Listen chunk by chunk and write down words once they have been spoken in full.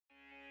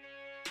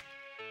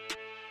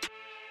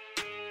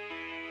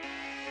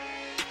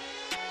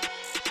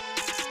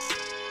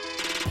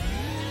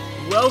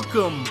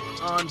Welcome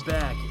on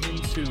back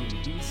into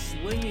the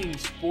Slinging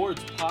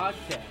Sports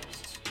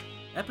Podcast.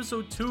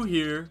 Episode 2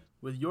 here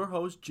with your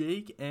host,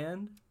 Jake,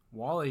 and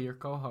Wally, your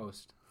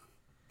co-host.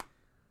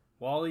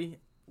 Wally.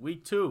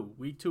 Week two.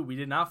 We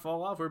did not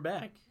fall off. We're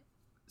back.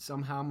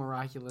 Somehow,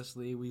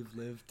 miraculously, we've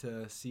lived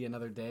to see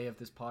another day of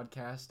this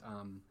podcast.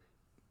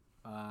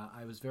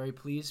 I was very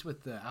pleased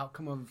with the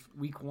outcome of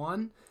week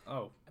 1.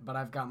 But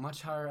I've got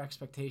much higher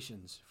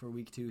expectations for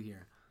week 2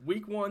 here.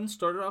 Week 1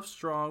 started off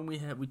strong.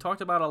 We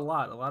talked about a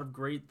lot of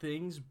great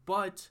things,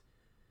 but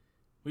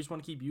we just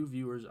want to keep you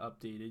viewers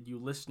updated, you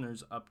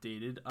listeners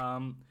updated.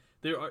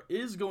 There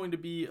is going to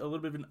be a little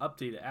bit of an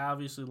update.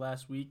 Obviously,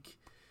 last week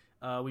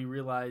we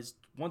realized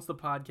once the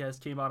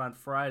podcast came out on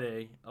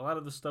Friday, a lot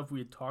of the stuff we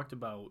had talked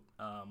about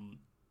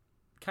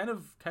kind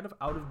of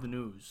out of the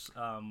news.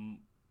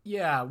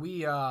 Yeah,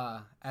 we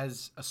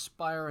as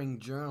aspiring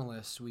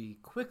journalists, we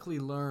quickly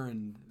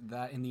learned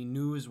that in the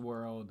news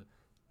world,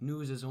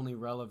 news is only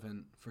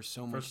relevant for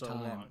so much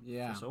time. Long.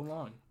 Yeah. For so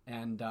long.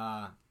 And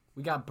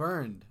we got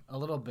burned a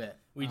little bit.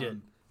 We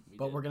did.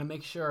 We're going to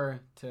make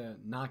sure to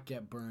not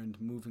get burned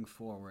moving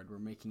forward. We're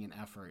making an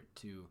effort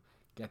to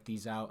get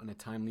these out in a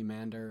timely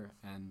manner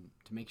and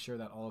to make sure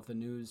that all of the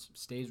news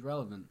stays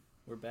relevant.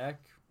 We're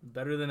back,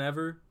 better than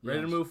ever,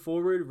 ready to move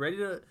forward, ready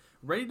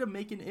to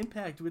make an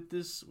impact with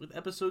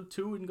episode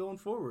 2 and going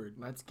forward.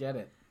 Let's get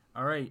it.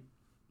 All right.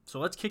 So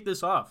let's kick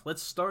this off.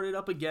 Let's start it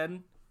up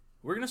again.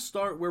 We're going to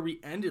start where we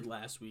ended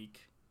last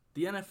week,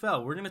 the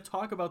NFL. We're going to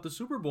talk about the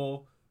Super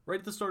Bowl right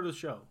at the start of the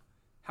show.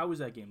 How was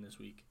that game this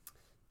week?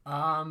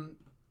 The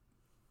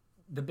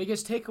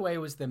biggest takeaway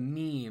was the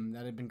meme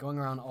that had been going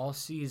around all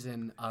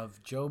season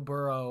of Joe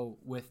Burrow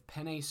with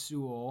Penei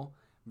Sewell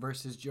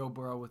versus Joe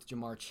Burrow with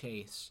Jamar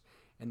Chase.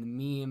 And the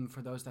meme,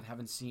 for those that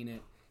haven't seen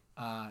it,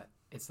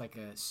 it's like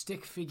a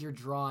stick figure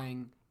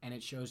drawing, and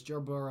it shows Joe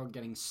Burrow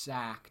getting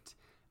sacked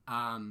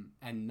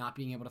and not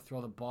being able to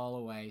throw the ball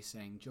away,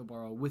 saying Joe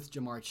Burrow with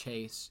Jamar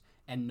Chase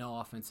and no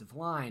offensive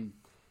line.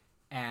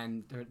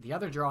 And the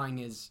other drawing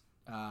is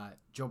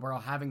Joe Burrow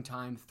having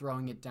time,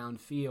 throwing it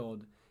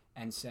downfield,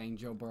 and saying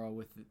Joe Burrow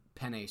with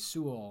Penei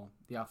Sewell,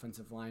 the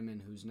offensive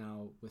lineman who's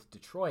now with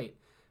Detroit.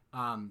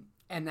 And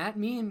that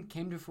meme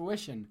came to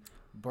fruition.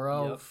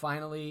 Burrow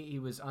finally, he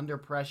was under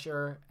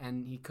pressure,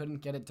 and he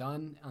couldn't get it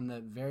done on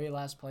the very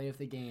last play of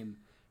the game.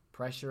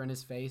 Pressure in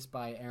his face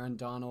by Aaron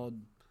Donald.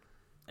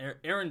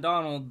 Aaron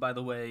Donald, by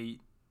the way,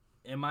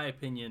 in my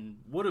opinion,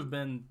 would have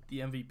been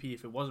the MVP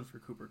if it wasn't for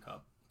Cooper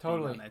Kupp.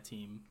 Totally. On that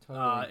team.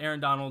 Totally. Aaron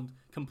Donald,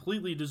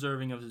 completely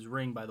deserving of his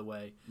ring, by the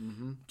way.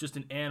 Mm-hmm. Just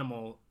an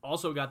animal.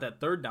 Also got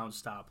that third down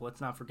stop. Let's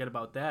not forget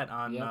about that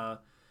on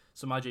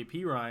Samaje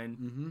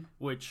Perine,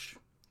 which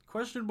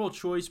questionable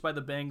choice by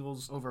the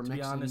Bengals, over to Mixon,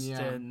 be honest,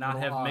 to not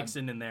have odd.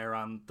 Mixon in there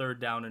on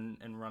third down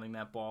and running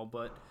that ball.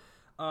 But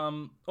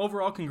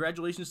overall,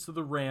 congratulations to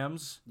the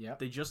Rams. Yep.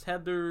 They just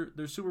had their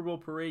Super Bowl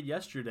parade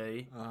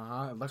yesterday.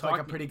 It looked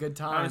like a pretty good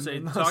time. I would say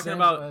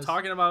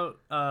talking about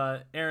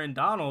Aaron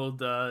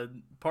Donald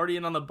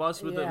partying on the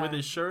bus with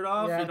his shirt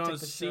off. Yeah,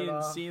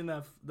 seeing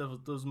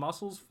those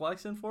muscles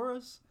flexing for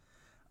us.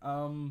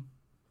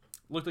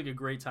 Looked like a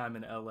great time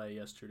in LA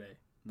yesterday.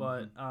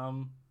 But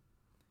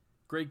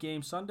great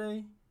game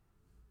Sunday.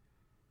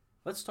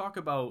 Let's talk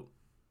about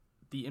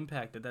the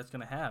impact that's going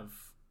to have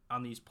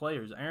on these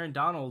players. Aaron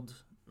Donald,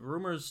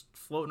 rumors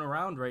floating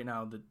around right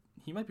now that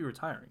he might be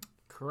retiring.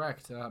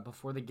 Correct.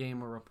 Before the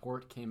game, a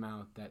report came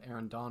out that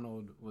Aaron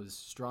Donald was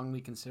strongly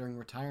considering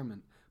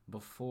retirement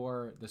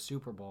before the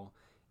Super Bowl.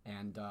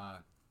 And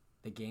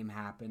the game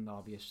happened,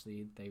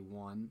 obviously. They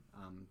won,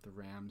 the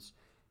Rams.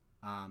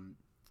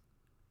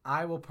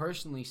 I will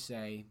personally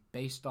say,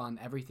 based on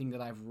everything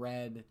that I've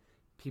read,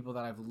 people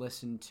that I've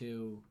listened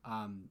to,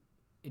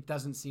 it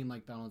doesn't seem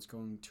like Donald's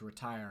going to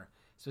retire.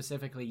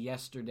 Specifically,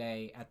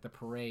 yesterday at the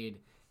parade,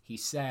 he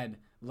said,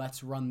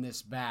 "Let's run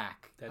this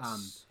back."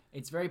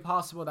 It's very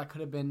possible that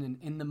could have been an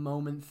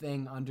in-the-moment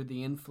thing under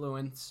the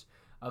influence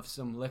of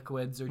some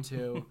liquids or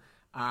two.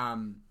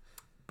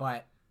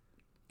 But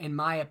in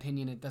my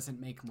opinion, it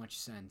doesn't make much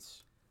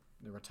sense,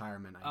 the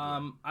retirement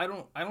idea. I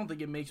don't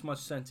think it makes much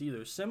sense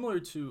either. Similar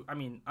to,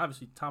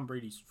 obviously Tom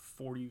Brady's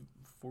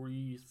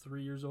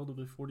 43 years old. He'll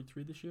be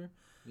 43 this year.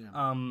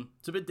 Yeah.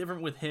 It's a bit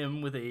different with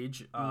him with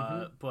age,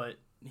 but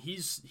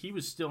he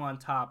was still on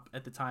top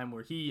at the time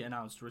where he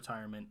announced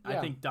retirement. Yeah.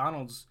 I think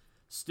Donald's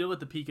still at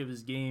the peak of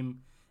his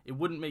game. It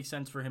wouldn't make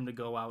sense for him to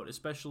go out,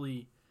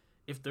 especially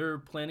if they're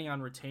planning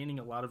on retaining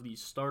a lot of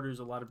these starters,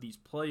 a lot of these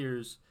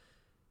players.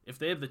 If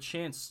they have the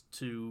chance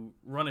to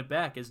run it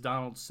back, as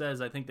Donald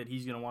says, I think that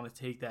he's going to want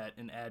to take that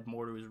and add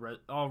more to his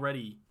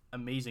already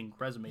amazing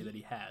resume that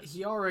he has.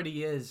 He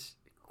already is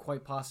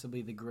quite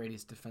possibly the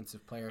greatest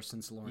defensive player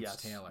since Lawrence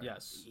Taylor.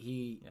 Yes.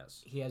 He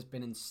has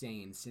been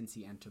insane since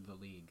he entered the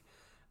league.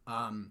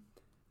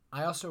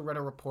 I also read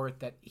a report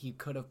that he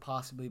could have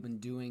possibly been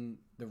doing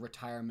the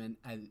retirement,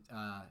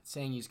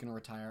 saying he's going to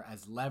retire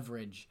as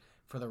leverage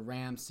for the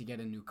Rams to get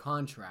a new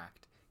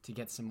contract, to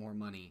get some more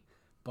money.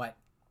 But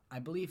I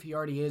believe he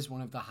already is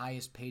one of the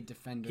highest paid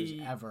defenders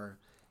ever.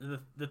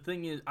 The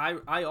thing is,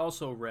 I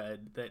also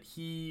read that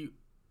he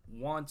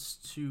wants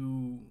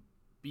to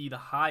be the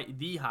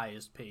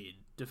highest paid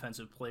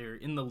defensive player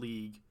in the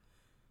league,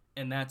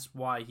 and that's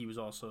why he was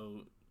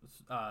also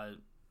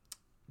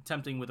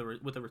tempting with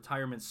a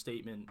retirement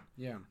statement.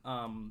 Yeah.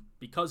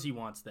 Because he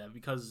wants that.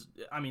 Because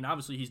I mean,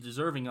 obviously he's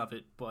deserving of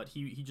it, but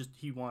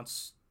he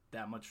wants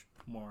that much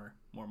more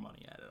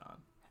money added on.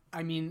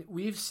 I mean,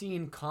 we've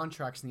seen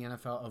contracts in the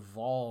NFL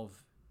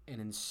evolve an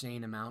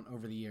insane amount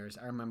over the years.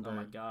 I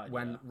remember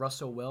when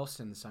Russell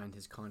Wilson signed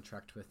his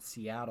contract with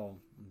Seattle.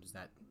 Was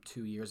that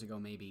 2 years ago,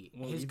 maybe?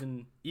 Well,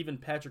 even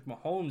Patrick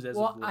Mahomes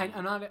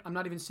I'm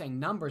not even saying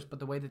numbers, but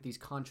the way that these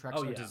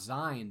contracts are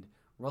designed.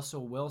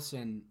 Russell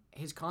Wilson,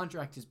 his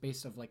contract is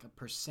based off like a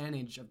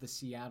percentage of the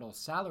Seattle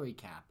salary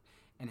cap,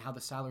 and how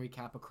the salary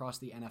cap across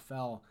the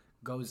NFL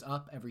goes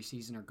up every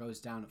season or goes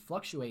down. It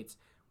fluctuates.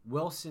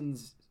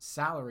 Wilson's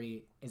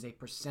salary is a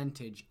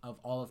percentage of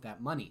all of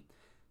that money.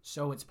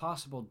 So it's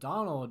possible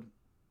Donald,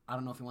 I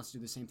don't know if he wants to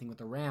do the same thing with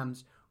the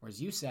Rams, or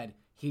as you said,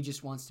 he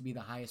just wants to be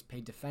the highest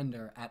paid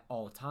defender at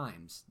all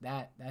times.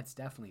 That's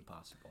definitely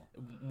possible.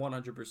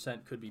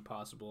 100% could be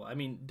possible. I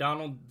mean,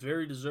 Donald,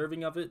 very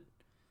deserving of it.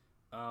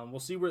 We'll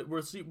see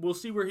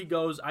where he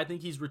goes. I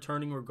think he's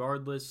returning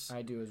regardless.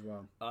 I do as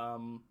well. But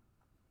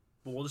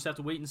we'll just have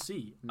to wait and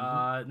see.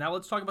 Mm-hmm. Now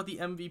let's talk about the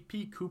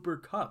MVP, Cooper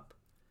Kupp.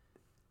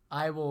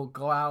 I will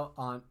go out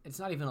on, it's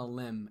not even a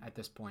limb at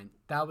this point.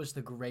 That was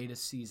the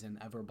greatest season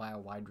ever by a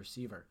wide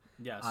receiver.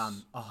 Yes.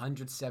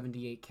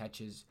 178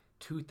 catches,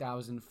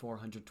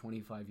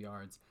 2,425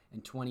 yards,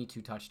 and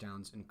 22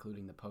 touchdowns,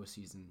 including the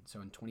postseason.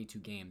 So in 22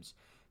 games.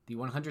 The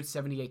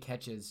 178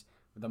 catches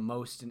were the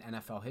most in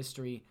NFL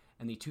history,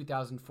 and the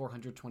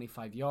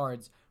 2,425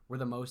 yards were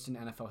the most in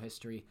NFL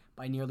history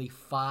by nearly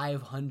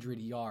 500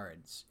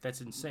 yards.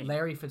 That's insane.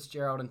 Larry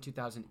Fitzgerald in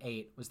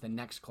 2008 was the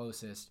next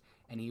closest,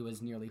 and he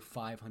was nearly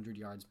 500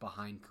 yards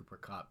behind Cooper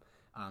Kupp.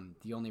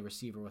 The only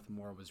receiver with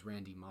more was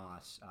Randy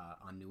Moss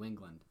on New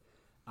England.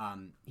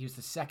 He was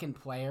the second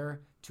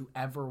player to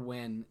ever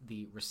win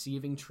the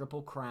receiving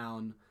Triple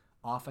Crown,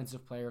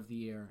 Offensive Player of the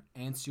Year,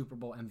 and Super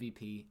Bowl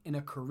MVP in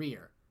a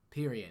career,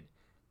 period.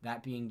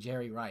 That being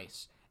Jerry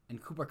Rice.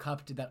 And Cooper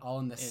Kupp did that all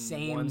in the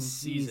same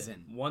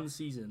season. One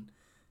season.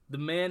 The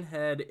man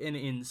had an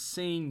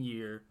insane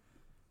year.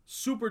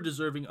 Super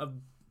deserving of...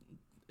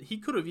 He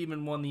could have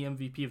even won the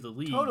MVP of the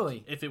league.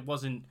 Totally. If it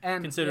wasn't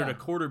considered a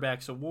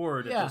quarterback's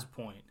award at this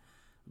point.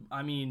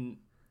 I mean,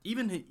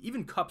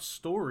 even Kupp's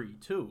story,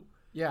 too.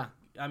 Yeah.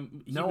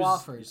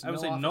 Offers. I would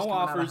say no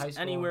offers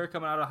anywhere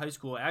coming out of high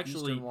school.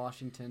 Actually, Eastern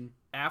Washington.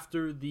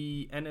 After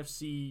the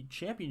NFC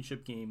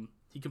Championship game,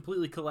 he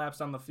completely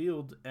collapsed on the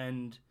field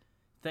and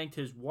thanked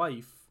his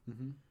wife,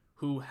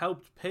 who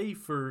helped pay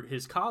for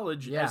his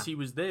college as he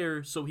was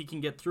there, so he can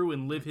get through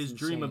and live his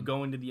dream of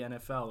going to the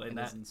NFL. And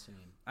that's insane.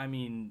 I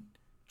mean,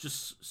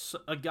 just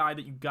a guy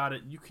that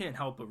you can't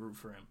help but root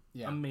for him.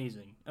 Yeah.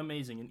 Amazing.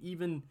 And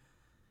even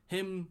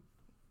him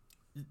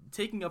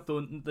taking up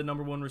the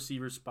number one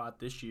receiver spot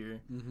this year,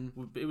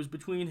 it was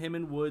between him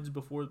and Woods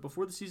before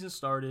the season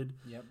started.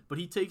 Yep. But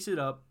he takes it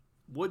up.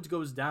 Woods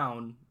goes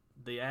down.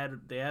 They add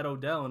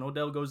Odell, and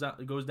Odell goes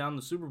down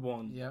the Super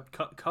Bowl. And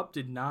Kupp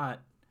did not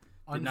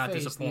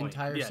disappoint. The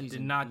entire season.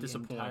 Did not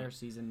disappoint. The entire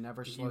season,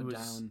 never slowed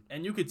down.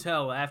 And you could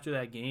tell after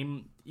that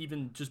game,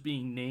 even just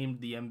being named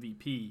the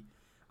MVP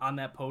on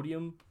that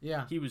podium,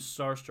 he was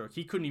starstruck.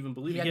 He couldn't even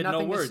believe it. He had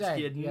no words.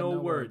 He had no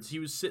words. He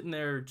was sitting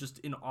there just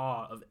in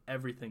awe of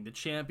everything. The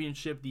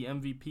championship, the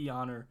MVP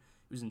honor.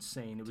 It was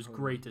insane. It was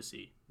great to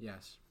see.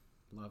 Yes.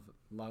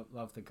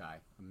 Love the guy.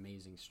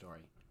 Amazing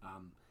story.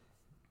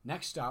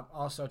 Next up,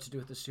 also to do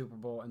with the Super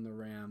Bowl and the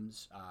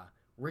Rams,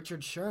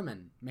 Richard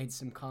Sherman made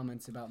some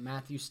comments about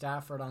Matthew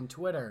Stafford on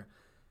Twitter,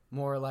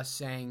 more or less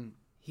saying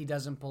he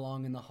doesn't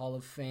belong in the Hall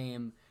of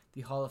Fame.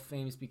 The Hall of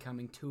Fame is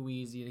becoming too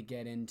easy to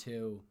get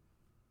into.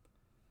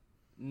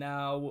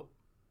 Now,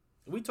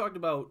 we talked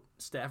about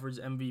Stafford's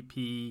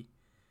MVP,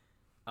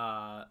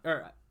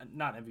 or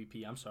not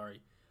MVP, I'm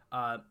sorry,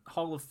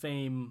 Hall of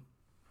Fame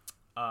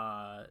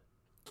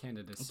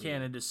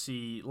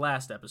candidacy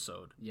last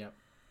episode. Yep.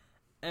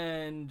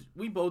 And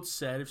we both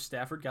said if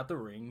Stafford got the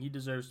ring, he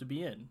deserves to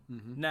be in.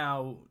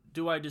 Now,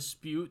 do I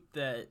dispute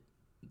that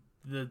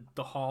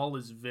the Hall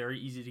is very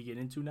easy to get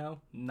into now?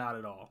 Not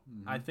at all.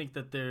 I think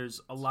that there's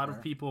a lot of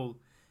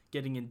people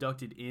getting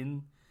inducted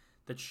in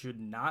that should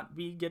not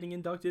be getting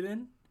inducted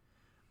in.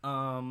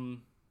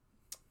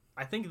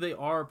 I think they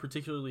are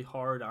particularly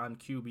hard on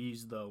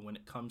QBs, though, when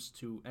it comes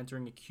to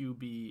entering a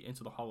QB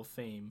into the Hall of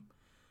Fame.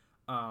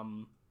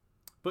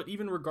 But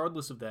even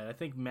regardless of that, I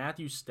think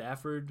Matthew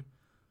Stafford,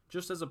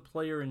 just as a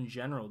player in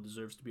general,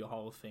 deserves to be a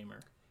Hall of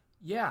Famer.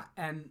 Yeah,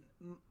 and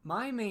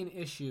my main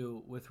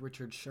issue with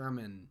Richard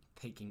Sherman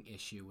taking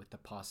issue with the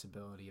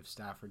possibility of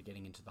Stafford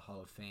getting into the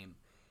Hall of Fame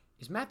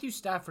is Matthew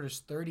Stafford is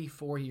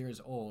 34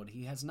 years old.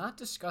 He has not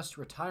discussed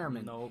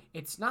retirement. Nope.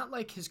 It's not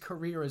like his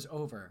career is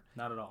over.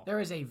 Not at all. There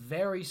is a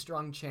very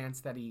strong chance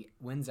that he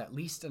wins at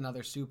least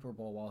another Super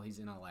Bowl while he's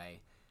in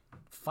LA.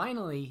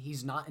 finally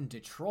he's not in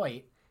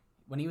Detroit.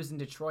 When he was in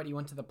Detroit, he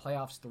went to the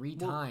playoffs 3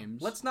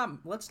 times. Let's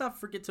not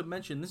forget to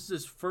mention this is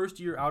his first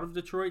year out of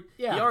Detroit.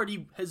 Yeah. He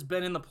already has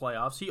been in the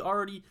playoffs. He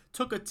already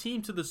took a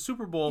team to the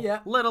Super Bowl,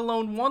 Yeah. let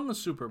alone won the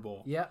Super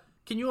Bowl. Yeah.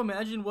 Can you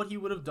imagine what he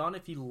would have done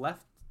if he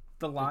left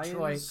the Lions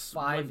Detroit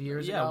 5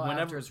 years ago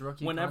after his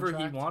rookie whenever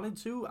contract? he wanted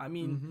to? I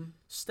mean,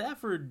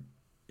 Stafford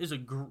is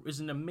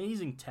an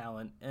amazing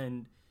talent,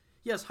 and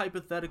yes,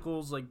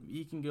 hypotheticals, like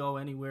he can go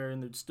anywhere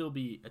and there'd still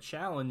be a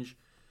challenge,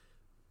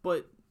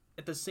 but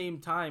at the same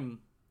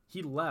time,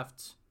 he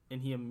left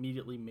and he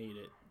immediately made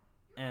it,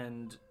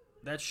 and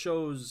that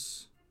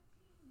shows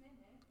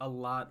a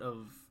lot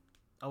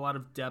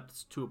of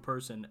depth to a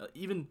person,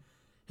 even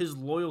his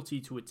loyalty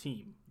to a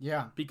team.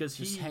 Yeah, because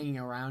just hanging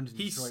around in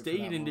he Detroit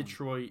stayed in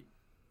Detroit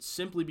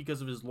simply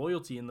because of his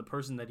loyalty and the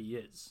person that he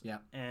is. Yeah,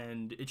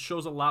 and it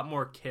shows a lot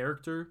more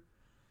character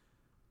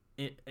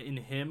in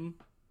him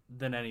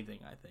than anything,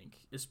 I think.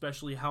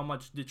 Especially how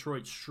much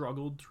Detroit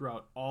struggled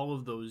throughout all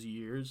of those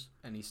years.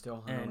 And he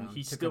still hung and around.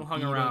 He still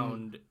hung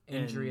around.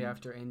 Injury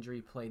after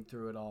injury, played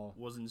through it all.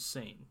 Was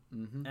insane.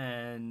 Mm-hmm.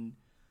 And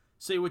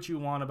say what you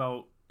want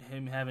about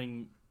him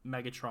having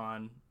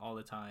Megatron all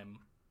the time.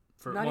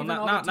 Not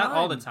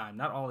all the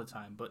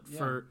time, but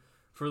for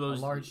those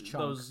a large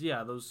chunk.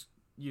 those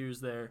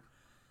years there.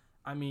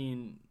 I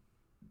mean,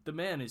 the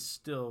man is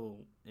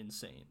still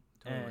insane.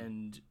 Totally.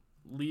 And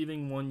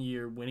leaving 1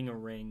 year, winning a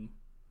ring,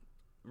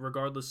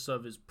 regardless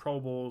of his Pro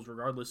Bowls,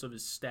 regardless of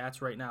his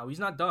stats right now, he's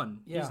not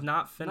done. Yeah. He's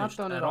not finished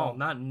at all.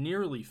 Not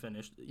nearly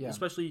finished. Yeah.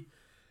 Especially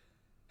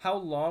how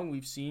long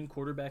we've seen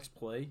quarterbacks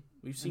play.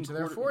 We've seen into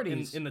their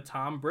 40s. In the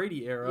Tom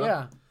Brady era.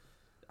 Yeah.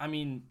 I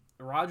mean,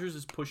 Rodgers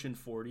is pushing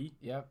 40.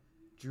 Yep.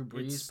 Drew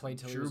Brees played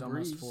till he was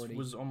almost 40.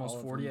 Was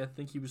almost 40. I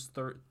think he was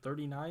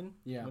 39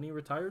 when he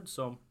retired.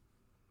 So,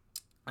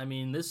 I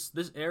mean, this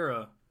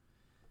era,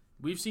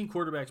 we've seen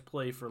quarterbacks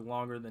play for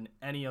longer than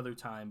any other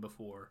time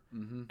before.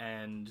 Mm-hmm.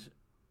 And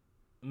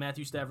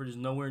Matthew Stafford is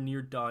nowhere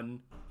near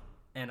done.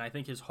 And I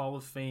think his Hall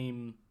of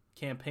Fame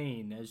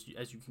campaign,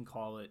 as you can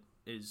call it,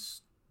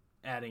 is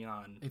adding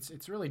on.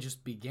 It's really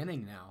just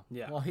beginning now.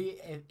 Yeah. Well,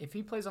 if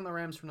he plays on the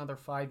Rams for another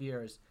 5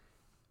 years,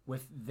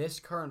 with this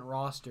current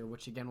roster,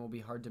 which again will be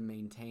hard to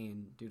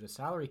maintain due to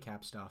salary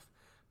cap stuff,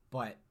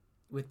 but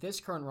with this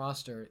current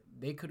roster,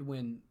 they could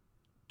win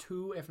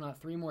 2, if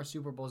not 3 more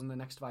Super Bowls in the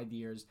next 5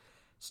 years.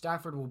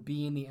 Stafford will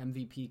be in the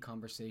MVP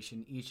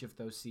conversation each of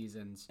those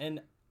seasons.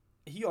 And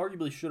he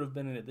arguably should have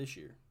been in it this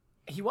year.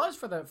 He was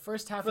for the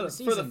first half of the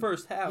season. For the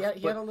first half.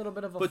 He had a little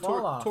bit of a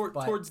fall off.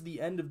 But towards the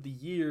end of the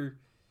year,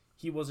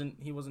 he wasn't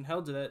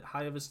held to that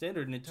high of a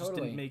standard, and it just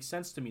didn't make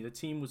sense to me. The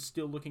team was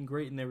still looking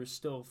great, and they were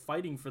still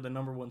fighting for the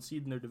number 1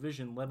 seed in their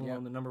division, let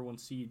alone the number 1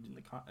 seed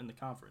in the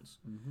conference.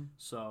 Mm-hmm.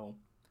 So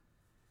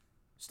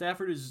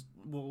Stafford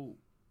will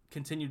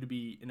continue to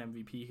be an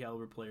MVP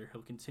caliber player.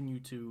 He'll continue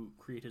to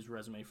create his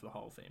resume for the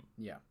Hall of Fame.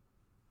 Yeah,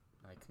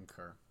 I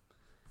concur.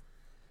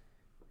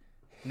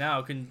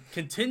 Now,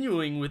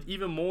 continuing with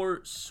even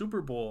more Super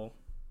Bowl,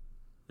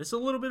 this is a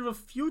little bit of a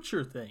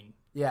future thing.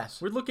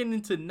 Yes. We're looking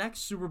into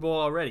next Super Bowl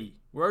already.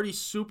 We're already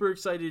super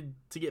excited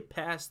to get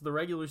past the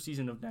regular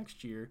season of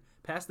next year,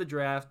 past the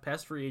draft,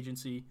 past free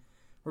agency.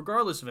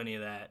 Regardless of any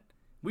of that,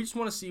 we just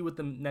want to see what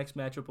the next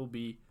matchup will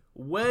be.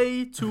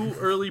 Way too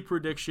early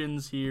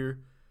predictions here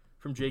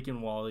from Jake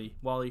and Wally.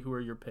 Wally, who are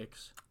your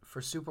picks?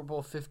 For Super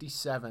Bowl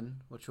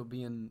 57, which will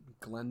be in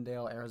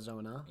Glendale,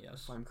 Arizona,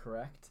 yes, if I'm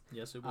correct.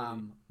 Yes, it will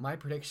be. My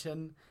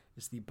prediction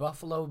is the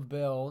Buffalo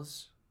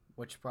Bills,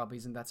 which probably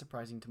isn't that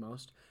surprising to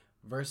most,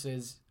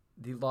 versus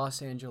the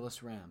Los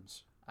Angeles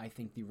Rams. I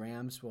think the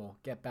Rams will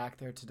get back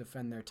there to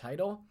defend their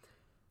title.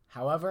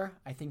 However,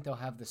 I think they'll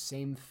have the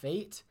same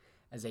fate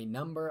as a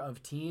number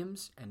of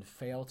teams and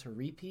fail to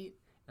repeat.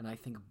 And I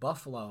think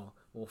Buffalo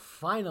will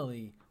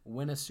finally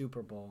win a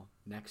Super Bowl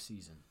next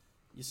season.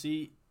 You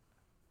see,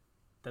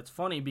 that's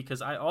funny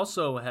because I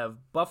also have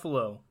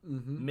Buffalo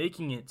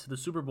making it to the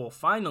Super Bowl.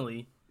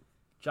 Finally,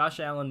 Josh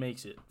Allen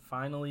makes it.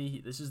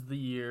 Finally, this is the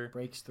year.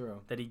 Breaks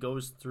through. That he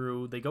goes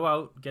through. They go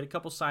out, get a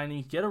couple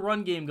signings, get a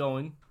run game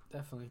going.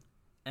 Definitely.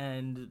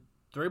 And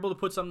they're able to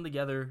put something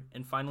together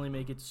and finally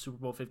make it to Super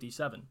Bowl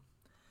 57.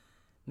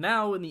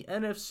 Now, in the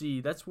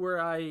NFC, that's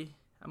where I'm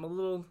a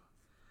little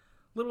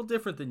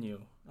different than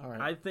you. All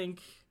right. I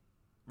think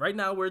right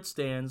now where it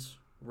stands,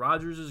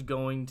 Rodgers is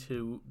going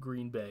to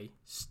Green Bay,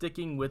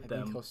 sticking with them.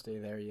 I think he'll stay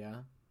there, yeah.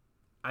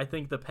 I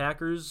think the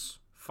Packers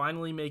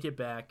finally make it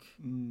back,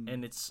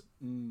 and it's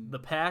the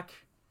Pack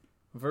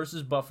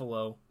versus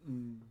Buffalo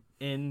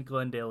in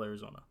Glendale,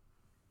 Arizona.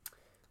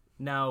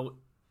 Now,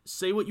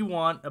 say what you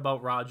want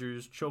about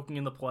Rodgers choking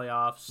in the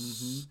playoffs.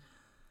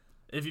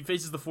 Mm-hmm. If he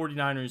faces the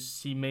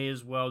 49ers, he may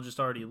as well just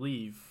already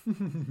leave.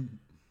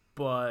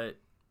 But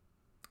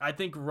I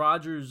think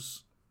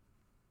Rodgers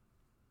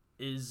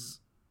is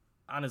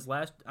on his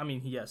last... I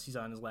mean, yes, he's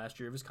on his last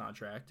year of his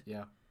contract.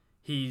 Yeah.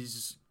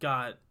 He's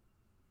got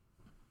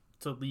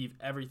to leave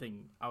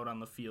everything out on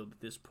the field at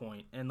this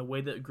point. And the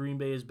way that Green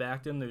Bay has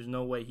backed him, there's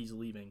no way he's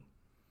leaving.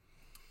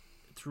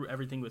 Through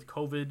everything with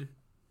COVID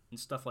and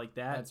stuff like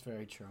that. That's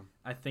very true.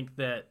 I think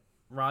that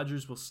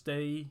Rodgers will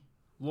stay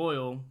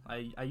loyal.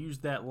 I use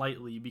that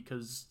lightly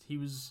because he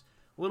was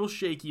a little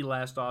shaky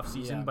last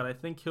offseason, but I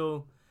think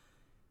he'll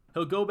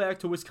go back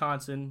to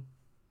Wisconsin.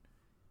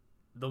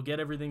 They'll get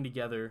everything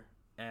together,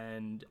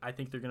 and I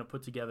think they're going to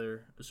put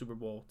together a Super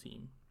Bowl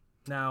team.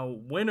 Now,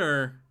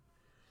 winner,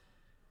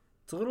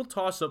 it's a little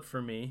toss-up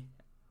for me,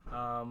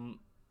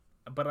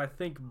 but I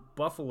think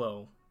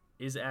Buffalo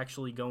is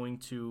actually going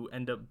to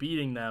end up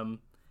beating them,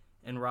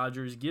 and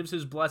Rodgers gives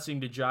his blessing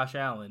to Josh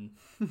Allen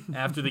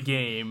after the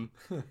game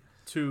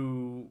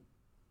to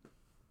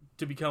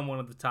become one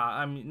of the top.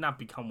 I mean, not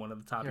become one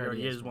of the top. He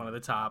already is one of the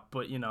top,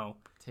 but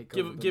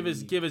give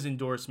his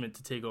endorsement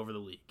to take over the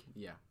league.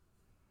 Yeah.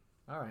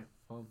 All right.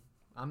 Well,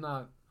 I'm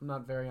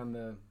not very on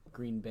the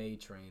Green Bay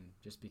train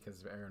just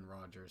because of Aaron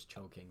Rodgers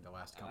choking the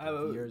last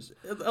couple of years.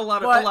 A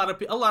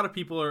lot of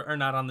people are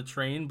not on the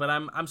train, but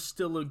I'm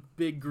still a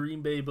big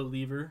Green Bay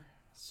believer.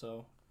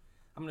 So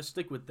I'm gonna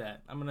stick with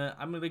that. I'm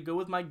gonna go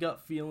with my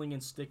gut feeling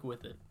and stick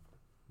with it.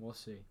 We'll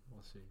see.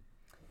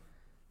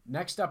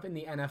 Next up in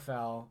the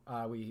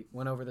NFL, we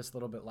went over this a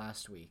little bit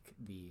last week.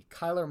 The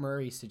Kyler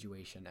Murray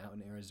situation out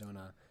in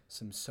Arizona.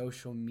 Some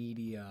social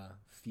media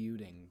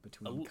feuding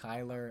between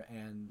Kyler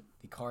and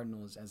the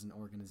Cardinals as an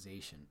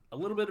organization. A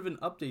little bit of an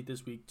update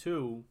this week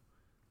too.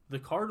 The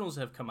Cardinals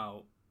have come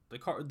out.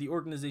 The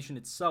organization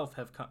itself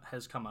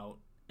has come out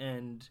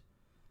and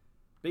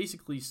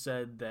basically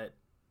said that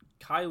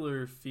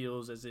Kyler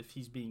feels as if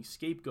he's being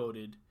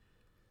scapegoated,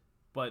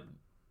 but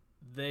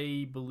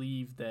they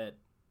believe that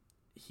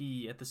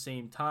he, at the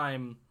same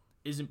time,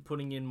 isn't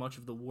putting in much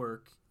of the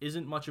work,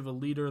 isn't much of a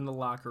leader in the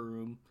locker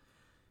room,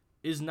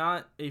 is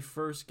not a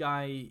first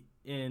guy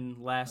in,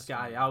 last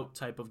guy out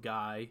type of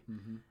guy,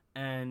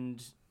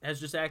 and has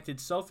just acted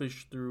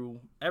selfish through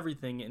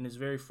everything and is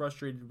very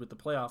frustrated with the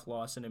playoff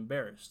loss and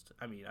embarrassed.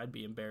 I mean, I'd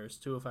be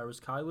embarrassed too if I was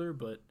Kyler,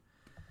 but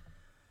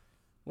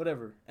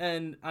whatever.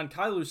 And on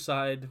Kyler's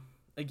side,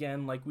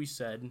 again, like we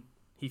said,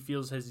 he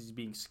feels as he's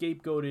being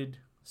scapegoated,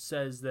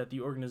 says that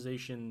the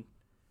organization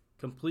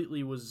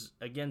completely was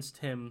against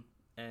him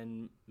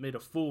and made a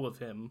fool of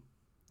him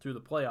through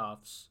the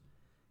playoffs.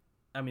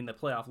 I mean, the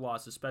playoff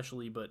loss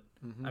especially, but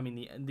I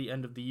mean the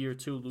end of the year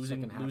too,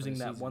 losing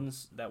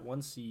that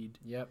one seed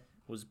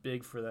was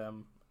big for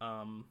them.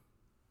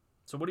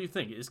 So what do you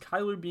think? Is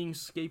Kyler being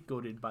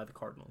scapegoated by the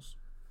Cardinals?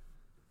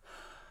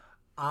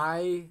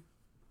 I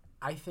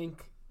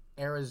think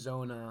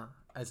Arizona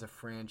as a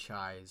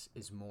franchise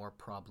is more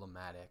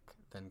problematic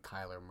than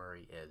Kyler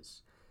Murray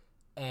is.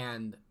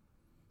 And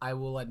I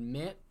will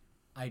admit,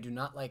 I do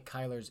not like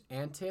Kyler's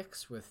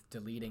antics with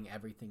deleting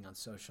everything on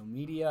social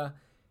media.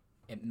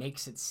 It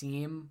makes it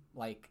seem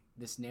like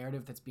this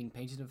narrative that's being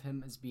painted of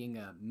him as being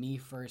a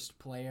me-first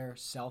player,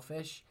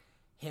 selfish.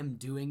 Him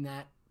doing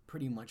that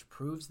pretty much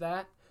proves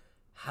that.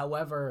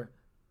 However,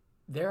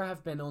 there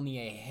have been only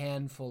a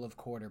handful of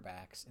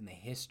quarterbacks in the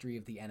history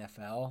of the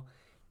NFL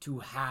to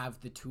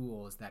have the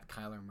tools that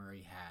Kyler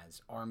Murray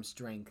has. Arm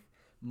strength,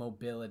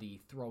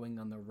 mobility, throwing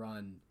on the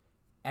run.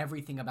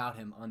 Everything about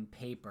him on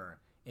paper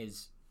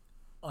is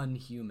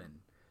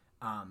unhuman.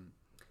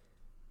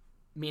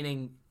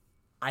 Meaning,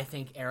 I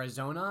think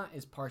Arizona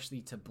is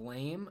partially to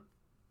blame.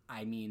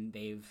 I mean,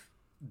 they've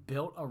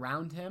built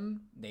around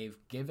him. They've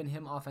given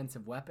him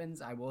offensive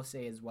weapons, I will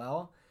say as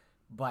well.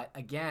 But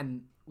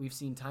again, we've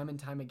seen time and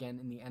time again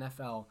in the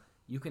NFL,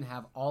 you can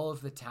have all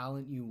of the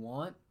talent you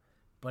want,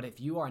 but if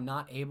you are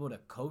not able to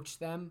coach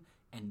them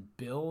and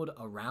build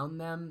around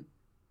them,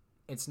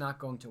 it's not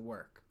going to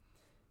work.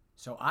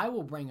 So I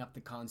will bring up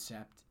the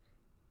concept,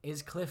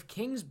 is Cliff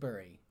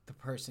Kingsbury the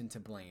person to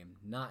blame,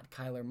 not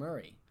Kyler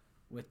Murray,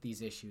 with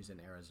these issues in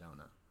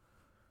Arizona?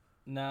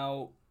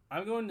 Now,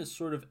 I'm going to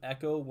sort of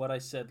echo what I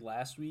said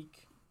last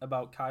week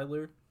about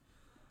Kyler.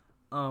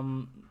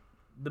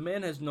 The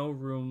man has no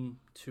room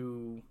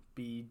to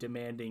be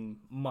demanding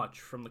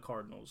much from the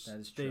Cardinals. That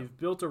is true. They've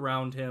built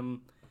around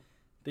him.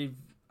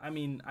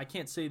 I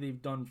can't say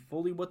they've done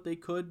fully what they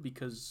could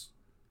because,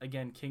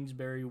 again,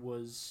 Kingsbury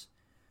was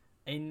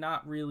a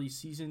not really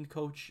seasoned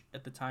coach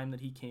at the time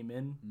that he came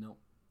in. No.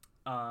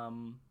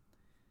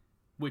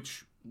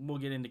 Which we'll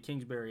get into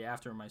Kingsbury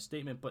after my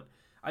statement, but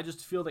I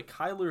just feel that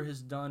Kyler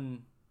has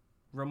done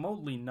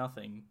remotely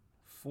nothing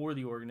for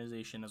the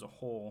organization as a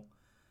whole.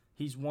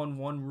 He's won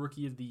one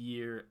Rookie of the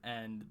Year,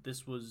 and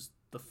this was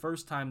the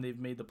first time they've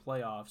made the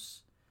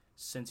playoffs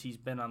since he's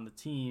been on the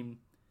team,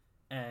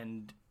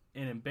 and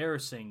an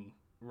embarrassing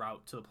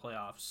route to the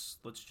playoffs.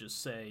 Let's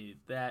just say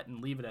that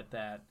and leave it at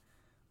that.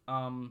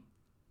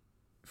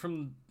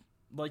 From,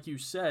 like you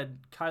said,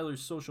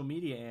 Kyler's social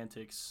media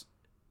antics,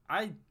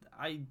 I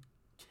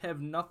have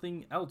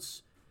nothing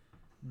else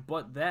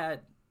but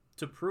that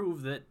to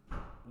prove that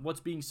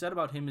what's being said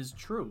about him is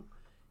true.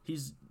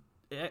 He's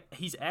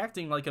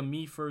acting like a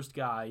me-first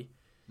guy.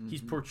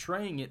 He's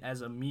portraying it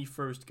as a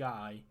me-first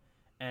guy,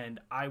 and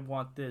I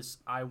want this,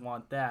 I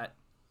want that,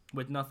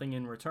 with nothing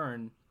in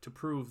return to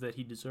prove that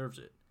he deserves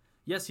it.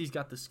 Yes, he's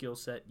got the skill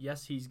set.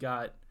 Yes, he's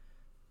got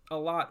a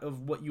lot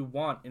of what you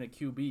want in a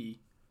QB.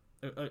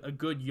 a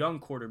good young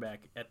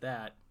quarterback at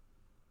that.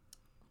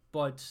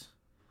 But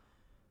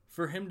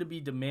for him to be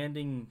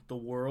demanding the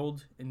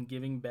world and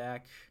giving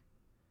back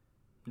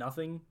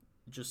nothing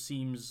just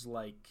seems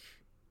like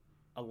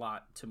a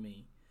lot to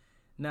me.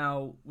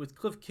 Now, with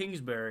Cliff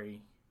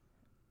Kingsbury,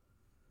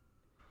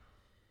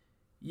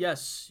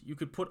 yes, you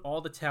could put all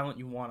the talent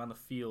you want on the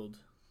field,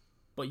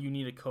 but you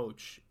need a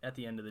coach at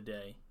the end of the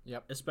day.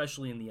 Yep.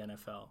 Especially in the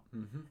NFL.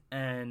 Mm-hmm.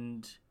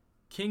 And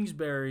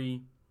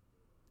Kingsbury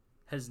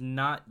has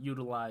not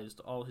utilized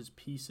all his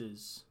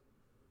pieces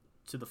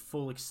to the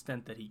full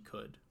extent that he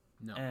could.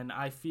 No. And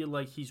I feel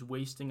like he's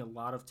wasting a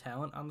lot of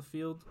talent on the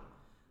field.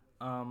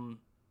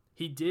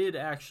 He did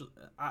actually.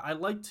 I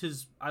liked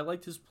his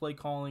play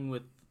calling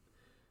with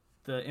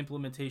the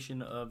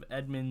implementation of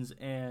Edmonds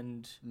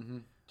and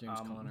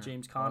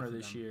James Conner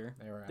this year.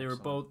 They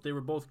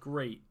were both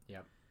great.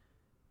 Yep.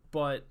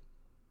 But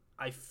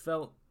I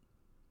felt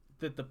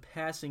that the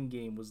passing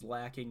game was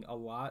lacking a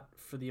lot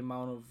for the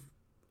amount of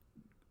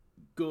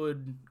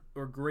good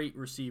or great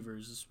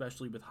receivers,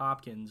 especially with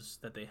Hopkins,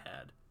 that they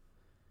had.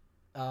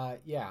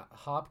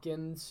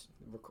 Hopkins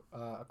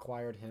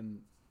acquired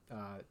him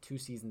 2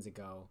 seasons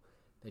ago.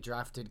 They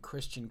drafted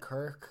Christian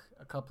Kirk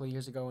a couple of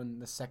years ago in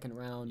the second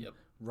round. Yep.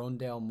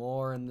 Rondale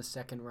Moore in the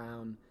second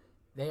round.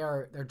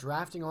 They're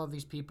drafting all of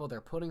these people.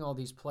 They're putting all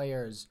these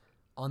players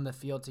on the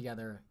field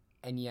together,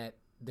 and yet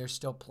there's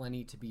still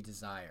plenty to be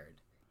desired,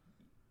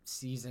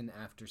 season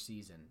after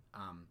season.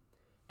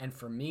 And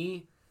for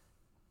me,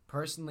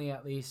 personally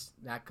at least,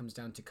 that comes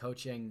down to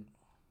coaching.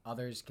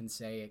 Others can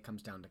say it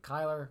comes down to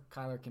Kyler.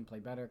 Kyler can play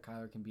better.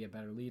 Kyler can be a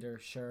better leader,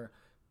 sure.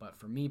 But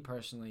for me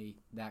personally,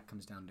 that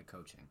comes down to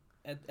coaching.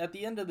 At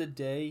the end of the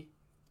day,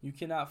 you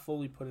cannot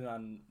fully put it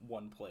on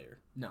one player.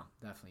 No,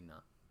 definitely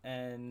not.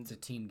 And it's a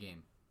team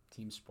game,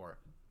 team sport.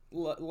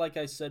 Like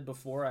I said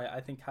before,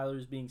 I think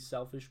Kyler's being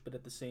selfish, but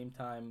at the same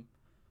time,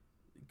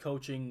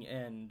 coaching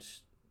and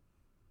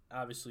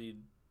obviously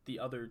the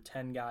other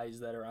 10 guys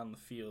that are on the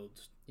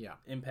field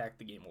impact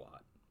the game a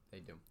lot. They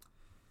do.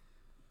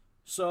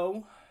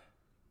 So,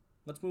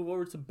 let's move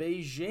over to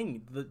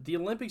Beijing. The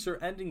Olympics are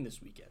ending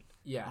this weekend.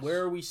 Yes.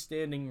 Where are we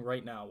standing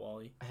right now,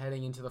 Wally?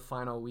 Heading into the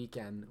final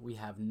weekend, we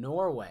have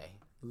Norway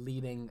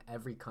leading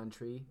every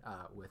country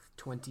with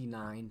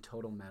 29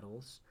 total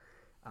medals.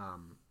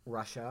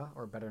 Russia,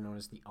 or better known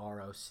as the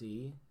ROC,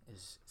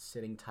 is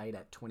sitting tight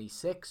at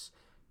 26.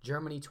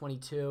 Germany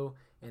 22,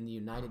 and the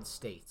United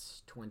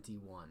States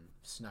 21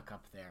 snuck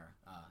up there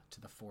to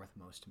the 4th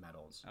most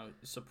medals.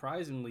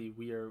 Surprisingly,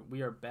 we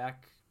are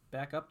back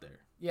up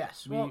there.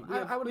 Yes,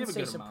 I wouldn't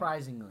say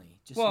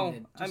surprisingly.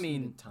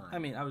 Needed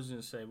time. I was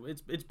gonna say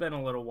it's been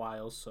a little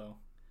while, so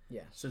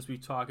yes, since we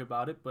talked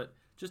about it, but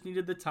just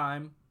needed the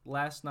time.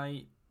 Last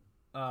night,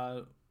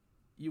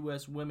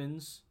 U.S.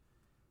 women's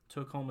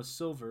took home a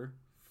silver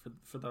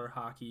for their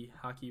hockey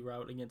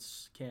route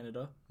against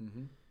Canada.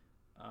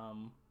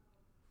 Mm-hmm.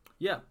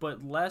 But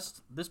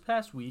this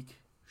past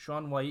week,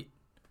 Shaun White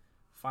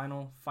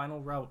final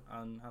route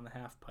on the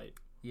half pipe.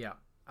 Yeah.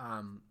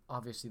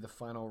 Obviously the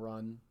final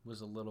run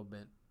was a little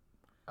bit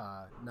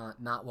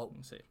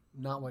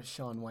not what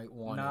Shaun White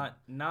wanted.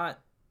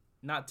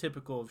 Not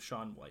typical of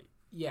Shaun White.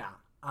 Yeah.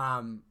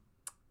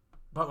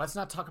 But let's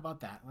not talk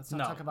about that. Let's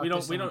not talk about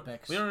this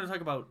Olympics. We don't want to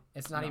talk about.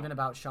 It's not even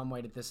about Shaun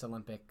White at this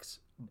Olympics,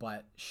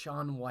 but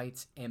Shaun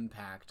White's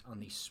impact on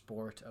the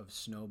sport of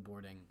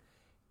snowboarding.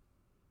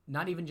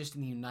 Not even just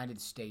in the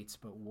United States,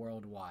 but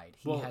worldwide.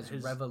 He has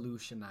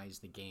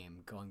revolutionized the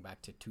game going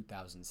back to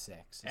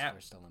 2006, his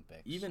first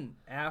Olympics. Even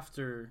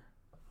after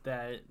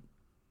that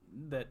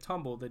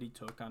tumble that he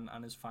took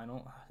on his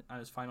final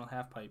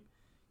half pipe,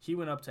 he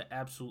went up to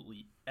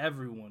absolutely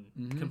everyone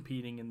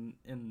competing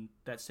in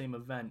that same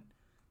event.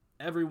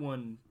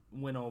 Everyone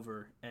went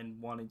over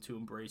and wanted to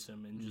embrace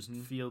him and just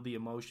feel the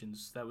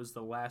emotions. That was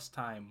the last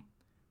time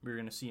we were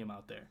going to see him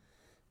out there.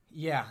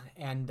 Yeah,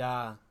 and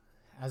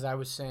as I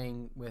was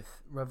saying, with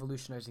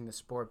revolutionizing the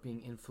sport,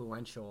 being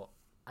influential,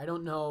 I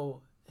don't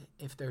know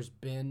if there's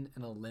been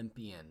an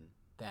Olympian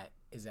that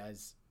is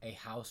as a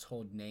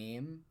household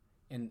name,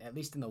 and at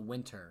least in the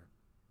winter,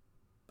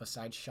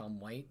 besides Shaun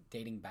White,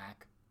 dating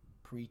back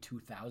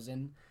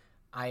pre-2000.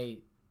 I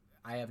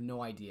have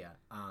no idea.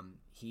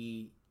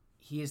 He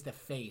is the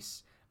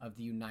face of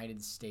the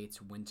United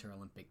States Winter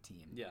Olympic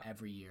team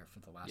every year for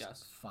the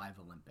last 5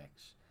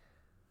 Olympics.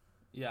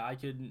 Yeah, I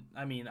could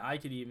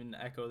even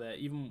echo that.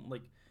 Even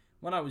like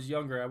when I was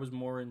younger, I was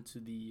more into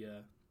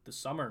the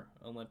Summer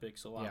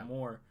Olympics a lot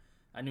more.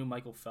 I knew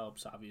Michael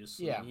Phelps,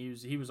 obviously. Yeah.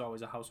 He was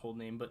always a household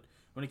name, but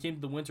when it came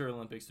to the Winter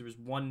Olympics, there was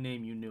one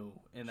name you knew,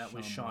 and that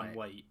was Shaun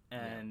White.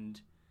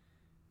 And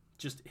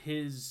just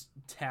his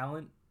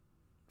talent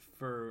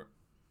for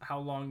how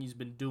long he's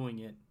been doing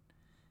it,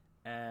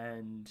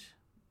 and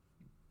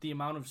the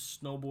amount of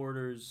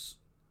snowboarders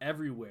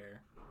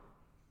everywhere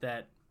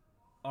that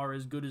are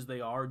as good as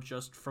they are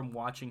just from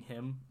watching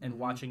him and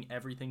watching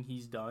everything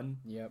he's done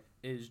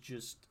is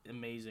just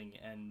amazing.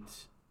 And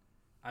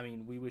I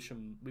mean, we wish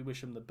him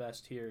the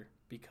best here,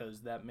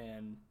 because that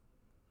man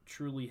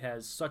truly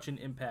has such an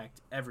impact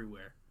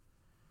everywhere.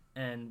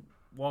 And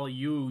Wally,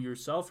 you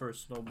yourself are a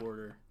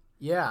snowboarder.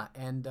 Yeah,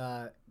 and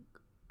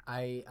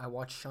I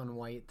watched Shaun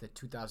White the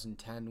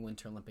 2010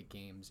 Winter Olympic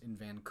Games in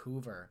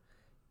Vancouver,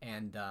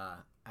 and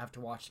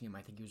after watching him,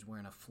 I think he was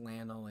wearing a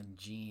flannel and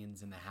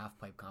jeans in the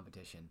halfpipe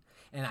competition.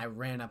 And I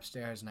ran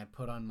upstairs and I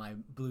put on my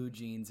blue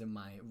jeans and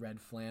my red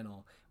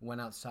flannel,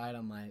 went outside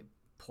on my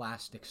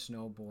plastic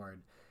snowboard,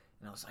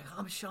 and I was like,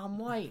 I'm Shaun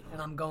White,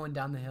 and I'm going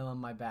down the hill in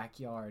my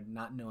backyard,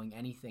 not knowing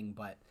anything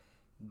but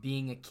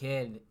being a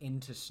kid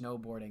into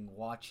snowboarding,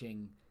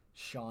 watching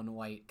Shaun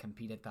White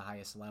compete at the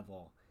highest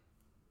level.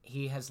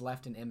 He has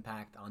left an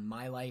impact on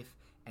my life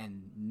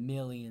and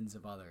millions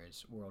of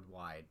others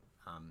worldwide.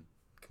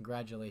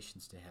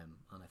 Congratulations to him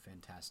on a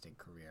fantastic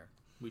career.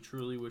 We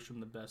truly wish him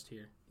the best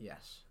here.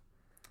 Yes.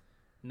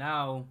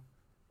 Now,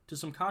 to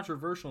some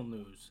controversial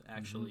news,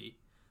 actually.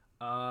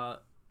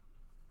 ROC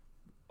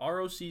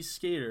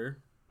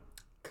skater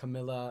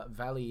Kamila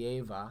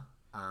Valieva,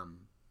 I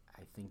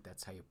think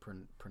that's how you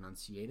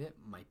pronunciate it.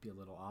 Might be a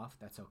little off.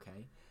 That's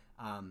okay.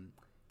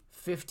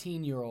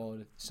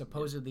 15-year-old,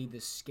 supposedly the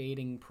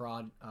skating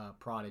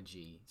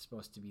prodigy,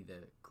 supposed to be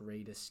the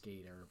greatest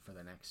skater for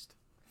the next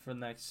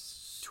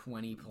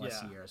 20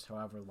 plus years,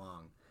 however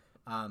long,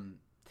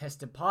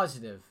 tested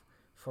positive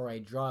for a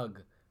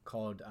drug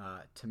called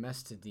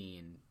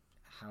temestadine,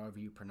 however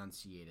you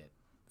pronunciate it,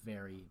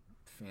 very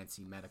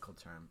fancy medical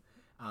term,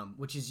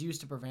 which is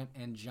used to prevent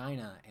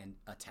angina and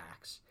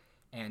attacks.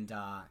 And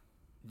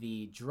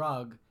the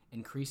drug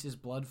increases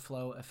blood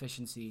flow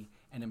efficiency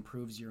and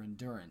improves your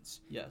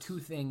endurance. Yes. Two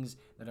things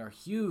that are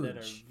huge. That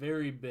are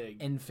very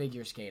big. In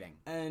figure skating.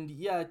 And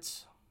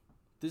yet,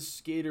 this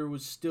skater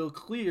was still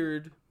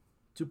cleared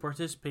to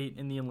participate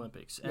in the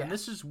Olympics. And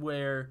this is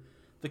where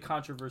the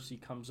controversy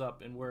comes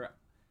up and where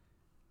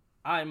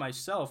I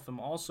myself am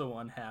also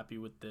unhappy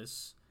with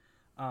this.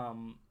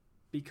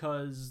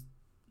 Because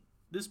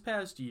this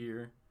past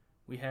year,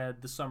 we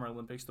had the Summer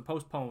Olympics, the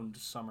postponed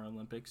Summer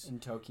Olympics. In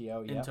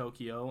Tokyo, In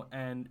Tokyo.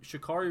 And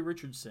Sha'Carri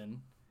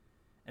Richardson,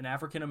 an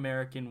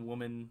African-American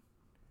woman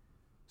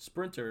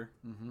sprinter,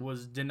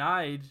 was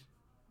denied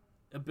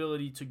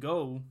ability to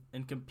go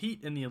and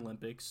compete in the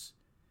Olympics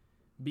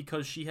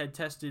because she had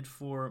tested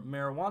for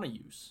marijuana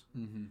use.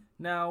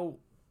 Now,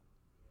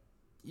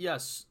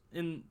 yes,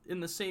 in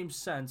the same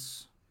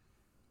sense,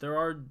 there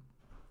are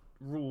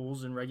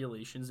rules and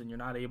regulations, and you're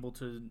not able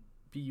to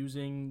be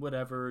using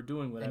whatever,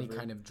 doing whatever. Any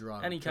kind of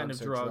drug. Any kind of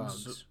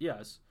drugs.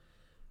 Yes.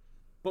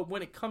 But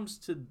when it comes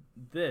to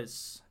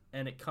this,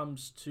 and it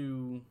comes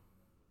to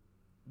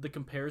the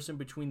comparison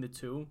between the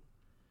two,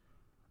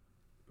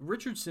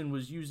 Richardson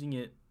was using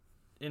it,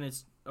 and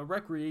it's a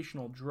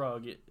recreational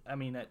drug.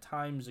 At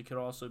times it could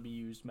also be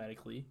used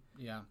medically.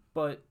 Yeah.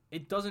 But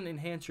it doesn't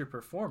enhance your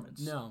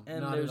performance. No,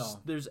 and not at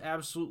all. There's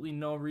absolutely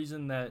no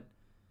reason that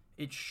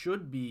it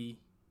should be,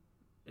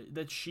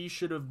 that she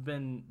should have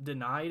been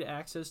denied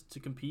access to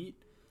compete.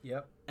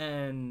 Yep.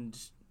 And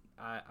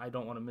I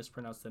don't want to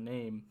mispronounce the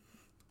name.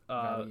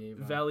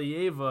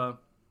 Valieva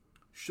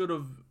should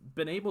have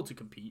been able to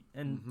compete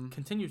and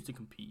continues to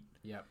compete.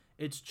 Yep.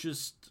 It's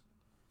just,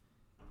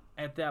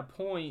 at that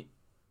point,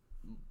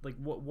 like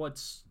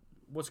what's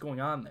going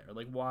on there?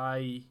 Like,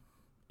 why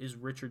is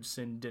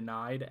Richardson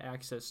denied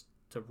access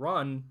to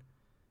run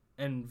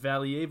and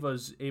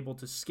Valieva's able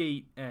to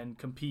skate and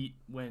compete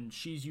when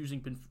she's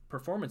using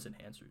performance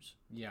enhancers?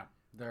 Yeah.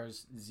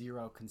 There's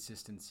zero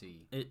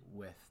consistency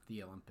with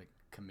the Olympic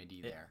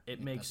committee there.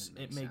 It makes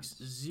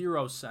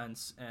zero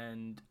sense,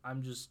 and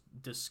I'm just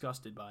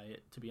disgusted by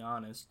it, to be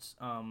honest.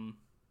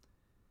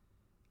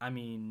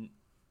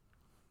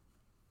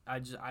 I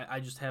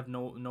just have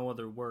no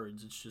other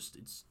words. It's just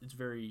it's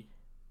very,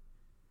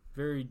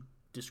 very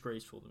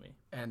disgraceful to me.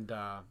 And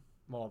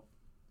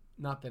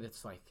not that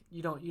it's like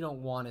you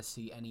don't want to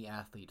see any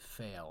athlete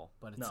fail,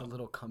 but it's a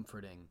little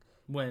comforting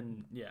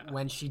when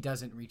she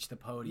doesn't reach the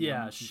podium.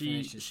 Yeah,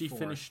 she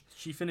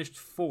finished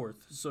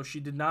fourth, so she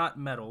did not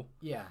medal.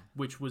 Yeah,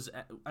 which was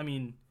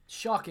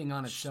shocking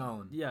on its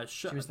own. Yeah,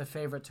 she was the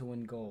favorite to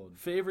win gold.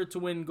 Favorite to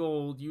win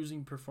gold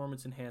using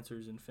performance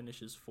enhancers and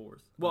finishes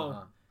fourth.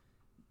 Well,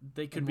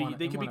 they could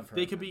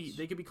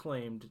be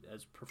claimed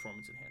as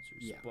performance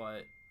enhancers. Yeah,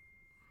 but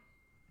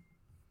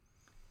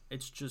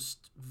it's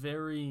just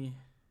very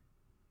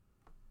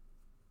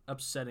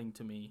upsetting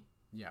to me.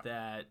 Yeah,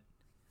 that.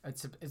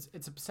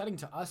 It's upsetting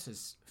to us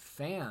as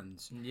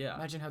fans. Yeah.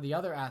 Imagine how the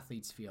other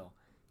athletes feel.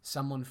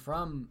 Someone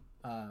from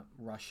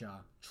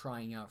Russia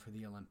trying out for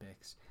the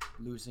Olympics,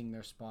 losing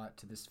their spot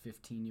to this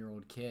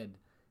 15-year-old kid,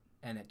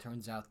 and it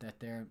turns out that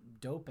they're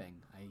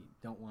doping. I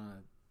don't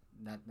want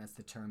to... That's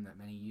the term that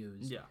many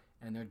use. Yeah.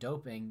 And they're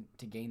doping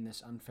to gain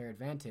this unfair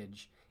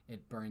advantage.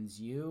 It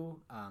burns you.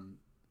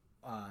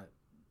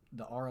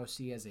 The ROC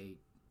as a...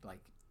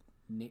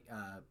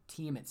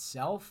 team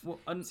itself. Well,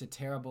 it's a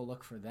terrible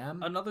look for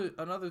them.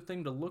 Another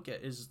thing to look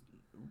at is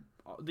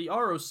the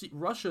ROC.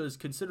 Russia is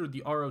considered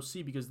the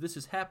ROC because this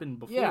has happened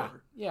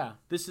before. Yeah.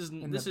 This is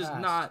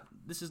not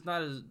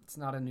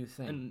a new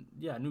thing.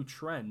 New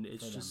trend.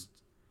 It's just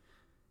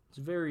it's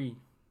very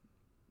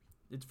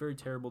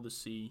terrible to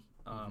see.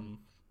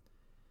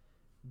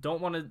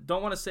 don't want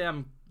to say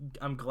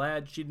I'm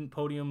glad she didn't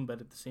podium, but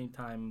at the same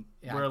time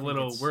we're a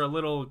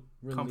little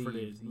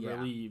comforted,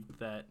 relieved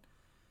that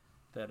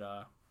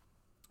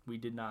we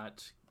did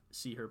not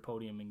see her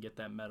podium and get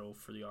that medal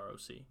for the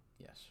ROC.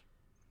 Yes.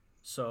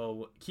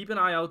 So keep an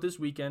eye out this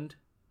weekend.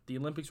 The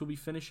Olympics will be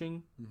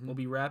finishing. We'll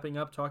be wrapping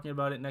up, talking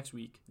about it next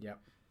week. Yep.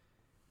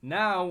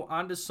 Now,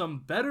 on to some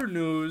better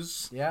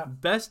news. Yeah.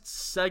 Best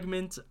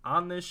segment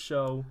on this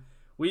show.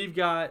 We've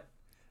got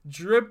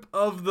Drip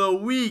of the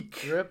Week.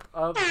 Drip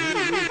of the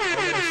Week.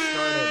 Already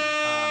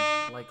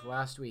started like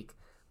last week.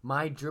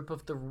 My Drip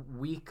of the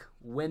Week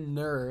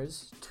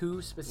winners,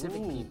 two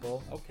specific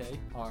people,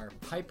 are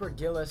Piper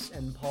Gillis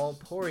and Paul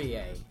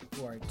Poirier,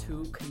 who are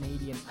two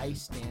Canadian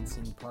ice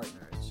dancing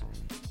partners.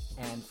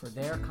 And for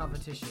their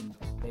competition,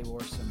 they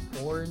wore some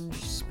orange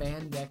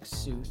spandex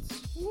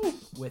suits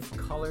with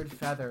colored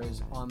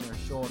feathers on their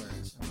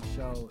shoulders. I'll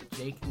show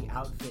Jake the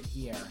outfit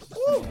here.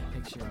 A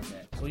picture of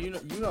it. Well, you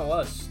know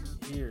us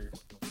here.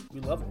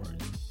 We love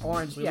orange.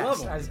 Orange, we yes.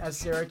 Love orange. As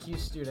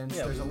Syracuse students,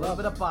 there's a little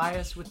bit of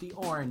bias with the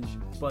orange.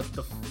 But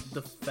the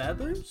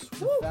feathers?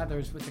 The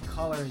feathers with the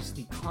colors,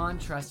 the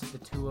contrast of the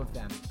two of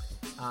them.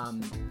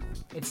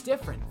 It's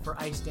different for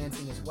ice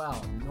dancing as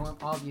well.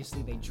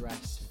 Obviously, they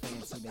dress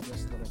fancy, they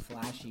dress a little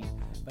flashy,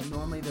 but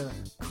normally they're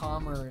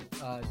calmer,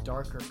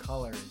 darker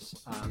colors.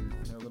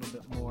 They're a little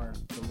bit more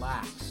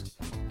relaxed.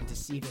 And to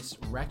see this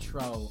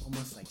retro,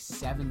 almost like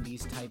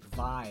 70s type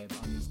vibe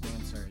on these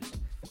dancers,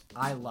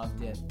 I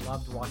loved it.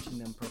 Loved watching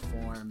them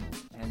perform,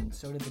 and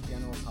so did the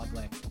general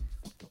public.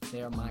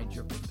 They are my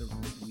Drip of the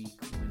Week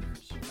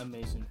winners.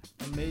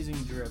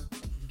 Amazing drip.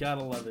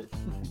 Gotta love it.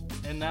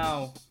 And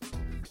now,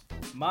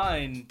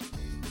 mine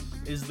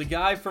is the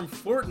guy from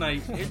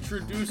Fortnite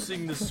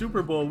introducing the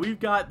Super Bowl. We've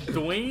got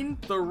Dwayne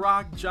 "The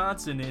Rock"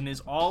 Johnson in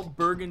his all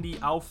burgundy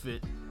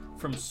outfit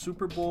from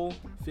Super Bowl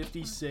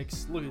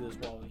 56. Look at this,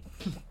 Wally.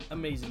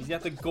 Amazing. He's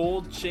got the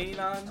gold chain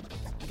on.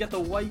 He's got the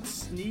white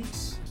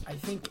sneaks. I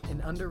think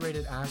an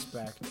underrated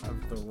aspect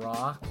of The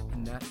Rock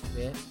in that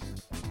fit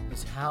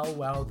is how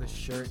well the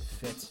shirt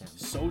fits him.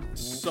 So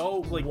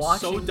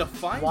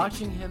defining.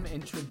 Watching him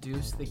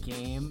introduce the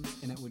game,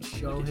 and it would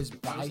show his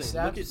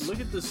biceps.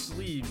 Look at the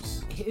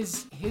sleeves.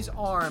 His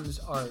arms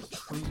are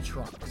tree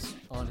trunks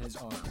on his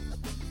arm.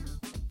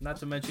 Not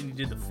to mention he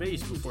did the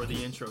face before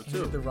the intro too.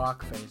 He did the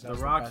rock face. That was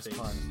the best face.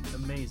 Part.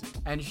 Amazing.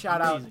 And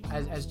shout out,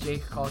 as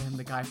Jake called him,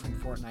 the guy from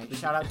Fortnite.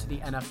 Shout out to the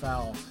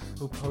NFL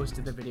who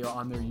posted the video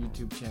on their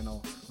YouTube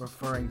channel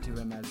referring to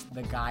him as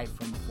the guy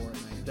from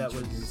Fortnite. That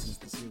introduces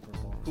the Super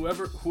Bowl.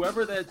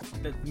 Whoever that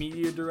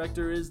media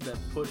director is that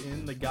put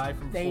in the guy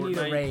from Fortnite. They need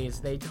a raise.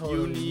 They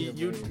totally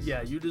need a raise.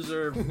 Yeah, you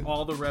deserve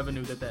all the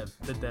revenue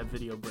that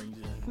video brings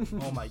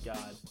in. Oh my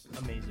God,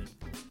 amazing.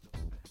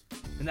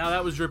 And now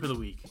that was Drip of the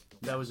Week.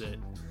 That was it.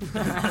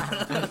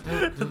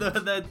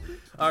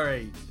 All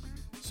right.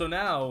 So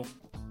now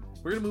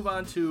we're gonna move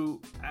on to.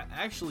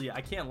 Actually,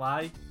 I can't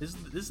lie. This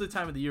is the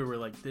time of the year where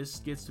like this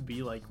gets to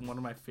be like one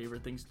of my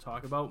favorite things to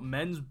talk about.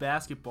 Men's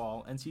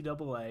basketball,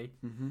 NCAA.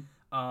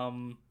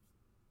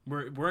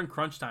 We're in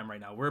crunch time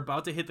right now. We're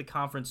about to hit the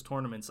conference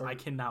tournaments. I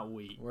cannot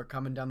wait. We're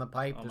coming down the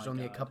pipe. Oh There's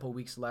only a couple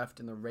weeks left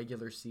in the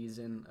regular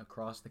season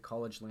across the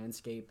college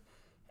landscape,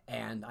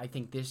 and I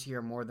think this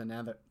year more than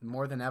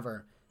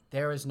ever.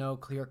 There is no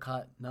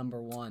clear-cut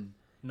number one.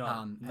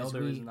 No,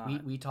 there is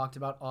not. We talked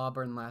about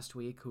Auburn last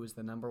week, who was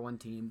the number one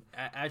team.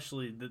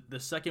 Actually, the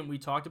second we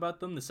talked about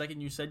them, the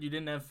second you said you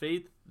didn't have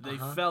faith, they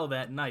fell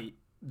that night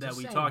that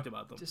we talked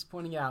about them. Just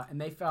pointing out.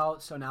 And they fell,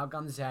 so now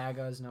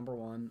Gonzaga is number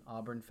one.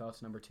 Auburn fell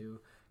to number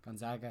two.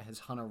 Gonzaga has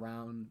hung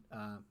around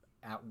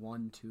at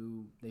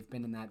 1-2. They've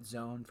been in that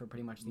zone for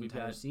pretty much the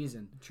entire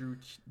season.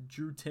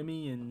 Drew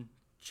Timmy and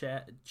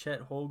Chet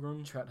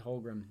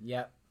Holmgren.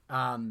 Yep.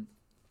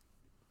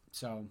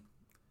 So,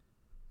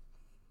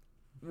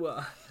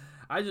 well,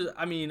 I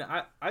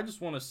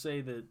just want to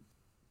say that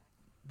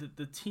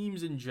the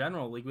teams in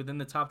general, like within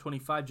the top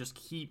 25, just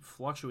keep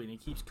fluctuating. It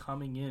keeps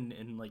coming in,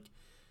 and like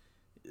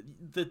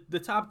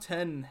the top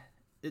 10,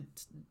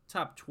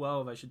 top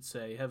 12, I should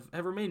say, have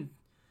remained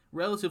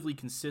relatively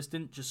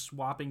consistent, just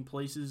swapping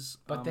places.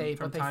 But they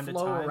time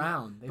flow to time.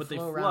 around. They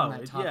flow around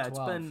that top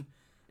 12.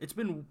 It's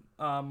been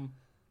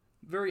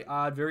very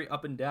odd, very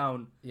up and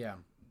down. Yeah,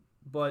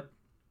 but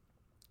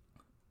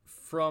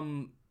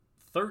from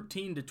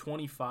 13 to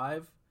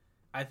 25,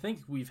 I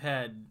think we've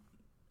had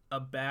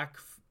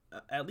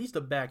at least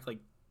like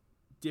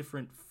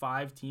different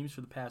 5 teams for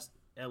the past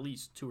at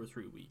least 2 or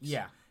 3 weeks.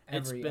 Yeah,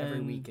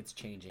 every week it's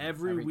changing.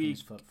 Every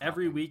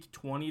week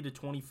 20 to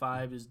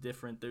 25 is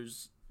different.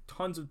 There's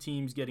tons of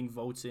teams getting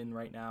votes in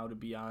right now to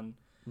be on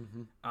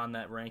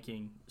that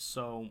ranking.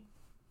 So,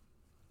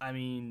 I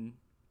mean,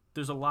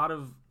 there's a lot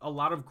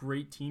of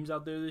great teams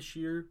out there this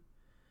year.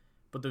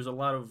 But there's a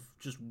lot of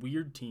just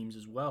weird teams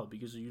as well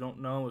because you don't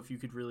know if you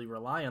could really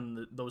rely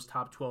on those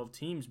top 12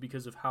 teams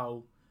because of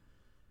how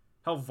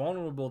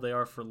vulnerable they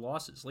are for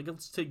losses. Like,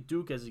 let's take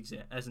Duke as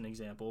an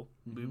example.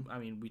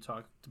 We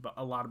talked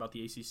a lot about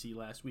the ACC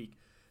last week.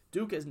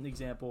 Duke, as an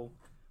example,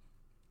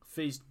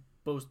 faced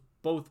both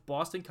both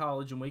Boston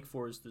College and Wake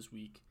Forest this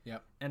week.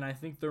 Yep. And I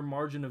think their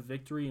margin of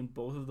victory in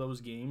both of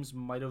those games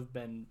might have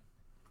been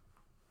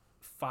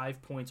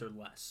 5 points or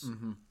less.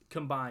 Mm-hmm.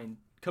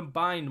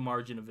 Combined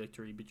margin of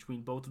victory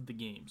between both of the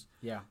games.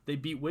 Yeah. They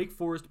beat Wake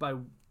Forest by,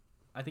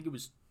 I think it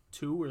was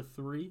 2 or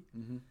 3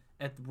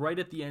 right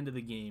at the end of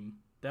the game.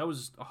 That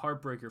was a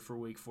heartbreaker for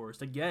Wake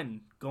Forest.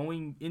 Again,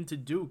 going into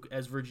Duke,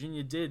 as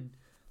Virginia did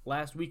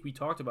last week, we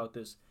talked about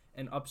this,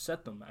 and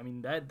upset them. I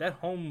mean, that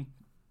home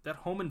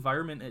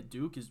environment at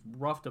Duke is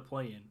rough to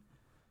play in.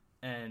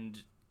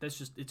 And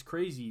it's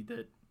crazy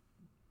that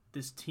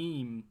this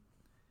team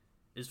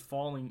is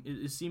falling.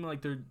 It seems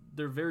like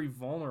they're very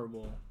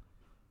vulnerable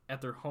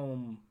at their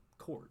home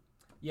court.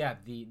 Yeah,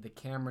 the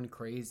Cameron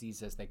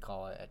Crazies, as they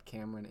call it, at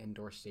Cameron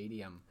Indoor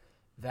Stadium.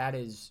 That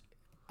is,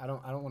 I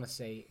don't want to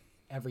say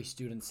every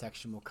student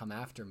section will come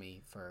after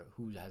me for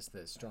who has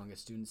the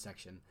strongest student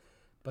section,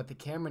 but the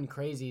Cameron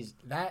Crazies,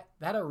 that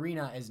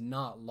arena is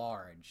not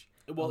large.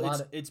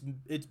 Well, it's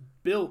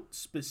built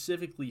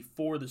specifically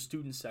for the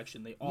student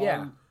section.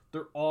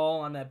 They're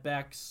all on that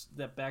back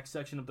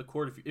section of the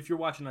court. If you're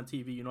watching on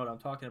TV, you know what I'm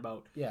talking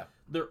about. Yeah.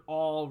 They're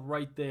all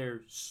right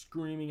there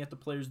screaming at the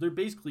players. They're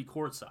basically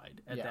courtside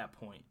at that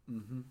point.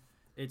 Mm-hmm.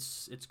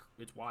 It's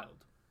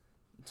wild.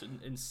 It's an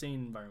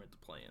insane environment to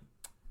play in.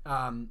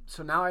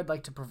 So now I'd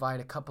like to provide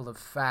a couple of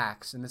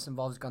facts, and this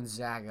involves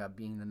Gonzaga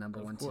being the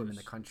number one team in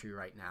the country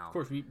right now. Of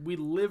course, we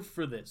live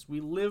for this. We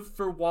live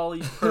for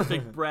Wally's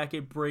perfect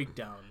bracket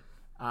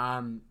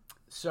breakdown.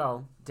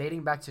 So,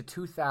 dating back to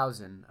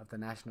 2000 of the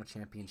national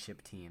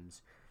championship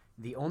teams,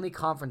 the only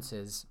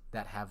conferences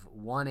that have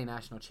won a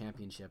national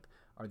championship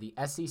are the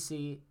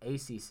SEC,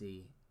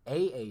 ACC,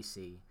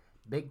 AAC,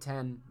 Big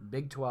 10,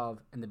 Big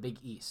 12, and the Big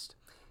East.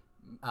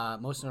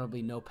 Most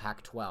notably, no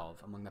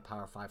Pac-12 among the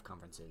Power 5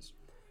 conferences.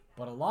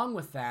 But along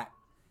with that,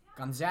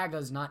 Gonzaga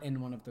is not in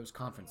one of those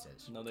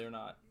conferences. No, they're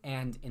not.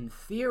 And in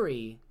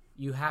theory,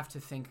 you have to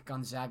think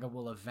Gonzaga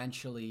will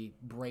eventually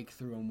break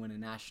through and win a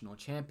national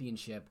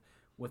championship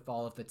with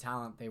all of the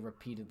talent they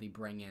repeatedly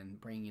bringing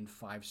in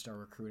 5-star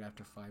recruit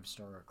after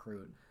 5-star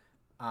recruit.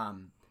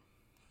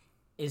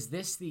 Is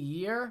this the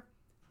year?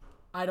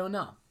 I don't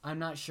know. I'm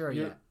not sure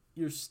yet.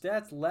 Your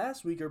stats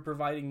last week are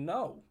providing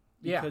no.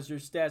 Because your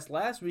stats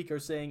last week are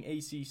saying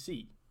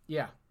ACC.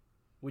 Yeah.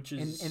 Which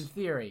is in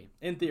theory.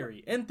 In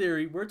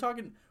theory, we're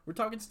talking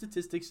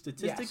statistics.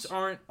 Statistics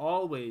aren't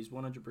always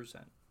 100%.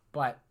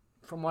 But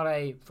from what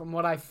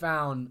I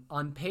found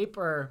on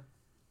paper,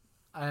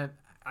 I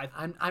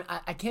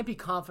can't be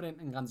confident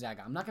in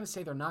Gonzaga. I'm not going to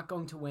say they're not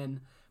going to win,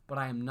 but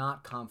I am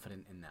not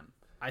confident in them.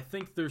 I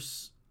think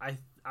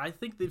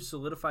they've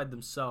solidified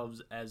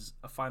themselves as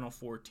a Final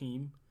Four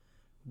team.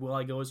 Will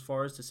I go as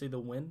far as to say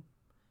they'll win?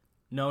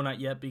 No, not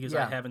yet, because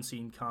I haven't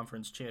seen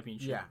conference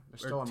championship. Yeah, there's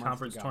still a month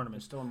conference to go. tournament.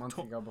 There's still a month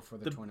to go before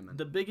the tournament.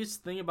 The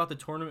biggest thing about the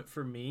tournament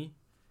for me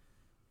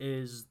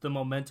is the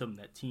momentum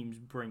that teams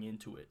bring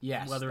into it.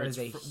 Yes, whether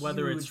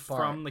it's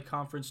from the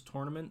conference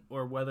tournament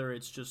or whether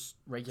it's just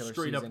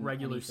straight up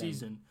regular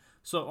season.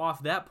 So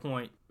off that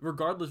point,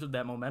 regardless of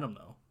that momentum,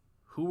 though,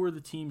 who are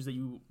the teams that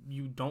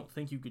you don't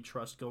think you could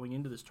trust going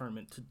into this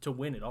tournament to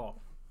win it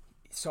all?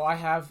 So I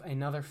have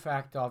another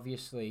fact,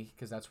 obviously,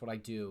 because that's what I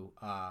do.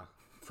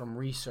 From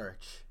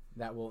research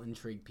that will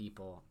intrigue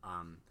people.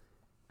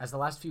 As the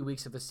last few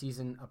weeks of the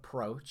season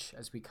approach,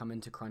 as we come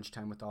into crunch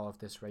time with all of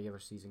this regular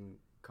season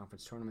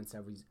conference tournaments,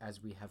 as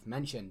we have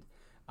mentioned,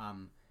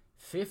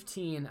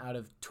 15 out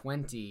of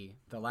 20,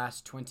 the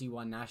last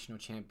 21 national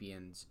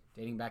champions,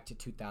 dating back to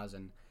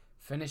 2000,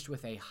 finished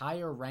with a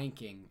higher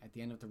ranking at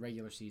the end of the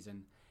regular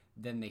season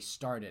than they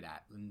started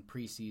at in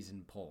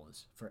preseason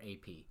polls for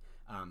AP.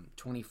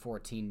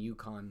 2014,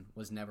 UConn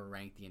was never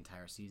ranked the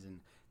entire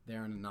season.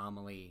 They're an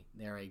anomaly.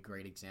 They're a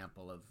great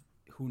example of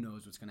who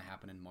knows what's going to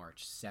happen in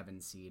March.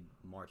 7 seed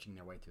marching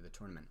their way through the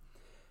tournament.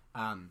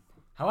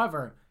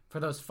 However,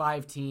 for those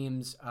 5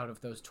 teams out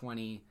of those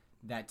 20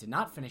 that did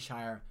not finish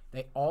higher,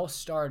 they all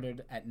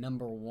started at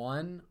number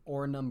 1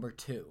 or number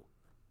 2.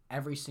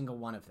 Every single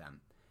one of them.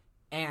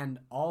 And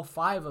all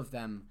 5 of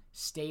them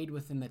stayed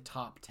within the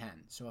top 10.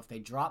 So if they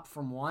dropped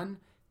from 1,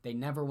 they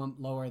never went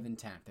lower than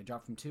 10. If they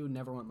dropped from 2,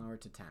 never went lower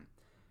to 10.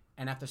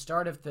 And at the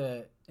start of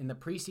in the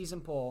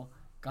preseason poll,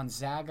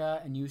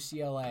 Gonzaga and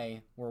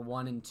UCLA were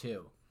 1 and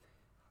 2.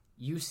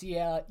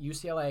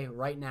 UCLA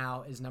right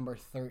now is number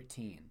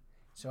 13.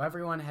 So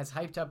everyone has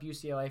hyped up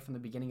UCLA from the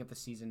beginning of the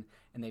season,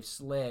 and they've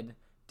slid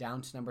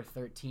down to number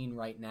 13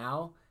 right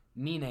now,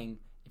 meaning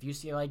if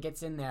UCLA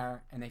gets in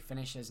there and they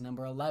finish as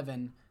number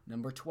 11,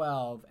 number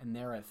 12, and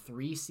they're a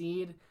 3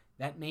 seed,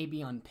 that may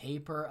be on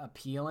paper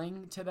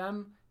appealing to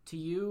them, to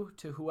you,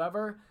 to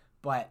whoever,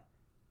 but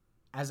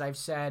as I've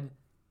said,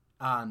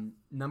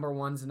 number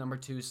 1s and number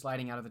 2s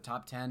sliding out of the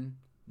top 10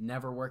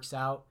 never works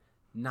out.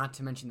 Not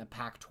to mention the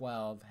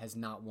Pac-12 has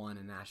not won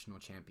a national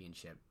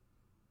championship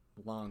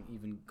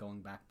even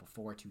going back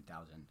before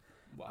 2000.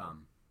 Wow.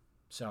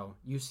 So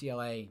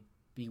UCLA,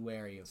 be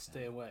wary of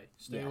Stay away.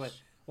 Stay away.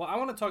 Well, I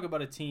want to talk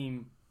about a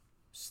team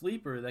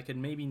sleeper that could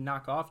maybe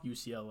knock off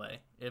UCLA.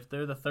 If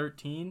they're the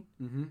 13,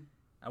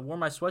 I wore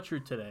my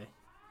sweatshirt today.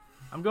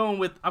 I'm going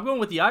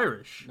with the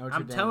Irish. Notre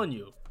Dame. Telling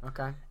you.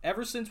 Okay.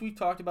 Ever since we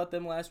talked about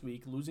them last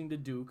week, losing to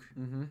Duke,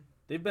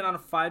 they've been on a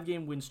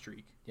 5-game win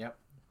streak. Yep.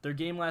 Their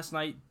game last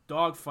night,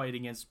 dogfight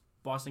against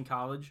Boston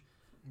College.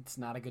 It's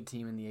not a good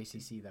team in the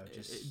ACC though.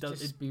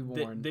 Just be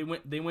warned.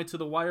 They went to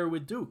the wire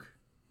with Duke.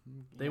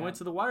 They went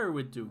to the wire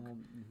with Duke. Well,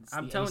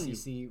 I'm telling you,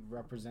 ACC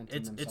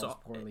representing themselves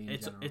poorly in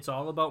general. It's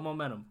all about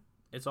momentum.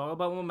 It's all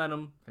about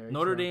momentum. Very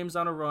Notre true. Dame's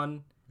on a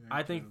run.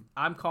 Very think true.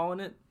 I'm calling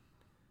it.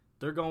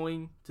 They're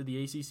going to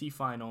the ACC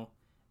final,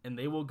 and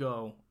they will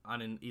go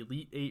on an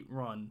Elite 8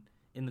 run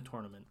in the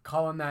tournament.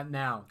 Call them that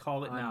now.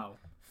 Call it now.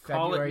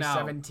 February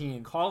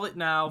 17th. Call it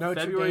now.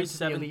 Notre February Dame to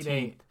the Elite 17th.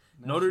 Eight.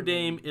 Notre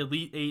Dame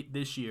Elite 8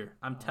 this year.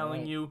 I'm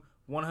telling right. you,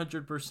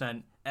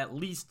 100%, at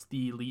least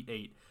the Elite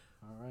 8.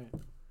 All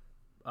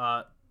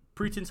right.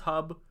 Preeton's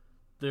Hub,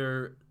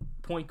 their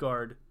point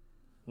guard,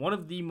 one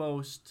of the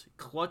most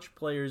clutch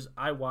players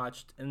I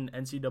watched in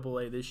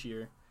NCAA this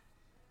year.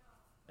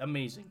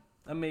 Amazing.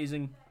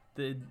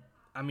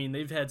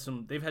 They've had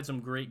some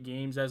great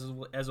games as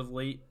of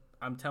late.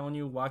 I'm telling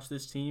you, watch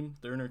this team.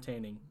 They're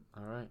entertaining.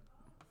 All right.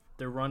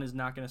 Their run is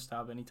not going to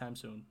stop anytime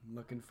soon. I'm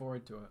looking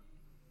forward to it.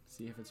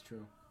 See if it's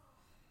true.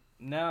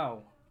 Now,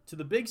 to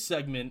the big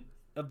segment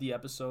of the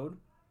episode.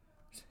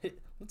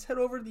 Let's head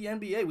over to the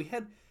NBA. We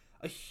had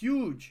a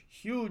huge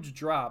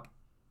drop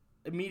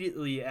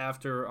immediately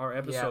after our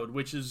episode,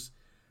 which is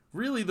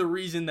really the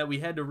reason that we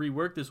had to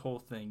rework this whole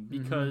thing,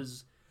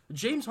 because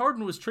James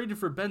Harden was traded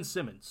for Ben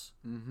Simmons.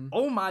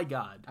 Oh my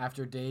God.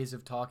 After days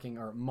of talking,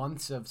 or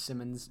months of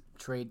Simmons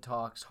trade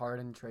talks,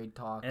 Harden trade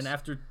talks. And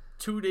after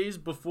 2 days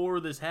before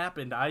this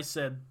happened, I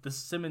said the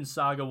Simmons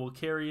saga will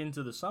carry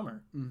into the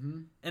summer.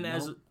 And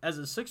as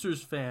a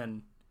Sixers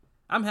fan,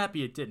 I'm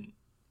happy it didn't.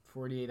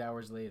 48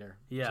 hours later,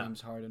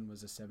 James Harden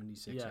was a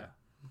 76er. Yeah.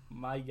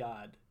 My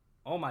God.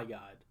 Oh, my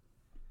God.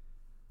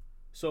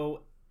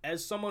 So,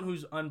 as someone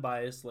who's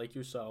unbiased like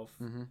yourself,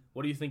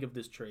 what do you think of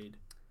this trade?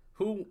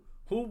 Who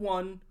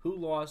won? Who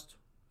lost?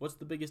 What's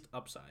the biggest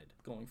upside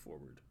going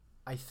forward?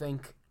 I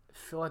think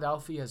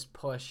Philadelphia's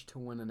push to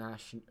win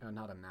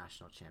not a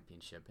national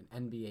championship,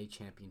 an NBA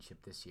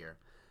championship this year.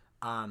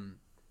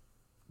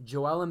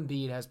 Joel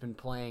Embiid has been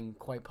playing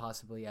quite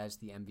possibly as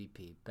the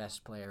MVP,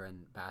 best player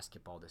in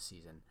basketball this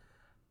season.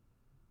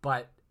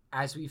 But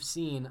as we've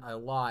seen a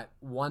lot,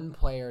 one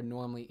player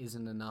normally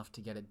isn't enough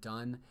to get it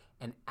done,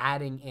 and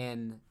adding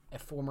in a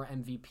former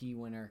MVP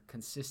winner,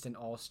 consistent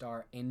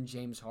all-star in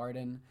James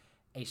Harden,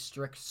 a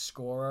strict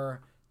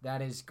scorer,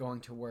 that is going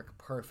to work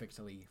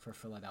perfectly for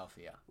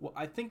Philadelphia. Well,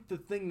 I think the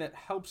thing that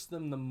helps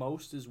them the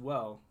most as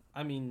well,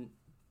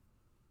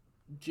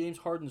 James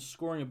Harden's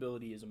scoring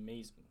ability is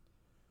amazing.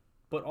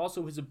 But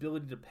also his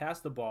ability to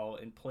pass the ball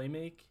and play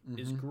make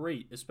is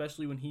great,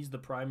 especially when he's the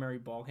primary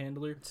ball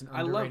handler. It's an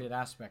underrated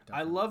aspect of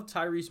I him. love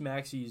Tyrese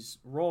Maxey's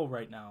role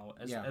right now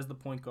as the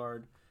point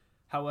guard.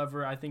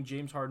 However, I think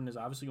James Harden is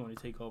obviously going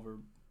to take over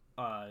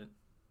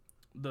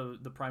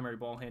the primary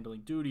ball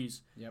handling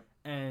duties. Yep.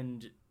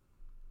 And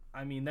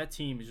that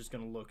team is just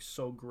going to look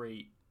so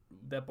great.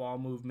 That ball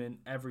movement,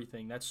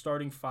 everything. That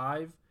starting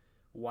five,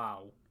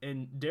 wow.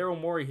 And Daryl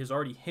Morey has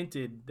already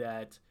hinted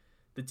that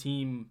the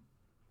team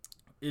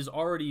is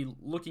already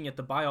looking at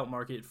the buyout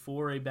market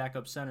for a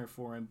backup center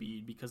for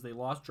Embiid because they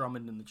lost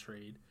Drummond in the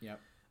trade. Yep.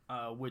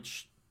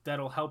 Which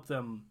that'll help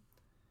them.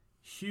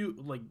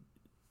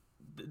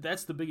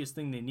 That's the biggest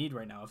thing they need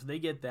right now. If they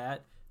get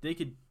that, they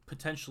could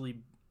potentially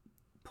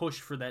push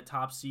for that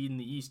top seed in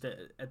the East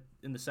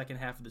in the second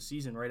half of the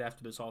season right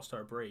after this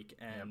All-Star break.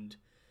 And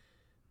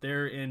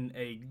they're in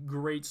a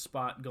great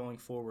spot going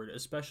forward,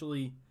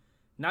 especially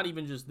not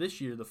even just this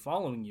year, the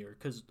following year,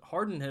 because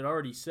Harden had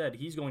already said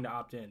he's going to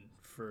opt in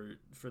for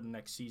the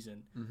next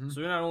season.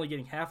 So they're not only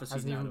getting half a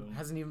season out of him.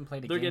 Hasn't even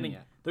played a game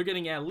yet. They're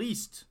getting at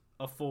least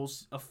a full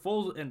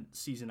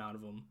season out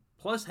of him,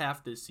 plus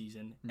half this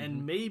season,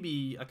 and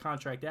maybe a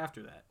contract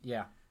after that.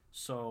 Yeah.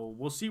 So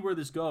we'll see where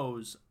this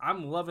goes.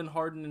 I'm loving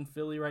Harden in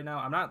Philly right now.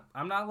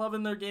 I'm not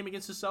loving their game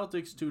against the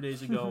Celtics 2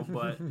 days ago,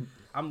 but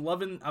I'm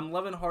loving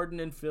Harden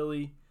in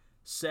Philly.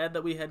 Sad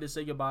that we had to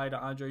say goodbye to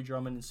Andre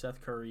Drummond and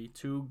Seth Curry,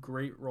 two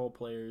great role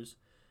players,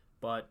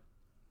 but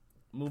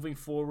moving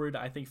forward,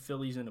 I think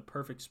Philly's in a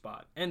perfect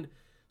spot. And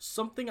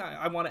something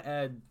I want to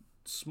add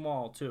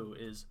small too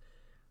is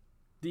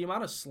the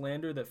amount of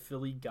slander that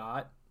Philly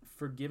got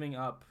for giving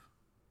up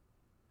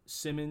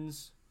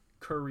Simmons,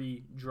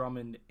 Curry,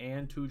 Drummond,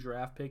 and 2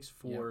 draft picks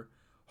for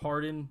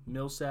Harden,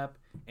 Millsap,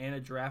 and a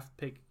draft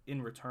pick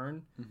in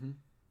return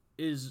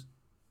is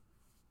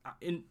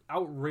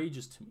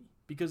outrageous to me.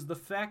 Because the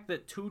fact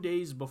that 2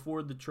 days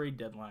before the trade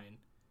deadline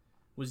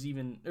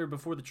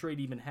before the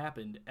trade even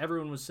happened,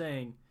 everyone was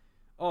saying,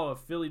 oh, if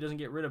Philly doesn't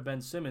get rid of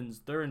Ben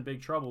Simmons, they're in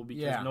big trouble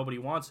because nobody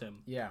wants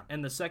him. Yeah.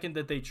 And the second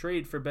that they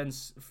trade Ben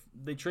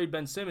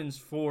Simmons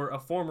for a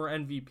former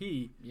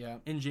MVP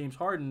in James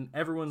Harden,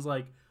 everyone's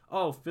like,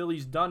 oh,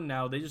 Philly's done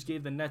now. They just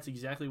gave the Nets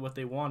exactly what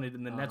they wanted,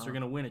 and the Nets are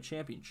going to win a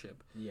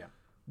championship. Yeah.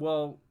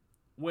 Well,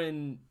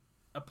 when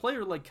a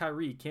player like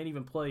Kyrie can't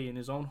even play in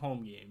his own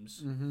home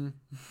games,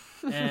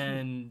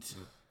 and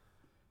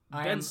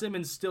Ben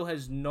Simmons still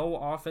has no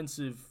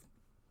offensive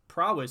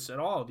prowess at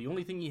all. The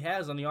only thing he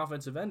has on the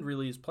offensive end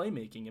really is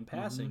playmaking and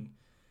passing. Mm-hmm.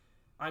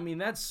 I mean,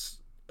 that's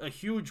a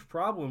huge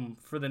problem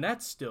for the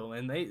Nets still,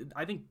 and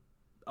I think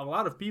a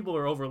lot of people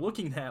are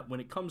overlooking that when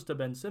it comes to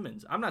Ben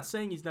Simmons. I'm not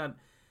saying he's not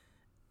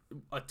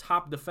a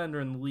top defender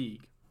in the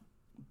league,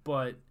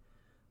 but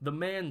the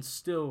man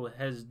still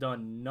has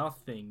done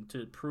nothing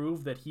to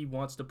prove that he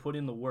wants to put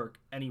in the work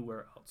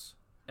anywhere else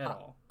at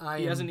all.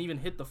 He hasn't even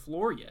hit the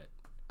floor yet.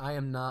 I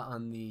am not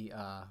on the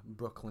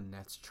Brooklyn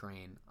Nets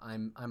train.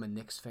 I'm a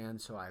Knicks fan,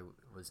 so I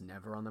was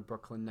never on the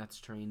Brooklyn Nets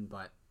train.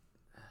 But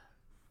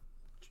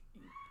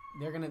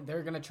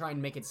they're gonna try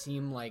and make it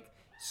seem like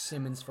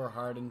Simmons for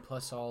Harden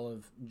plus all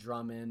of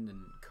Drummond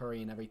and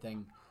Curry and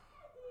everything.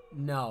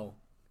 No,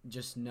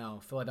 just no.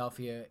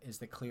 Philadelphia is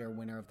the clear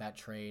winner of that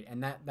trade,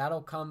 and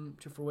that'll come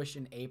to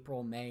fruition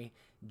April, May,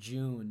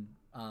 June.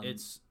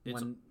 It's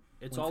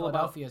all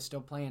Philadelphia is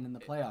still playing in the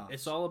playoffs.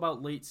 It's all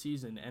about late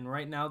season, and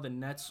right now the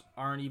Nets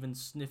aren't even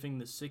sniffing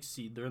the 6th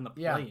seed. They're in the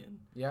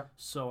play-in. Yeah.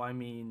 So, I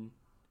mean,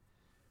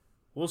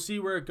 we'll see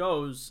where it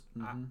goes.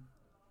 Mm-hmm.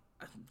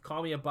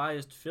 Call me a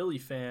biased Philly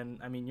fan.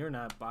 I mean, you're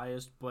not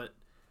biased, but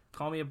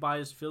call me a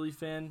biased Philly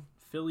fan.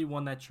 Philly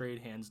won that trade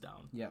hands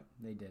down. Yep,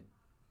 they did.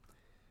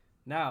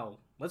 Now,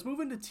 let's move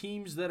into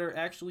teams that are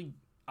actually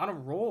on a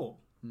roll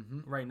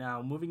right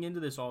now, moving into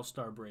this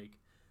All-Star break.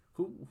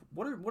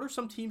 What are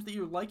some teams that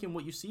you like and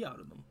what you see out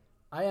of them?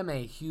 I am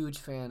a huge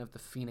fan of the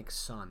Phoenix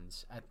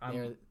Suns at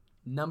their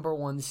number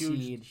 1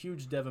 seed.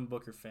 Huge Devin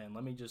Booker fan.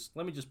 Let me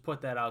just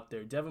put that out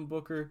there. Devin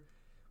Booker,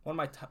 one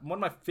of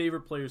my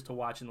favorite players to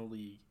watch in the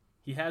league.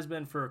 He has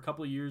been for a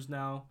couple of years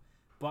now.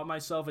 Bought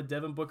myself a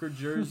Devin Booker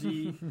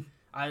jersey.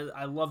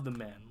 I love the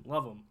man.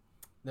 Love him.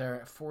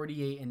 They're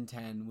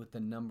 48-10 with the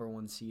number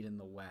 1 seed in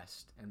the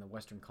West, and the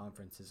Western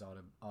Conference is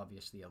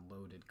obviously a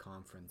loaded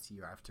conference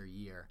year after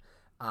year.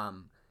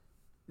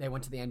 They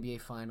went to the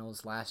NBA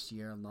Finals last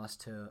year and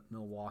lost to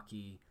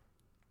Milwaukee.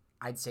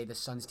 I'd say the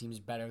Suns team's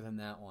better than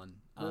that one,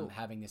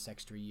 having this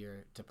extra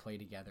year to play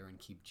together and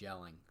keep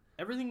gelling.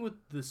 Everything with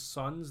the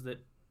Suns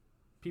that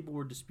people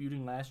were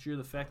disputing last year,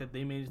 the fact that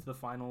they made it to the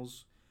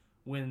Finals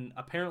when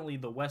apparently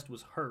the West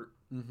was hurt.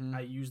 Mm-hmm.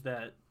 I use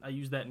that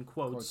in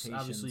quotes.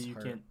 Obviously, you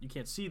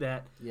can't see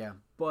that. Yeah.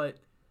 But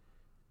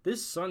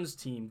this Suns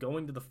team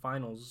going to the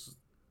Finals,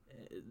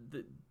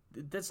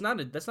 that's not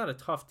a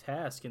tough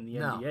task in the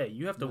NBA.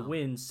 You have to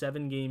win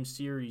 7-game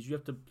series. You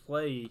have to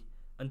play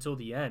until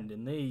the end,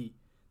 and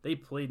they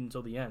played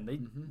until the end.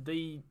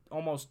 They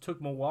almost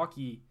took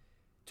Milwaukee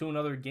to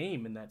another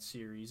game in that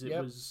series. It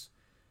was,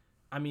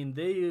 I mean,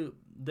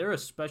 they're a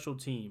special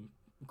team.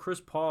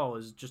 Chris Paul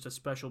is just a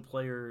special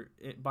player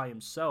by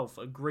himself,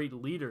 a great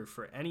leader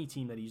for any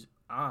team that he's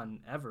on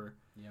ever.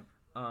 Yep.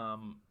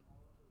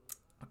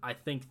 I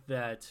think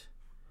that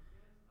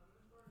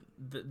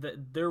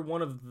they're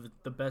one of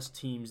the best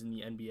teams in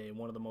the NBA,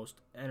 one of the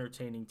most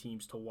entertaining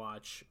teams to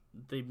watch.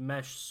 They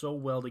mesh so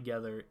well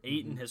together.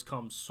 Ayton has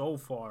come so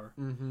far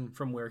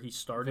from where he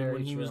started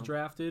when he was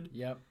drafted.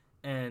 Yep.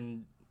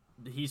 And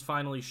he's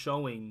finally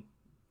showing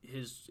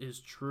his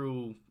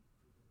true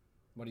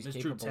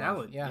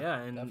talent. Yeah,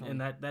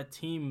 and that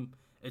team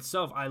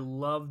itself, I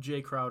love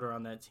Jay Crowder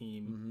on that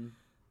team.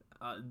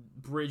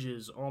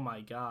 Bridges, oh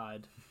my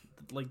God.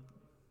 Like,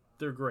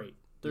 they're great.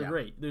 They're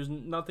great. There's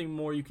nothing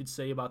more you could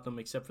say about them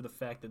except for the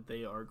fact that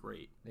they are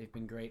great. They've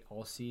been great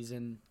all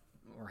season,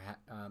 or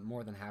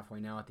more than halfway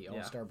now at the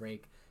All-Star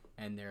break,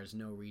 and there's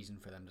no reason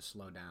for them to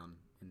slow down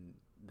in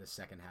the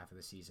second half of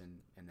the season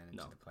and then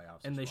into the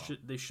playoffs. And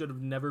they should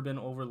have never been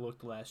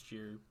overlooked last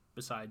year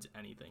besides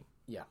anything.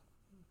 Yeah.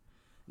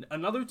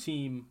 Another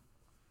team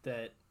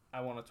that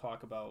I want to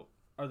talk about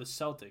are the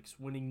Celtics,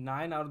 winning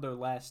 9 out of their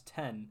last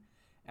 10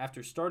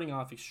 after starting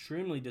off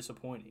extremely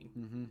disappointing.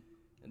 Mm-hmm.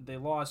 They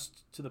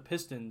lost to the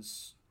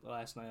Pistons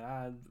last night,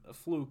 a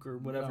fluke or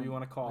whatever you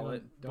want to call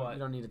it. You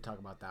don't need to talk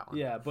about that one.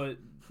 Yeah, but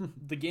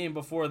the game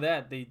before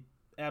that, they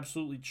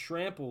absolutely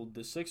trampled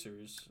the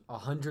Sixers.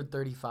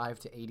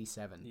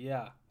 135-87.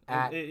 Yeah.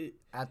 At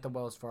the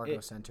Wells Fargo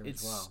Center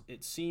as well.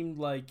 It seemed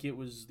like it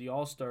was the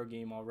All-Star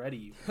game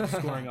already,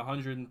 scoring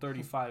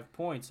 135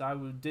 points. I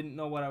didn't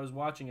know what I was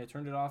watching. I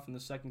turned it off in the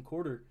second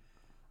quarter.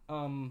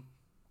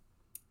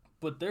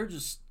 But they're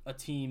just a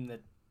team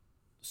that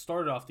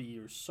started off the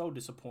year so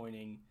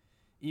disappointing.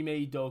 Ime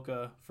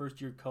Udoka,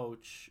 first-year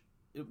coach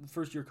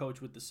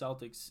with the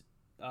Celtics,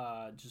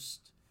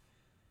 just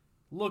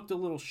looked a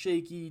little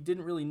shaky.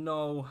 Didn't really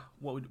know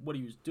what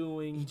he was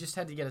doing. He just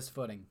had to get his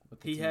footing with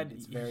the team.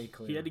 It's very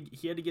clear.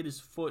 He had to get his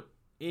foot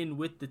in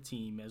with the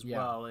team as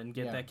well and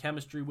get that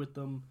chemistry with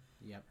them.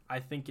 Yep. I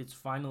think it's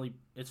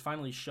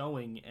finally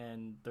showing,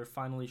 and they're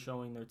finally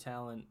showing their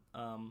talent.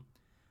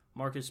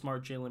 Marcus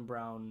Smart, Jaylen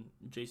Brown,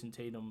 Jason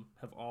Tatum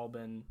have all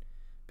been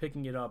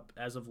picking it up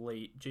as of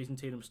late. Jason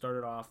Tatum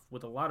started off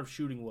with a lot of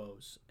shooting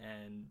woes,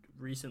 and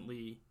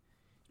recently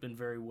been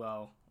very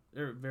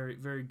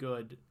very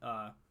good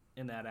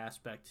in that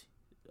aspect.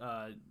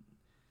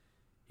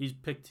 He's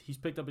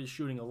picked up his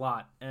shooting a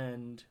lot,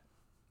 and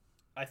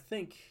I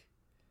think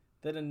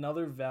that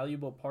another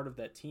valuable part of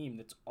that team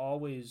that's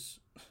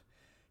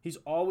he's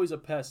always a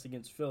pest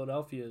against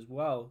Philadelphia as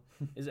well,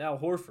 is Al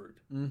Horford.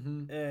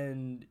 Mm-hmm.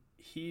 And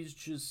he's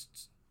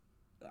just,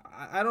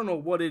 I don't know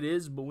what it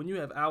is, but when you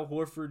have Al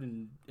Horford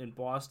in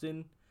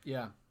Boston,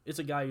 yeah, it's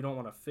a guy you don't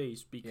want to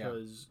face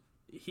because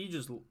it's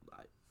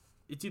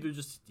either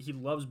just he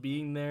loves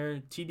being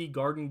there. TD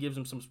Garden gives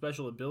him some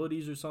special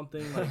abilities or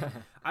something. Like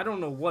I don't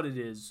know what it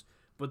is,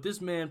 but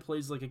this man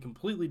plays like a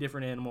completely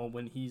different animal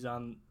when he's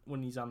on the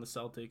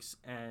Celtics,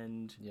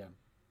 and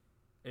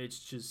it's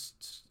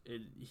just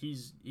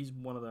he's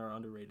one of their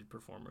underrated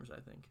performers, I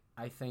think.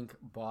 I think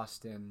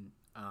Boston,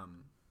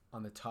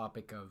 on the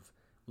topic of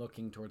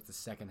looking towards the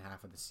second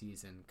half of the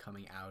season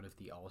coming out of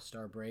the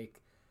All-Star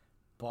break,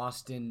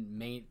 Boston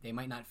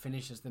might not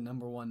finish as the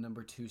number 1,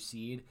 number 2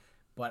 seed,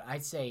 but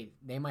I'd say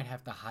they might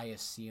have the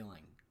highest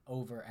ceiling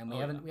over. And we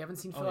haven't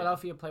seen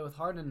Philadelphia play with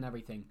Harden and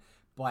everything,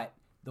 but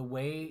the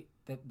way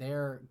that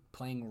they're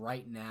playing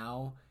right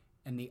now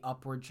and the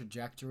upward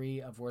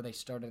trajectory of where they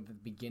started at the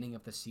beginning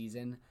of the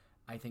season,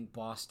 I think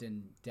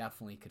Boston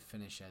definitely could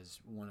finish as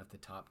one of the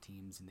top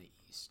teams in the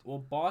East. Well,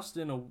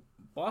 Boston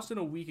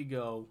a week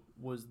ago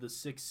was the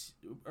 8th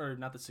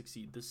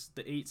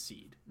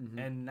seed, Mm-hmm.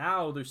 and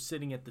now they're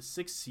sitting at the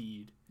 6th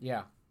seed.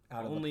 Yeah,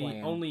 out of the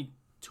play-in. Only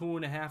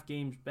 2.5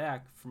 games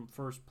back from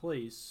first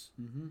place.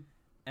 Mm-hmm.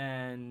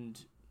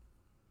 And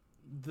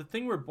the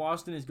thing where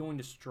Boston is going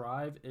to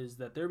strive is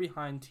that they're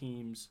behind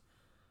teams.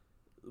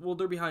 Well,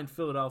 they're behind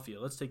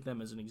Philadelphia. Let's take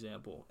them as an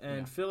example.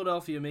 And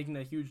Philadelphia making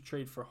that huge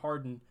trade for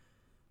Harden.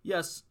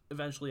 Yes,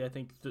 eventually I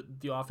think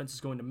the offense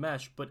is going to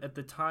mesh, but at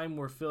the time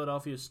where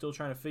Philadelphia is still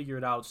trying to figure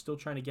it out, still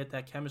trying to get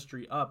that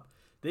chemistry up,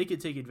 they could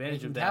take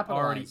advantage of that,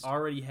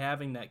 already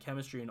having that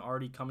chemistry and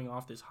already coming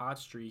off this hot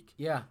streak.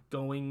 Yeah,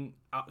 coming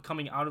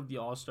out of the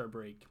All-Star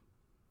break.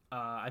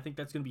 I think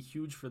that's going to be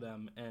huge for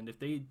them, and if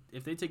they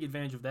take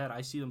advantage of that,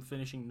 I see them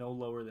finishing no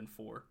lower than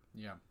 4.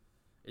 Yeah,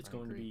 it's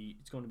going to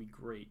be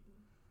great.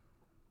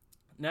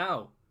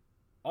 Now,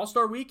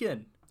 All-Star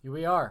Weekend. Here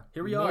we are.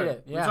 Made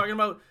it. Yeah. We're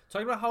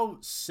talking about how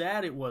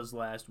sad it was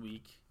last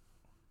week.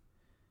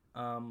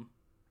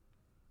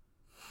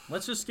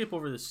 Let's just skip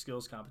over this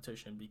skills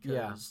competition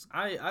because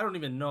I don't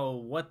even know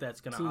what that's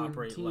going to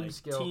operate like. Team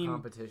skill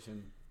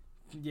competition.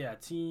 Yeah,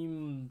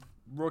 team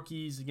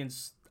rookies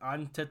against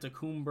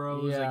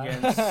Antetokounmpos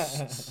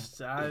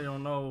against I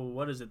don't know,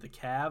 what is it? The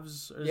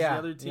Cavs is the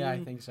other team? Yeah,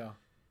 I think so.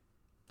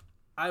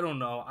 I don't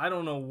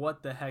know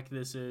what the heck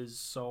this is,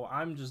 so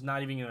I'm just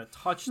not even going to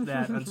touch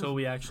that until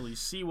we actually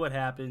see what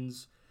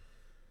happens.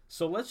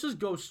 So let's just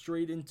go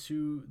straight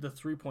into the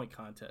 3-point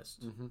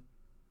contest. Mm-hmm.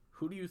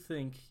 Who do you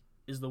think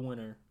is the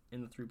winner in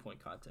the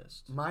 3-point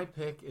contest? My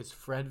pick is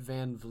Fred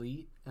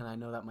VanVleet, and I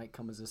know that might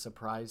come as a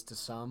surprise to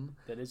some.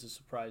 That is a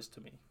surprise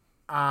to me.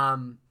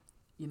 The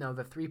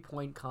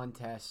 3-point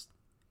contest,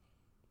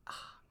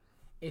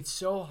 it's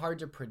so hard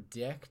to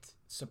predict.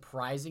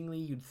 Surprisingly,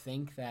 you'd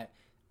think that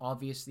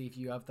obviously, if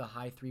you have the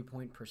high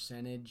 3-point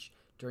percentage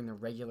during the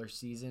regular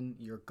season,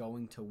 you're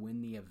going to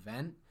win the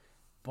event.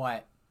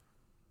 But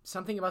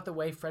something about the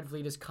way Fred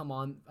VanVleet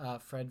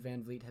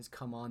has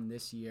come on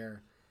this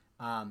year,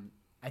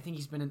 I think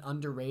he's been an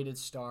underrated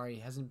star. He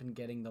hasn't been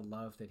getting the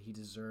love that he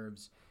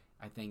deserves.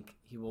 I think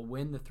he will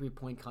win the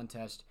 3-point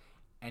contest,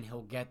 and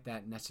he'll get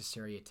that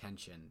necessary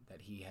attention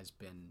that he has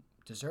been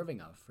deserving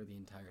of for the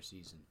entire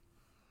season.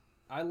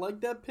 I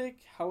like that pick.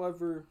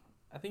 However,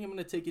 I think I'm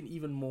going to take an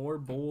even more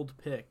bold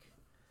pick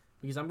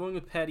because I'm going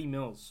with Patty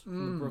Mills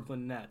from the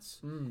Brooklyn Nets.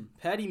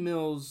 Patty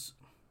Mills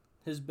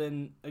has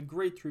been a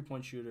great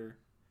 3-point shooter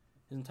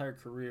his entire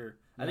career.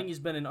 Yep. I think he's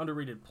been an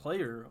underrated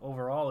player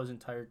overall his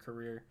entire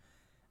career.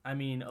 I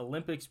mean,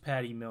 Olympics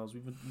Patty Mills.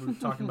 We're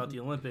talking about the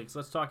Olympics.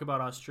 Let's talk about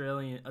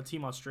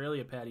Team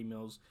Australia Patty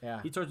Mills.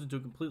 Yeah. He turns into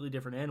a completely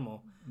different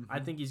animal. Mm-hmm. I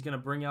think he's going to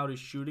bring out his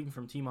shooting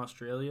from Team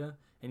Australia,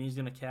 and he's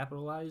going to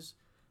capitalize.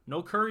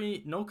 No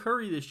Curry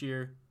this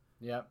year.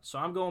 Yep. So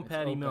I'm going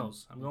Patty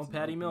Mills. I'm going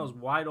Patty Mills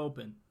wide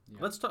open.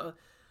 Yep. Let's talk.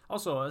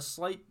 Also, a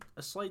slight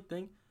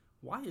thing.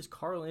 Why is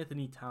Karl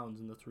Anthony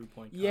Towns in the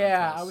 3-point contest?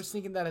 Yeah, I was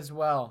thinking that as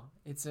well.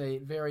 It's a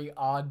very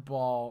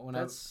oddball.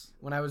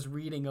 When I was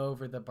reading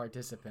over the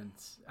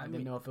participants, I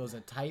didn't know if it was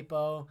a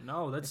typo.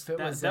 No,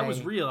 that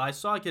was real. I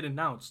saw it get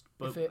announced,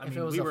 but we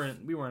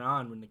weren't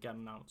on when it got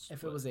announced.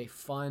 If it was a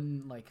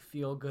fun,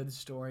 feel good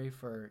story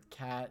for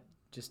Cat,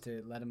 just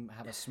to let him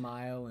have a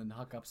smile and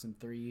huck up some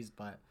threes,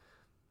 but.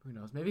 Who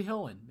knows? Maybe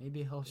he'll win.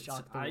 Maybe he'll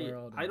shock the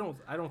world. I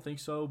don't think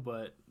so,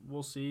 but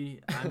we'll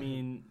see. I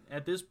mean,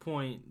 at this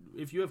point,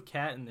 if you have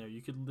Cat in there,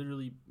 you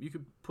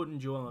could put in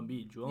Joel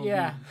Embiid. Joel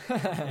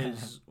Embiid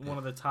is one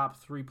of the top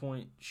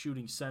 3-point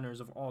shooting centers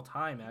of all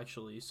time,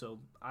 actually. So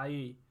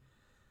I'm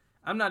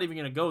not even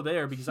gonna go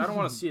there because I don't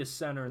want to see a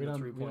center in the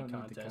 3-point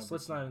contest.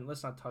 Let's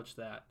not touch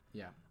that.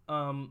 Yeah.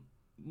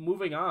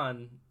 Moving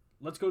on.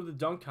 Let's go to the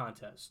dunk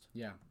contest.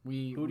 Yeah,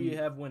 who do you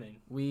have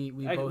winning? We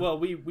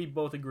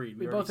both agreed.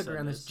 We both agree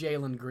on this.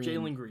 Jalen Green.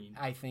 Jalen Green.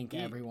 I think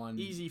everyone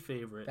easy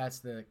favorite. That's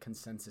the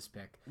consensus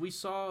pick. We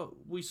saw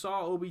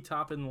Obi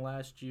Toppin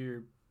last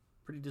year,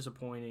 pretty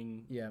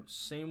disappointing. Yeah.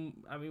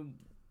 Same. I mean,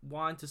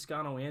 Juan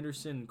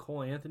Toscano-Anderson and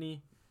Cole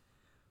Anthony,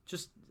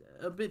 just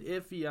a bit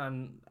iffy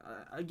on.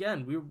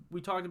 Again,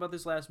 we talked about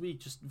this last week.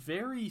 Just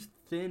very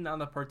thin on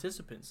the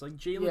participants. Like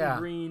Jalen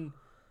Green,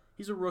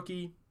 he's a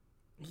rookie.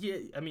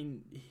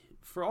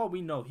 For all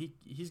we know,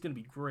 he's going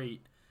to be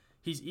great.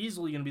 He's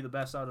easily going to be the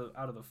best out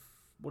of the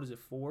what is it,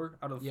 4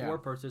 out of the 4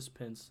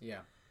 participants.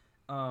 Yeah.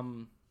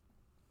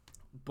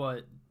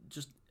 But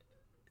just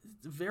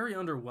very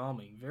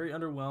underwhelming. Very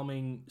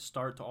underwhelming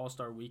start to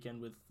All-Star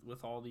Weekend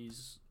with all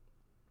these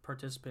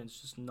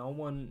participants. Just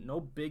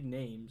no big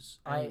names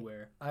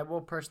anywhere. I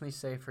will personally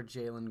say for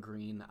Jalen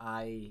Green,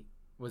 I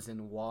was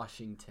in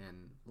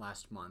Washington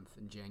last month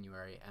in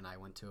January, and I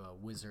went to a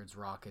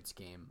Wizards-Rockets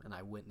game, and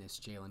I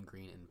witnessed Jalen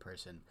Green in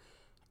person.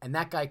 And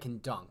that guy can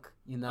dunk,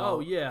 you know. Oh,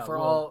 yeah.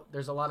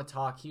 There's a lot of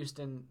talk.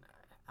 Houston,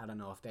 I don't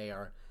know if they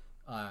are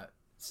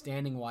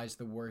standing-wise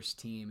the worst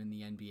team in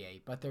the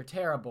NBA, but they're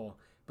terrible.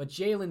 But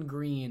Jalen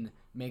Green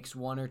makes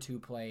 1 or 2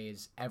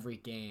 plays every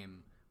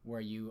game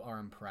where you are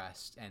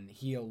impressed, and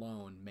he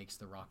alone makes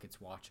the Rockets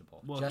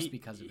watchable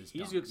because of his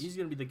dunks. He's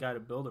going to be the guy to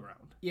build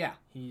around. Yeah.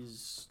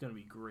 He's going to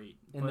be great.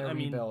 In their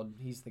rebuild,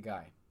 he's the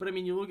guy. But, I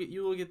mean, you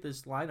look at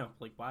this lineup,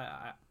 like,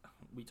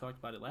 we talked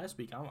about it last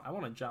week. I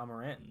want a Ja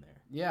Morant in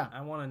there. Yeah. I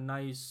want a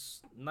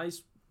nice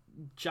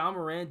Ja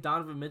Morant,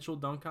 Donovan Mitchell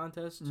dunk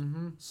contest.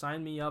 Mm-hmm.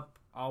 Sign me up.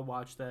 I'll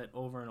watch that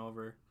over and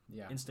over.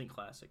 Yeah. Instant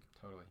classic.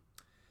 Totally.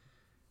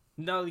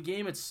 Now, the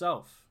game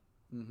itself,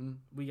 mm-hmm.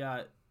 we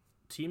got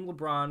Team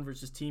LeBron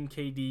versus Team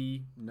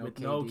KD no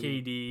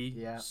KD.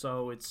 Yeah.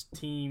 So it's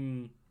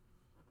Team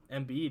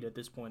Embiid at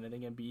this point. I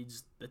think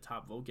Embiid's the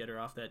top vote getter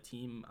off that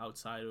team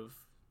outside of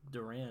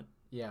Durant.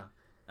 Yeah.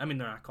 I mean,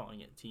 they're not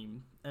calling it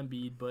Team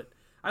Embiid, but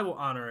I will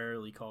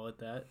honorarily call it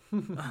that.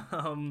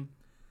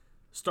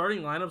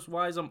 Starting lineups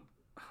wise, I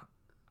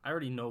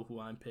already know who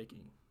I'm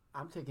picking.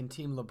 I'm taking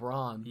Team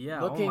LeBron. Yeah.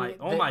 The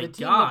God.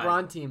 Team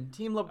LeBron team.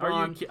 Team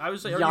LeBron.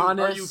 Giannis,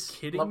 are you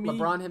kidding me?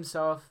 LeBron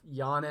himself,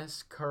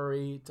 Giannis,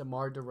 Curry,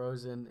 DeMar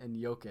DeRozan, and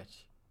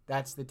Jokic.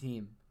 That's the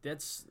team.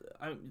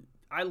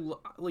 I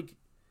like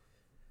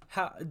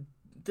how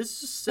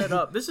this is set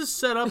up. This is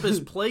set up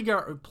as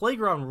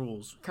playground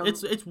rules.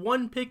 It's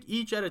one pick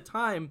each at a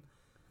time.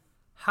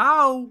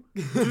 How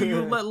do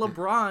you let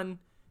LeBron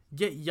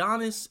get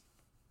Giannis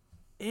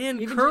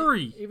and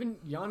Curry? Even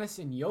Giannis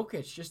and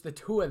Jokic, just the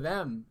 2 of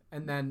them,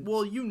 and then.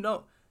 Well, you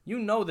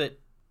know that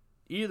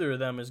either of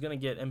them is going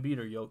to get Embiid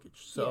or Jokic.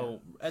 So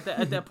at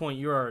that point,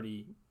 you're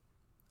already.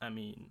 I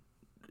mean,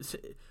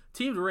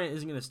 Team Durant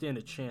isn't going to stand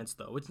a chance,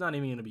 though. It's not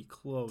even going to be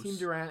close. Team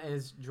Durant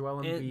is Joel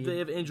Embiid. And they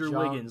have Andrew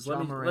Wiggins.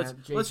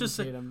 Let's just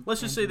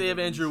say they have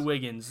Andrew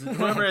Wiggins.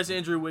 Whoever has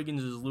Andrew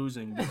Wiggins is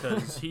losing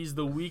because he's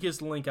the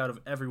weakest link out of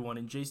everyone,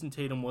 and Jason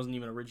Tatum wasn't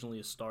even originally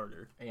a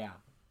starter. Yeah.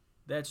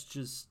 That's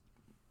just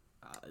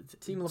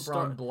Team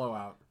LeBron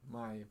blowout.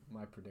 My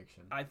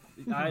prediction. I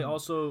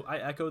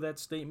echo that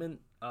statement.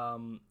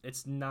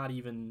 It's not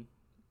even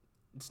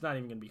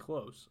going to be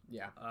close.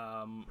 Yeah.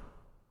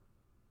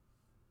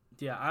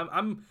 Yeah,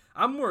 I'm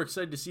more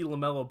excited to see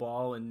LaMelo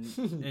Ball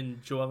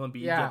and Joel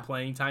Embiid get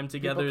playing time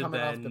together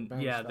than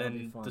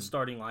the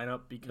starting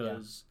lineup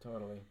because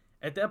totally.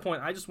 At that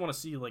point, I just want to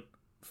see like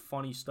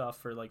funny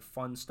stuff or like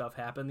fun stuff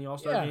happen in the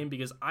All-Star game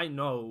because I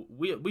know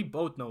we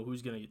both know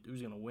who's gonna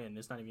win.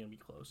 It's not even gonna be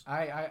close.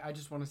 I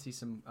just want to see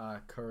some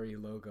Curry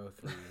logo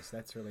threes.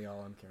 That's really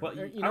all I'm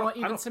caring. Well,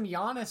 even some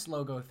Giannis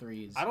logo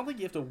threes. I don't think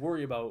you have to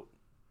worry about.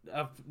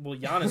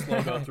 Giannis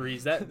logo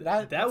threes that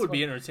would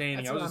be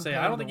entertaining. I was gonna say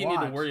I don't think you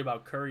need to worry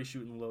about Curry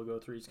shooting logo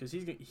threes because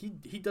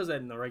he does that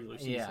in the regular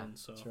season. Yeah,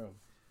 so true.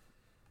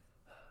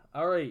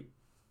 All right,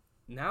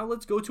 now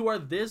let's go to our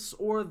this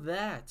or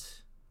that.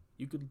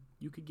 You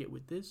could get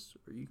with this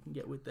or you can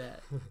get with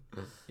that.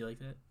 You like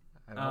that?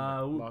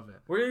 I love it.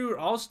 We're gonna do an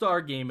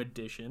All-Star Game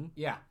edition.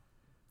 Yeah.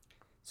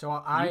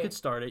 So you could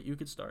start it.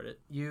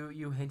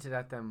 You hinted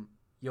at them,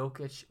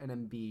 Jokic and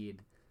Embiid.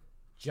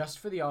 Just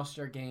for the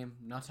All-Star game,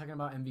 not talking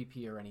about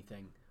MVP or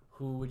anything,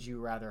 who would you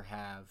rather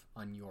have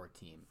on your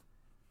team?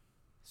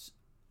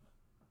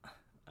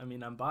 I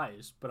mean, I'm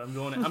biased, but I'm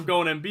going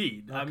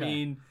Embiid. Okay. I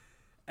mean,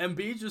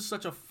 Embiid's just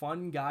such a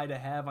fun guy to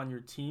have on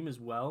your team as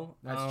well.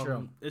 That's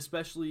true.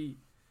 Especially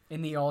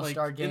in the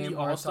All-Star game. In the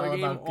All-Star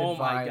game, oh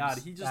my God,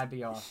 that'd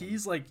be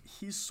awesome.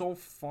 He's so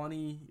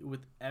funny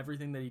with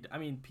everything that he. I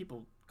mean,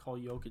 people call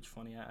Jokic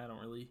funny. I don't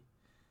really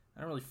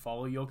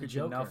follow Jokic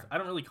enough. I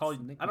don't really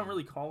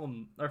call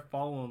him or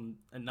follow him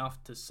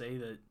enough to say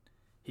that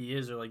he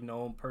is or like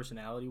know him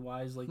personality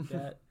wise like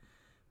that.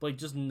 But like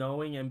just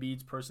knowing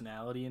Embiid's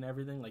personality and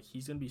everything, like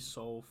he's gonna be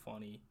so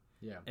funny.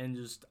 Yeah. And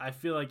just I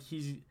feel like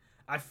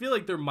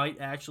there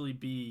might actually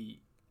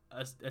be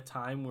a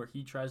time where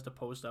he tries to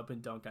post up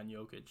and dunk on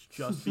Jokic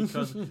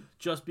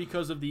just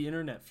because of the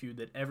internet feud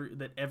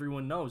that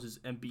everyone knows is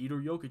Embiid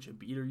or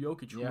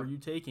Jokic. Who are you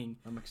taking?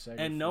 I'm excited.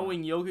 And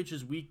knowing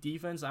Jokic's weak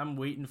defense, I'm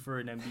waiting for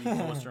an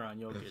Embiid poster on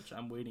Jokic.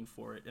 I'm waiting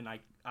for it, and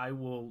I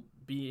will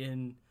be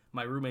in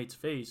my roommate's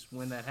face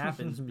when that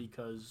happens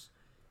because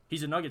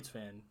he's a Nuggets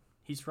fan.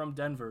 He's from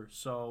Denver,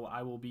 so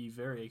I will be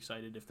very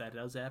excited if that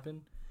does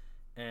happen.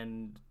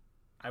 And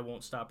I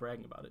won't stop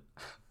bragging about it.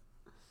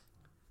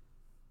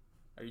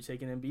 Are you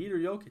taking Embiid or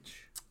Jokic?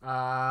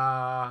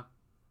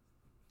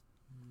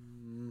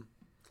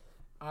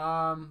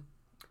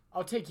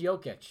 I'll take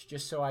Jokic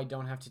just so I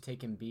don't have to take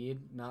Embiid.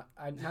 Not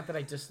that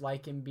I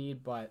dislike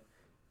Embiid, but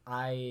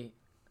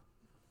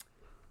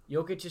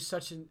Jokic is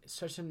such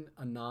an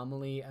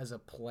anomaly as a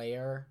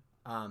player.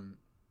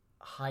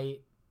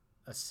 Height,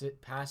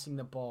 passing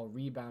the ball,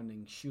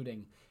 rebounding,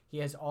 shooting. He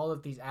has all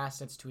of these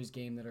assets to his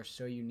game that are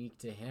so unique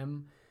to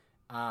him.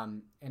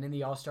 And in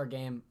the All-Star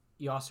game,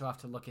 you also have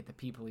to look at the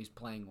people he's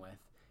playing with.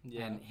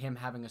 Yeah. And him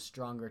having a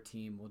stronger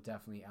team will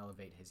definitely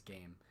elevate his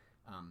game.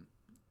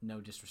 No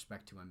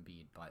disrespect to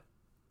Embiid, but...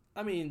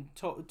 I mean,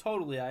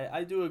 totally.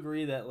 I do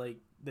agree that, like,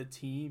 the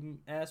team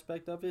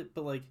aspect of it,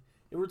 but, like,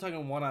 if we're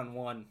talking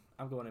one-on-one,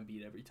 I'm going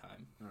Embiid every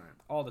time. All right.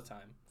 All the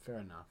time. Fair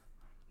enough.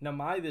 Now,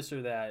 my this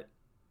or that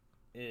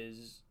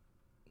is...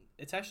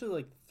 It's actually,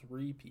 like,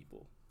 3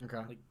 people. Okay.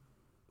 Like,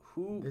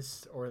 who...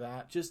 This or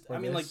that? Just, or I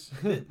mean,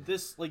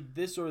 this? Like,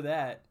 this or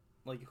that,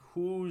 like,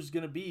 who's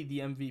going to be the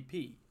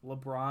MVP?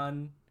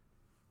 LeBron,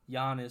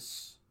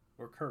 Giannis,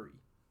 or Curry?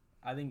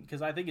 I think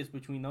it's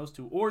between those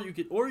two, or you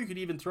could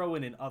even throw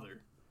in an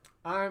other.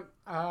 I'm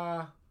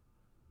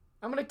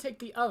gonna take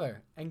the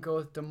other and go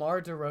with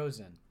DeMar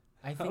DeRozan.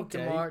 I think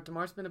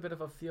DeMar's been a bit of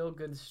a feel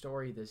good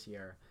story this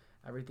year.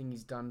 Everything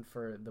he's done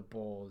for the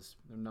Bulls,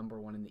 they're number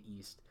 1 in the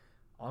East.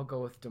 I'll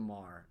go with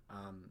DeMar.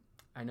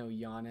 I know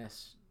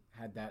Giannis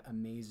had that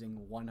amazing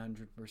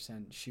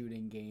 100%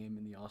 shooting game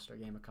in the All-Star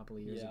game a couple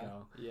of years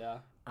ago. Yeah.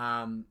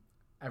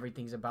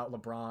 Everything's about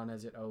LeBron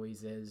as it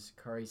always is.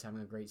 Curry's having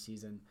a great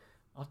season.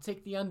 I'll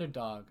take the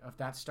underdog of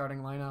that starting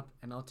lineup,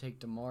 and I'll take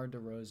DeMar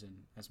DeRozan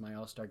as my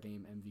All-Star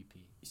Game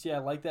MVP. See, I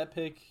like that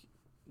pick,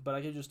 but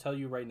I can just tell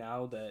you right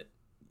now that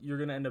you're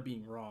going to end up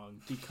being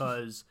wrong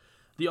because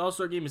the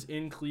All-Star Game is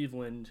in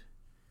Cleveland.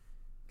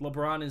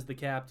 LeBron is the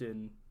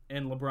captain,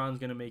 and LeBron's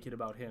going to make it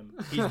about him.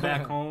 He's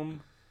back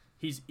home.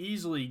 He's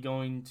easily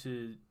going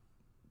to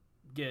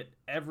get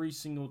every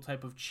single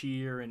type of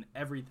cheer and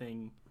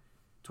everything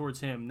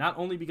towards him, not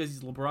only because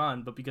he's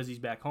LeBron, but because he's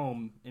back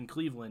home in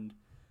Cleveland.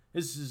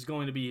 This is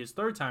going to be his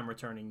 3rd time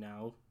returning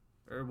now.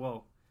 Or,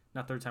 well,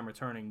 not 3rd time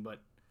returning, but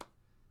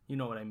you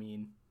know what I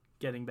mean.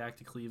 Getting back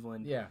to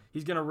Cleveland. Yeah.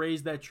 He's going to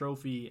raise that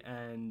trophy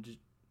and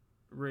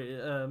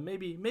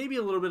maybe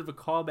a little bit of a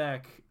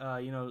callback.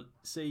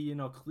 Say,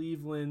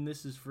 Cleveland,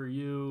 this is for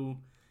you.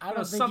 I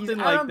don't think something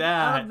like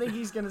that. I don't think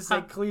he's going to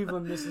say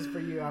Cleveland, this is for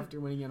you after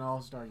winning an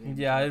All-Star game.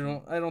 Yeah,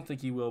 I don't think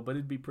he will, but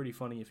it'd be pretty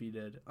funny if he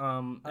did.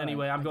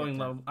 Anyway, I'm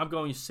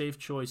going safe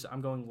choice.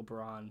 I'm going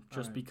LeBron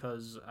just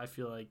because I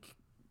feel like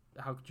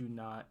how could you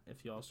not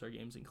if the All-Star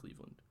Game's in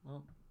Cleveland?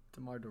 Well,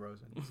 DeMar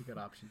DeRozan, he's a good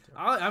option too.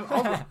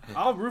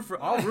 I'll root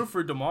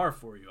for DeMar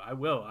for you. I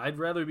will. I'd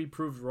rather be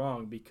proved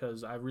wrong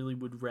because I really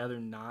would rather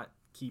not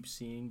keep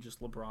seeing just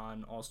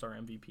LeBron All-Star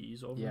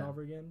MVPs over and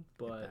over again.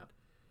 But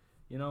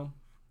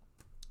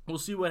we'll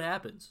see what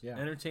happens. Yeah.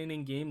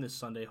 Entertaining game this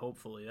Sunday,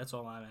 hopefully. That's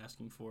all I'm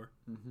asking for.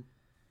 Mm-hmm.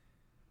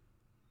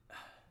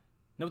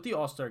 Now with the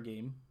All-Star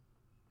Game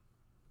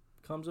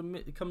comes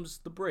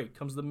the break,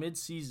 comes the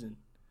mid-season.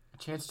 A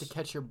chance to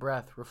catch your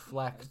breath,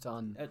 reflect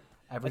on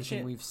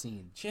everything we've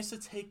seen. Chance to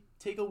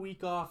take a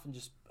week off and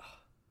just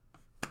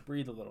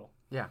breathe a little.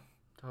 Yeah,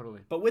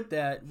 totally. But with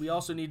that, we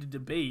also need to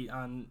debate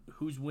on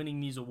who's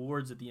winning these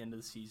awards at the end of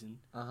the season.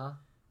 Uh-huh.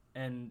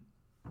 And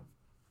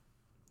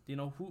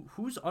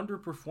who's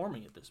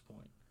underperforming at this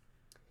point.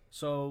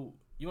 So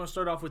you want to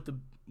start off with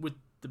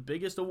the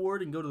biggest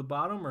award and go to the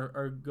bottom,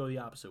 or go the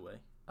opposite way?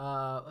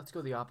 Let's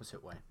go the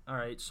opposite way. All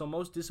right. So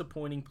most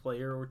disappointing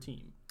player or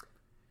team.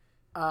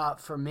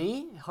 For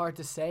me, hard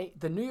to say.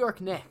 The New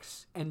York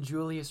Knicks and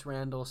Julius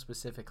Randle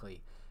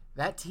specifically.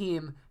 That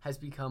team has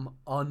become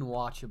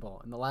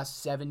unwatchable. In the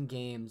last 7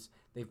 games,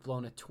 they've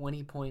blown a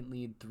 20-point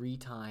lead 3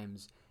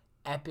 times.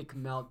 Epic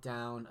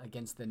meltdown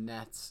against the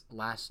Nets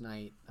last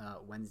night,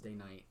 Wednesday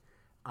night.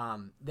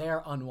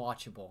 They're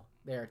unwatchable.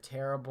 They're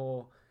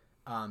terrible.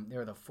 They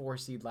were the 4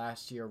 seed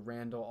last year.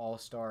 Randle,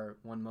 All-Star,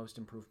 1 most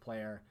improved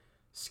player.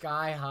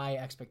 Sky-high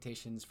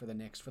expectations for the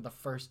Knicks for the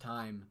first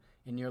time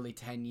in nearly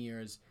 10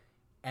 years.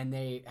 And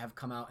they have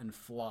come out and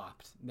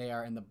flopped. They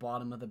are in the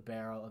bottom of the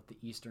barrel of the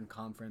Eastern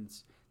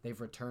Conference. They've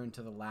returned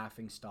to the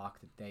laughingstock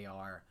that they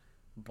are,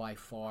 by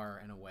far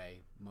and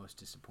away, most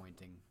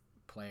disappointing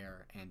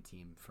player and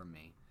team for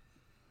me.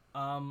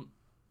 I'm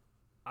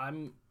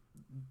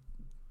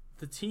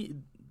the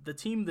team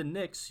the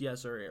Knicks,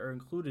 yes, are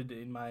included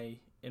in my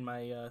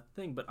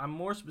thing, but I'm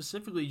more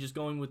specifically just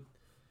going with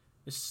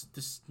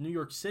this New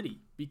York City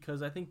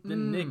because I think the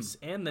Knicks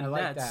and the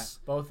Nets,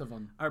 both of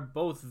them, are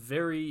both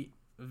very,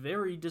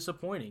 very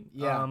disappointing.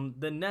 Yeah.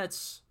 The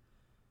Nets,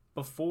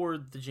 before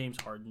the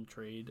James Harden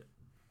trade,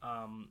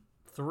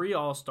 3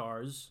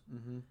 All-Stars,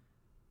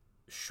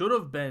 should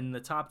have been the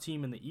top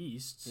team in the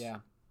East. Yeah.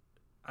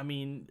 I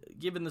mean,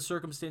 given the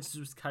circumstances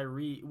with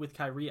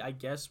Kyrie, I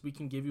guess we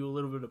can give you a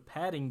little bit of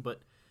padding, but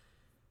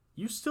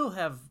you still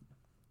have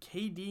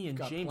KD and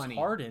Got James plenty.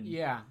 Harden.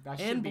 Yeah, that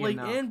should And be Blake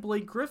enough. and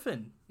Blake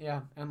Griffin.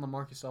 Yeah, and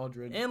LaMarcus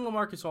Aldridge. And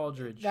LaMarcus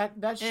Aldridge.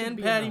 That should and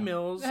be Patty enough.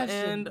 Mills. That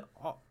And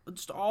should-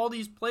 just all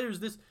these players.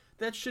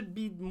 That should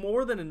be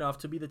more than enough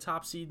to be the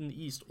top seed in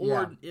the East. Or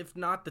Yeah. if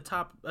not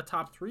a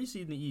top 3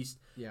 seed in the East.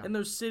 Yeah. And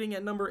they're sitting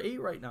at number 8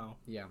 right now.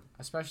 Yeah,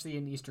 especially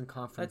in Eastern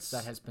Conference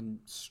that has been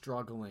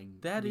struggling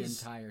the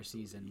entire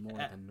season more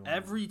than normal.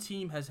 Every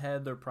team has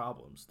had their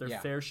problems, their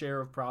Yeah. fair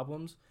share of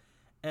problems.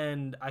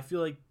 And I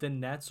feel like the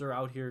Nets are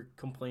out here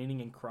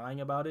complaining and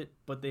crying about it,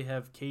 but they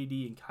have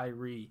KD and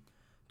Kyrie,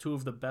 2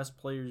 of the best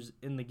players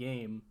in the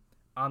game,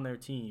 on their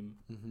team.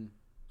 Mm-hmm.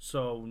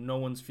 So no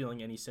one's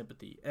feeling any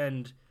sympathy.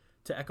 And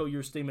to echo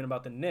your statement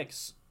about the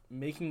Knicks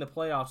making the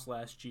playoffs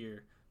last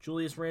year,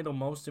 Julius Randle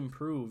most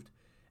improved.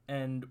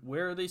 And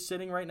where are they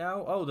sitting right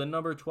now? Oh, the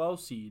number 12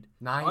 seed.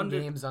 9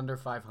 games under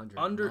 500.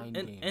 9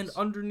 games. And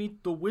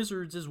underneath the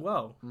Wizards as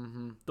well.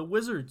 Mm-hmm. The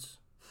Wizards.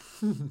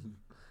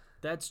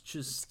 That's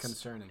just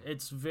concerning.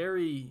 It's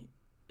very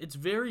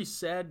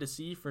sad to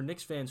see for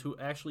Knicks fans who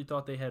actually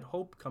thought they had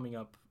hope coming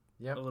up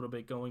a little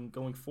bit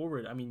going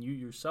forward. I mean, you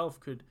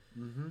yourself could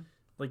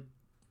like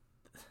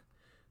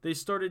they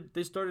started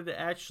to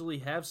actually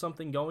have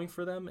something going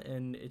for them,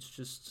 and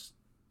it's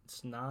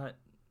not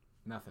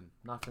nothing.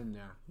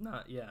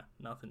 Yeah.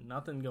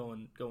 Nothing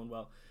going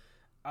well.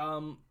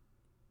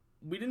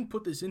 We didn't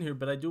put this in here,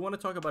 but I do want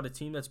to talk about a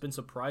team that's been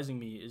surprising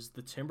me is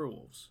the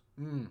Timberwolves.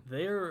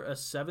 They're a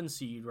 7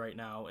 seed right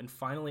now and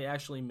finally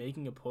actually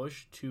making a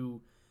push to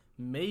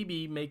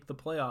maybe make the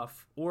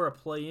playoff or a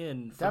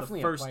play-in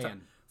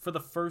for the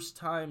first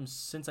time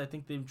since I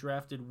think they've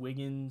drafted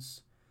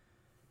Wiggins,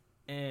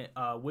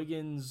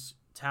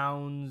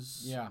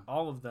 Towns,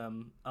 all of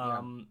them.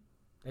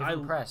 They've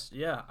impressed.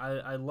 Yeah,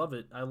 I love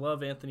it. I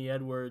love Anthony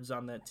Edwards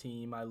on that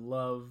team. I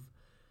love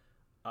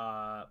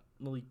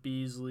Malik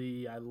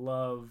Beasley. I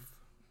love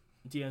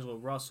D'Angelo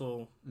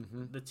Russell.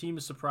 The team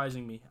is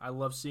surprising me. I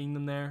love seeing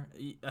them there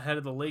ahead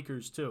of the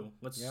Lakers too.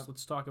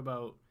 Let's talk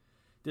about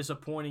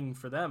disappointing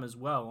for them as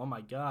well. Oh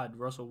my God,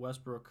 Russell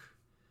Westbrook.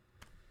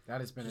 That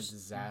has been a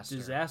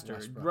disaster.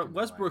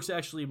 Westbrook's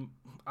actually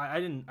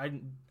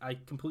I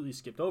completely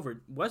skipped over it.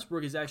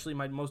 Westbrook is actually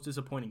my most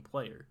disappointing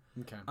player.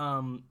 Okay.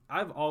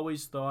 I've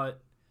always thought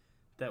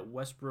that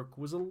Westbrook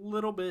was a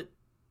little bit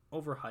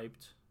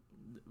overhyped.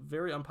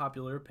 Very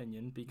unpopular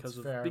opinion because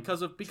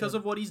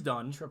of what he's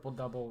done.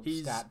 Triple-double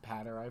stat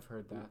patter, I've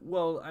heard that.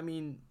 Well, I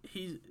mean,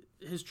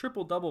 his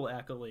triple-double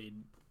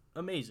accolade,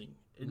 amazing.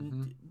 It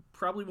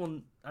probably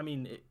won't. I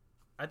mean,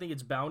 I think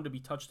it's bound to be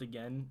touched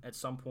again at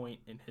some point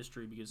in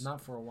history because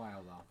not for a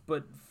while though.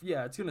 But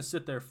yeah, it's gonna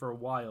sit there for a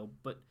while.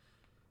 But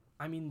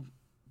I mean,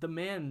 the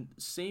man,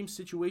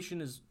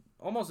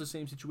 almost the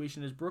same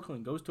situation as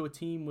Brooklyn, goes to a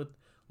team with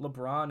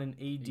LeBron and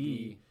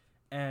AD.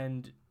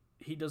 And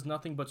he does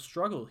nothing but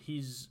struggle.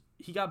 He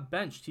got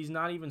benched. He's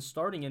not even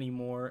starting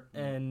anymore,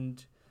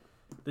 and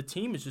the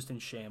team is just in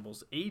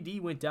shambles. AD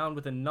went down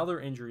with another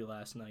injury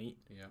last night.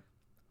 Yeah.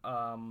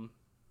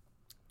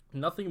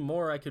 Nothing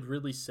more I could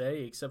really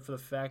say except for the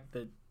fact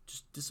that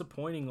just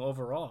disappointing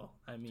overall.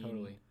 I mean,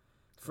 totally.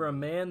 For a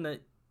man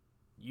that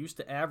used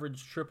to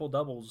average triple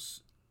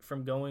doubles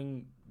from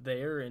going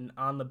there and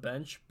on the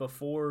bench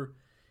before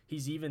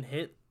he's even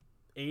hit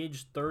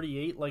age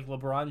 38 like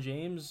LeBron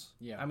James.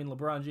 Yeah. I mean,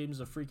 LeBron James is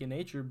a freak of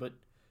nature, but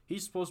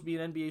he's supposed to be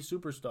an NBA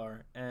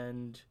superstar,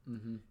 and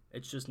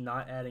it's just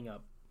not adding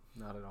up.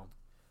 Not at all.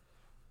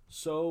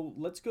 So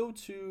let's go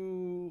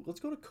to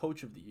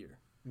Coach of the Year.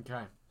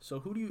 Okay.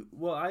 So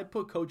I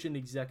put Coach and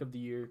Exec of the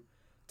Year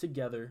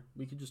together.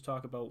 We could just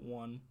talk about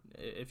one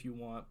if you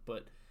want,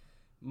 but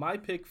my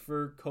pick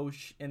for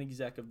Coach and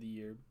Exec of the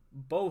Year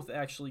both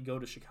actually go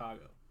to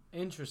Chicago.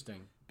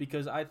 Interesting.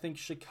 Because I think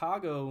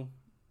Chicago,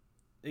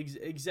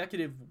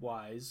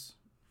 executive-wise,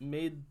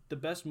 made the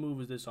best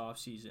moves this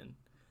offseason.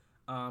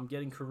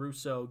 Getting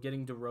Caruso,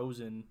 getting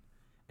DeRozan,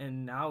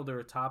 and now they're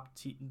a top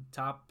 2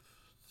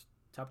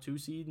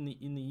 seed in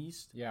the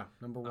East. Yeah,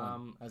 number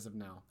 1 as of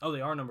now. Oh,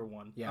 they are number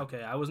 1. Yeah.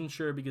 Okay, I wasn't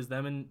sure because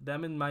them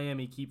and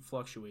Miami keep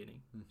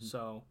fluctuating.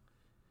 So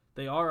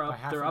they are up.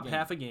 They're up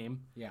half a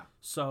game. Yeah.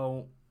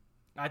 So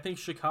I think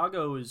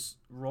Chicago is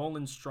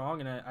rolling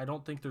strong, and I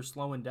don't think they're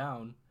slowing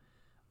down.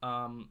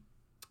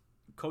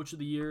 Coach of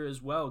the Year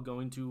as well,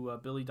 going to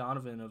Billy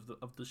Donovan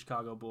of the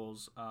Chicago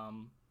Bulls.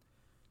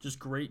 Just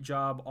great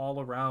job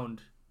all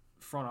around,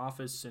 front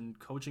office and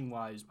coaching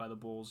wise by the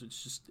Bulls.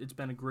 It's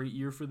been a great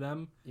year for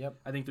them. Yep.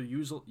 I think they're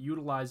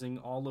utilizing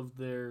all of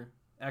their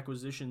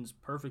acquisitions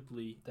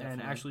perfectly. Definitely.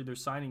 And actually they're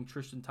signing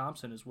Tristan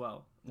Thompson as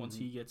well once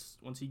he gets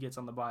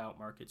on the buyout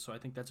market. So I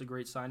think that's a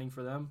great signing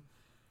for them.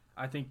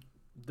 I think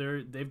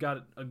they've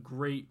got a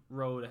great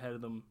road ahead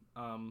of them.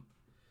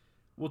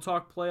 We'll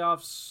talk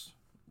playoffs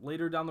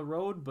later down the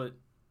road, but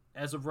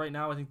as of right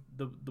now, I think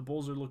the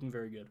Bulls are looking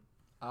very good.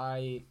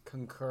 I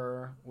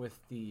concur with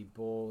the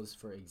Bulls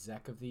for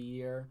Exec of the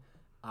Year.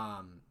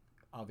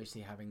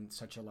 Obviously having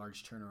such a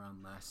large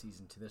turnaround last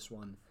season to this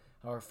one.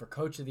 However, for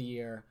Coach of the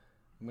Year,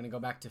 I'm going to go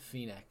back to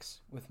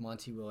Phoenix with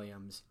Monty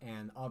Williams.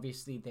 And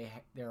obviously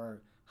there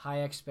are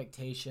high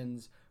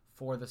expectations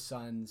for the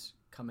Suns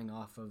coming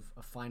off of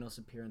a finals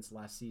appearance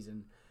last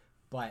season,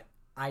 but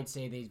I'd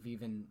say they've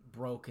even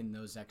broken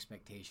those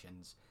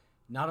expectations.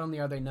 Not only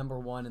are they number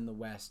one in the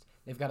West,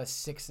 they've got a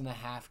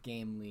 6.5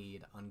 game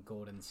lead on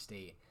Golden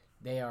State.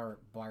 They are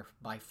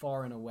by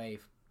far and away,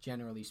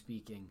 generally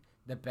speaking,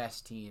 the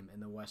best team in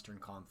the Western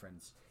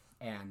Conference.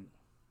 And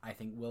I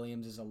think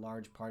Williams is a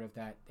large part of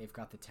that. They've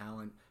got the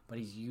talent, but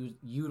he's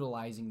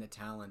utilizing the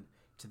talent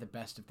to the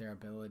best of their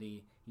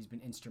ability. He's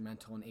been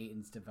instrumental in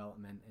Ayton's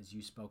development, as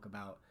you spoke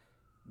about.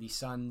 The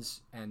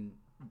Suns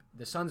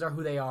are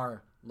who they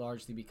are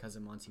largely because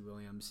of Monty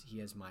Williams. He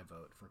has my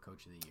vote for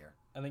Coach of the Year.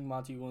 I think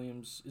Monty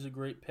Williams is a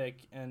great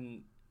pick,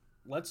 and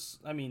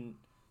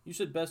you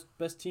said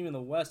best team in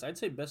the West. I'd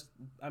say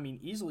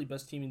easily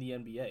best team in the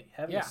NBA.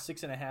 Having a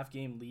 6.5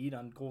 game lead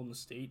on Golden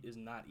State is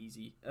not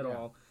easy at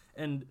all.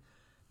 And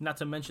not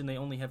to mention they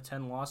only have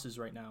 10 losses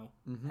right now,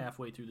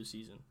 halfway through the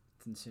season.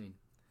 It's insane.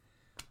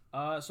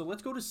 So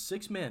let's go to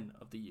six man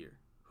of the year.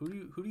 Who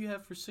do you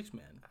have for six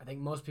man? I think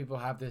most people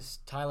have this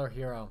Tyler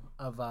Hero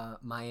of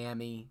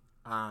Miami.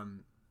 I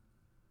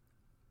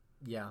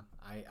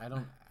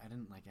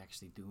didn't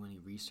actually do any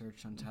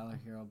research on Tyler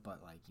Hero, but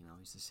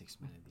he's the sixth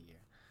man of the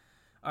year.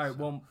 All right.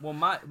 So.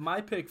 Well,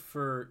 my pick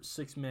for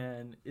six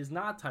man is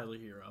not Tyler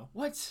Hero.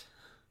 What?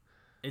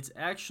 It's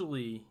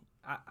actually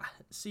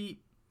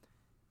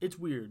it's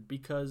weird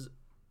because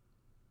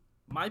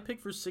my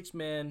pick for six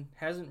man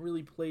hasn't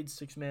really played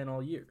six man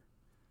all year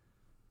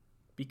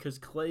because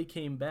Clay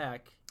came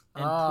back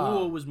and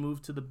Poole was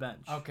moved to the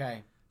bench.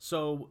 Okay.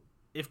 So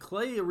if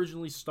Clay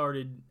originally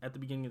started at the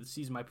beginning of the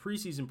season, my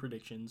preseason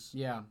predictions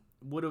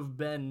would have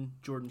been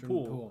Jordan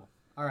Poole.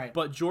 All right.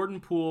 But Jordan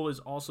Poole is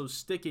also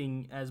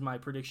sticking as my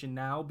prediction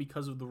now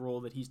because of the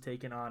role that he's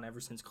taken on ever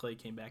since Clay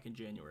came back in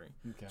January.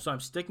 Okay. So I'm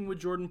sticking with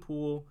Jordan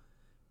Poole.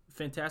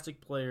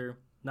 Fantastic player.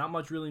 Not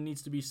much really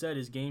needs to be said.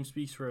 His game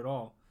speaks for it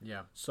all.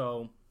 Yeah.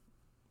 So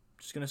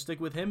just going to stick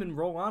with him and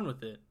roll on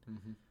with it.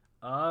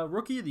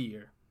 Rookie of the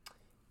year.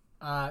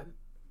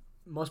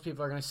 Most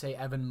people are going to say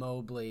Evan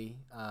Mobley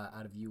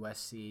out of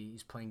USC.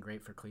 He's playing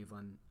great for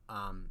Cleveland.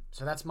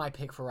 So that's my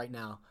pick for right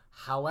now.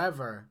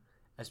 However,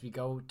 as we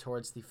go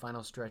towards the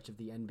final stretch of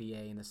the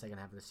NBA in the second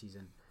half of the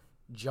season,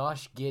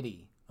 Josh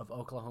Giddey of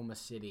Oklahoma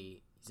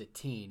City, he's a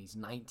teen. He's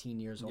 19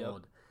 years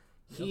old.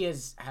 He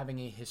is having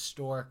a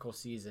historical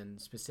season,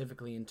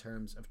 specifically in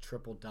terms of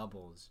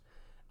triple-doubles.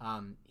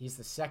 He's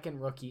the second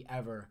rookie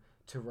ever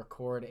to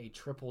record a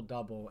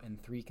triple-double in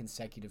 3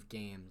 consecutive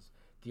games,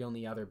 the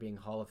only other being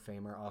Hall of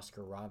Famer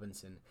Oscar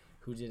Robinson,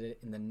 who did it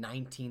in the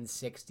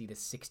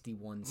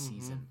 1960-61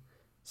 season.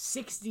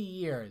 60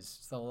 years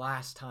is the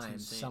last time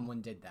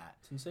someone did that.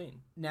 It's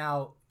insane.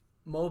 Now,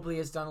 Mobley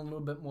has done a little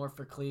bit more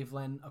for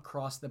Cleveland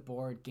across the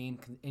board,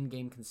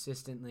 in-game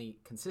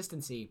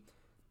consistency.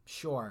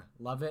 Sure,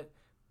 love it.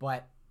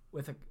 But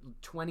with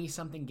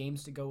 20-something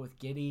games to go with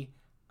Giddey,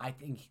 I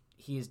think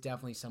he is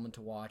definitely someone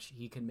to watch.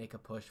 He can make a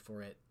push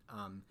for it.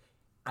 I'm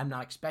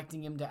not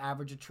expecting him to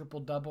average a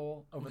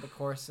triple-double over the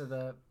course of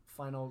the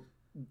final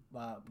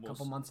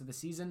couple months of the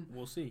season.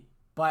 We'll see.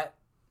 But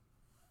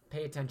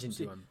pay attention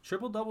to him.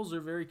 Triple-doubles are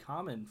very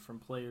common from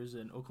players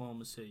in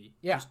Oklahoma City.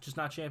 Yeah. Just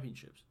not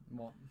championships.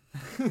 Well,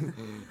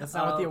 that's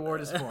not what the award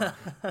is for.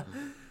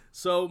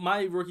 So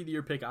my rookie of the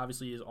year pick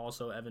obviously is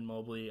also Evan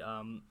Mobley.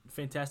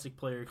 Fantastic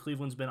player.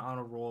 Cleveland's been on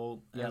a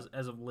roll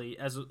as of late,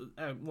 as of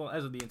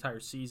the entire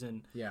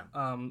season. Yeah.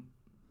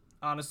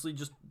 Honestly,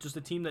 just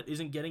a team that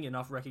isn't getting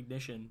enough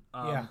recognition.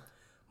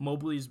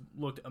 Mobley's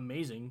looked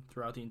amazing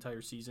throughout the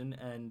entire season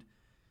and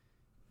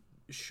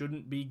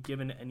shouldn't be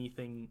given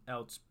anything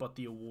else but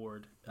the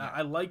award. Yeah.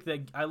 I like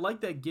that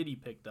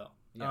Giddey pick though.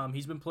 Yeah.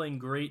 He's been playing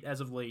great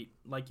as of late.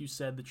 Like you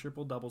said, the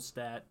triple-double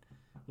stat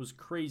was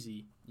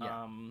crazy.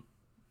 Yeah.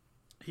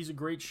 He's a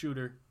great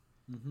shooter.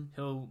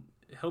 He'll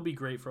be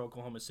great for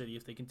Oklahoma City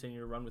if they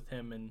continue to run with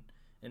him and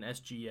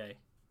SGA.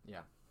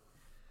 Yeah.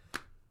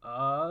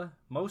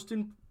 Most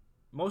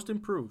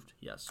improved.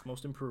 Yes,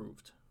 most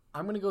improved.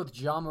 I'm gonna go with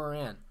Ja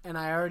Morant, and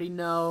I already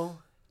know.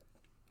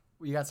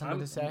 You got something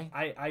to say?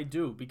 I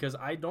do, because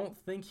I don't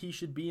think he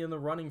should be in the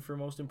running for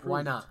most improved.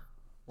 Why not?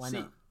 Why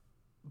not?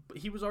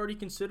 He was already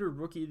considered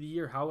rookie of the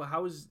year. How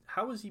has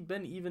he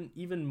been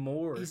even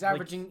more? He's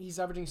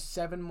averaging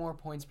 7 more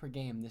points per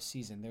game this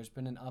season. There's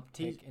been an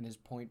uptick in his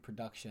point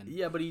production.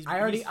 Yeah, but he's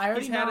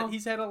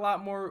had a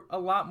lot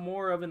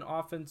more of an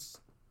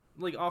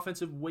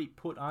offensive weight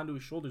put onto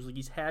his shoulders. Like,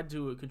 he's had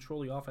to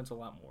control the offense a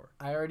lot more.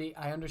 I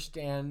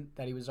understand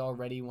that he was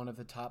already one of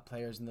the top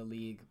players in the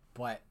league,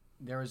 but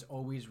there is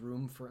always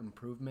room for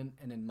improvement,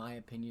 and in my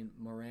opinion,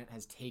 Morant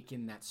has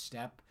taken that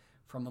step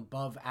from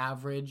above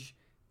average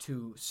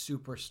to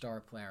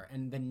superstar player.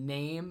 And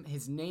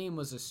his name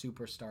was a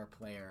superstar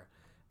player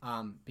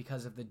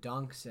because of the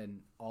dunks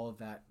and all of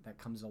that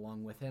comes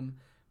along with him.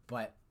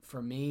 But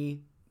for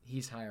me,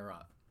 he's higher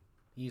up.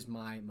 He's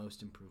my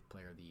most improved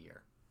player of the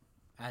year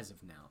as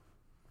of now.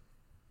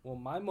 Well,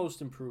 my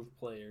most improved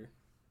player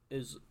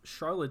is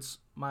Charlotte's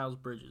Miles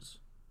Bridges.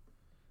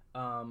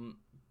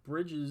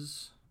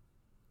 Bridges,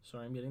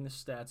 sorry, I'm getting the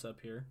stats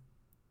up here.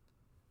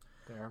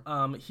 Fair.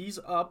 He's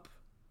up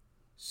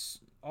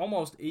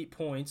almost 8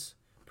 points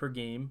per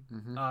game.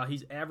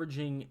 He's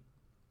averaging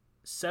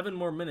 7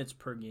 more minutes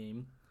per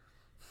game.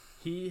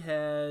 He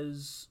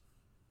has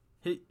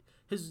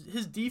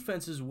his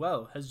defense as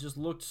well has just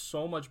looked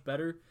so much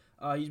better.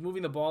 He's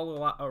moving the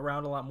ball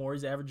around a lot more.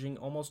 He's averaging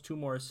almost 2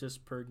 more assists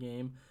per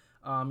game.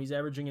 He's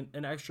averaging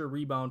an extra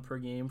rebound per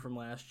game from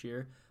last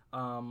year.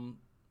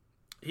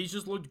 He's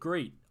just looked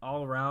great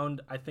all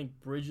around. I think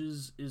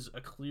Bridges is a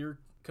clear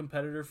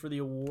competitor for the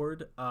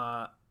award.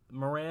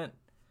 Morant,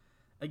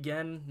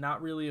 again,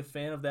 not really a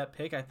fan of that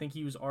pick. I think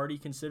he was already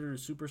considered a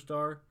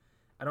superstar.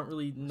 I don't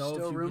really know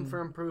Still if you room can... for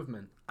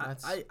improvement.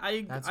 That's why.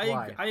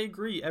 I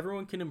agree.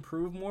 Everyone can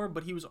improve more,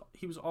 but he was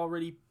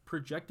already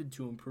projected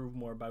to improve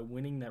more by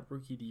winning that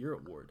Rookie of the Year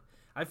award.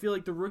 I feel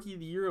like the Rookie of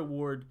the Year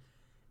award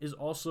is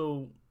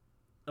also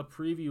a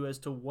preview as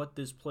to what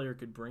this player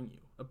could bring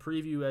you. A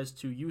preview as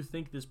to you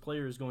think this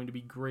player is going to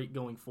be great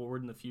going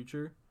forward in the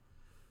future.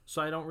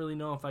 So I don't really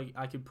know if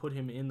I could put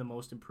him in the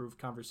most improved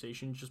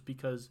conversation just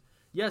because,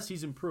 yes,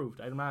 he's improved.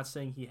 I'm not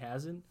saying he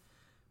hasn't,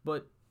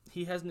 but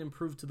he hasn't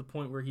improved to the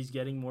point where he's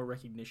getting more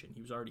recognition.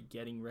 He was already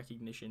getting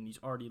recognition. He's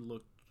already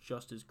looked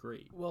just as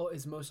great. Well,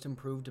 is most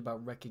improved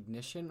about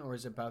recognition or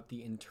is it about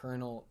the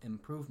internal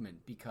improvement?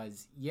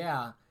 Because,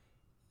 yeah,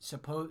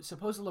 suppose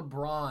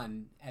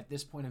LeBron at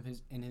this point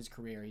in his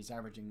career, he's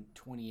averaging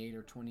 28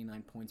 or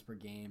 29 points per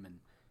game and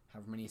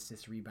however many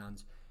assists,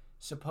 rebounds.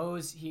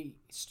 Suppose he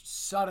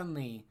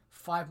suddenly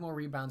 5 more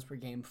rebounds per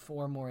game,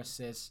 4 more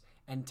assists,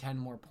 and 10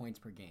 more points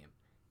per game.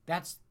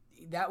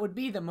 That would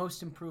be the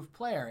most improved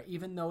player,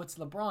 even though it's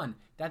LeBron.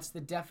 That's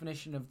the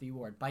definition of the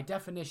award. By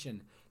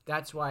definition,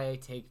 that's why I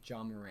take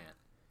John Morant.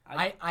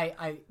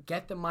 I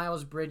get the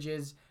Miles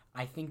Bridges.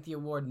 I think the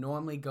award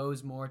normally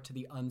goes more to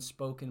the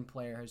unspoken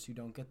players who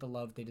don't get the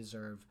love they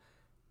deserve,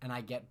 and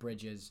I get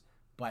Bridges.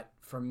 But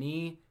for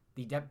me,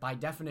 by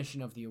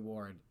definition of the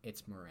award,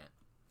 it's Morant.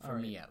 For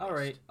me, at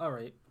least. All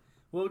right.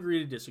 We'll agree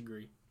to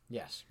disagree.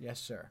 Yes,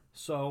 sir.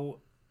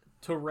 So,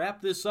 to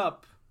wrap this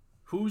up,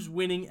 who's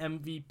winning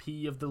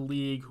MVP of the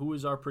league? Who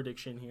is our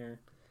prediction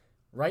here?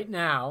 Right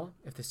now,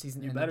 if the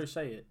season You better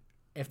say it.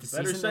 If the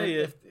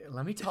season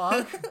let me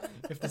talk.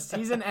 If the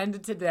season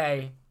ended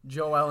today,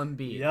 Joel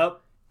Embiid.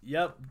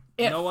 Yep.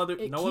 If, no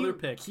other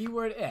pick.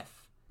 Keyword if.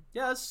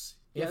 Yes,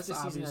 If the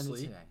obviously. season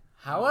ended today.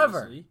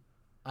 However,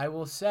 I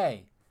will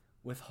say,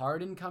 with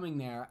Harden coming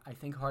there, I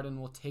think Harden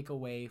will take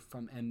away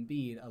from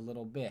Embiid a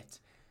little bit.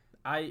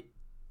 I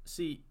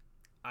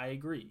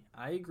agree.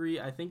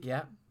 I think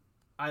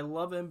I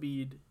love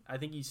Embiid. I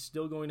think he's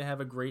still going to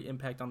have a great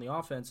impact on the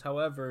offense.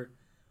 However,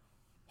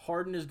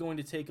 Harden is going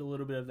to take a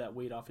little bit of that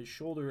weight off his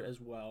shoulder as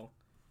well.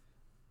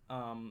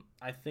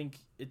 I think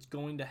it's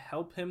going to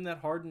help him that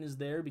Harden is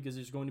there because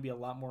there's going to be a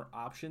lot more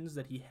options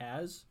that he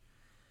has.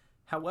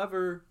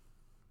 However,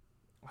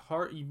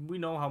 we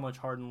know how much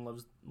Harden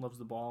loves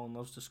the ball and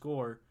loves to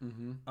score.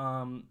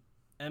 Mm-hmm.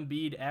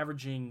 Embiid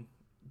averaging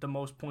the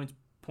most points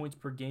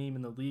per game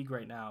in the league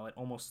right now at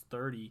almost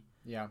 30.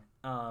 Yeah.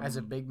 As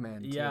a big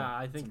man, too. Yeah,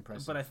 I think,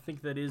 but I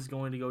think that is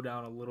going to go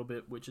down a little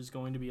bit, which is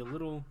going to be a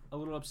little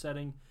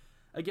upsetting.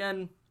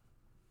 Again,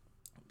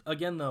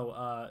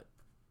 though,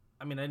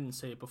 I mean, I didn't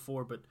say it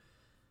before, but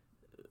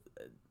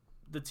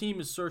the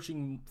team is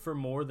searching for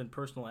more than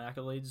personal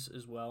accolades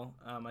as well.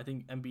 I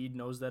think Embiid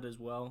knows that as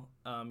well.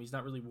 He's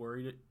not really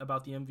worried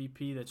about the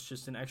MVP. That's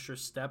just an extra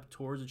step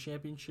towards a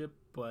championship.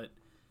 But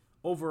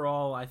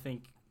overall, I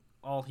think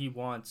all he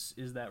wants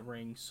is that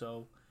ring.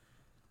 So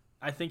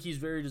I think he's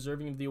very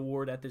deserving of the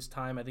award at this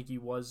time. I think he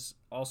was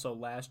also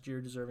last year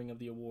deserving of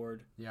the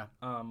award. Yeah.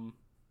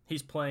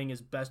 He's playing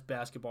his best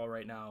basketball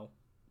right now.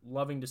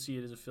 Loving to see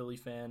it as a Philly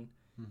fan.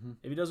 Mm-hmm.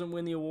 If he doesn't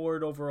win the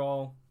award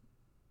overall,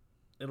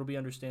 it'll be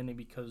understanding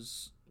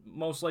because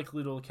most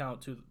likely it'll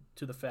account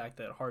to the fact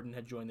that Harden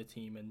had joined the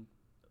team and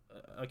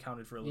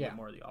accounted for a little bit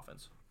more of the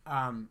offense.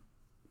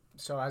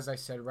 So as I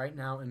said, right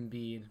now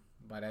Embiid,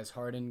 but as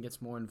Harden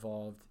gets more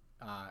involved,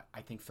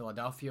 I think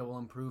Philadelphia will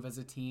improve as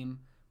a team,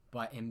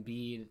 but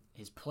Embiid,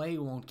 his play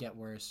won't get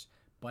worse,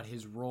 but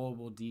his role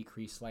will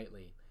decrease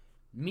slightly.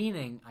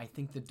 Meaning, I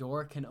think the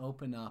door can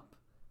open up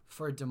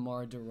for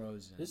DeMar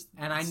DeRozan.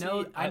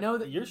 I know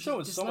that you're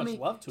showing so much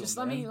love to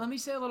him. Let me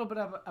say a little bit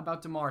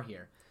about DeMar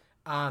here.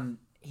 I'm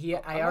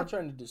not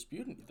trying to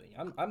dispute anything.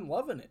 I'm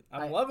loving it.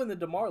 I'm loving the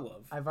DeMar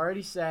love. I've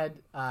already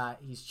said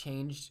he's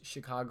changed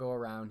Chicago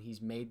around. He's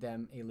made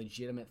them a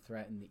legitimate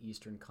threat in the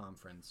Eastern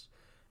Conference,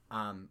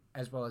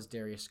 as well as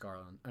Darius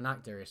Garland. Or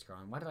not Darius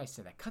Garland. Why did I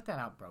say that? Cut that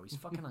out, bro. He's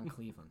fucking on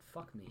Cleveland.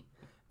 Fuck me.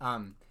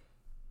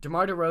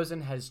 DeMar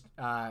DeRozan has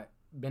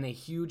been a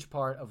huge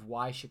part of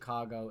why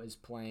Chicago is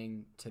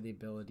playing to the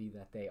ability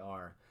that they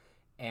are.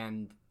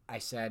 And I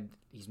said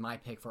he's my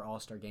pick for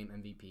All-Star Game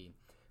MVP.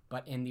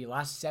 But in the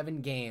last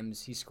 7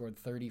 games, he scored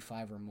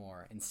 35 or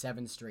more in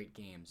 7 straight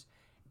games.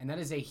 And that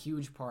is a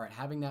huge part,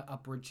 having that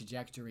upward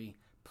trajectory,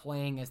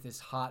 playing as this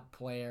hot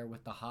player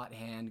with the hot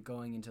hand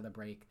going into the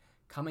break,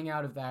 coming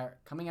out of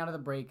the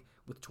break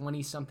with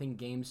 20-something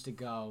games to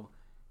go,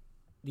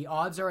 the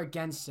odds are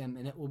against him,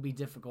 and it will be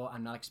difficult.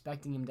 I'm not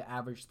expecting him to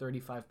average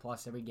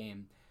 35-plus every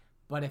game.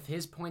 But if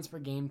his points per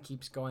game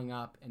keeps going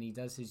up and he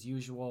does his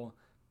usual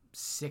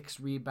 6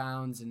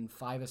 rebounds and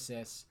 5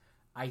 assists,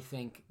 I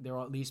think there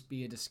will at least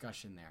be a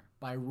discussion there.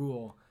 By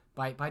rule,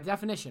 by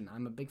definition,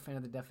 I'm a big fan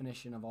of the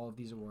definition of all of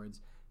these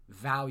awards.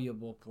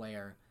 Valuable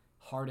player.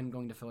 Harden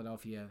going to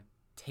Philadelphia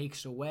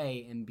takes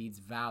away Embiid's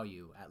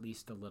value at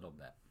least a little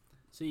bit.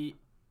 See,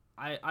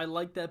 I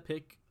like that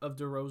pick of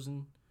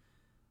DeRozan.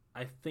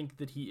 I think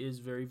that he is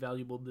very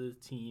valuable to the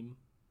team.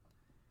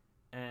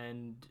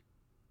 And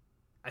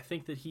I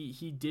think that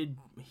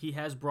he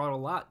has brought a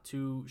lot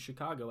to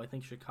Chicago. I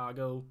think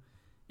Chicago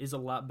is a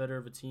lot better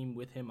of a team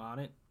with him on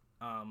it.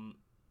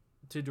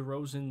 To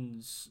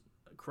DeRozan's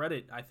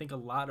credit, I think a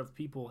lot of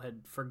people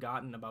had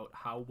forgotten about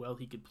how well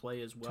he could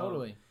play as well.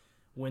 Totally.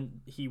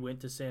 When he went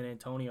to San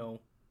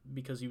Antonio,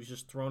 because he was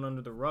just thrown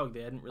under the rug.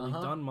 They hadn't really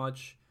done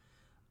much.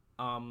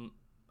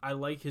 I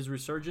like his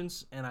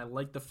resurgence, and I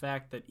like the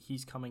fact that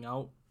he's coming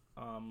out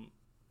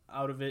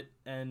of it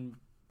and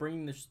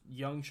bringing this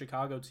young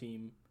Chicago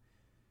team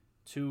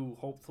to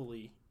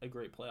hopefully a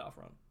great playoff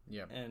run.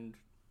 Yeah. And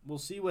we'll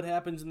see what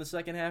happens in the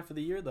second half of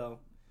the year, though.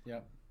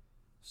 Yep.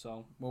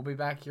 So we'll be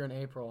back here in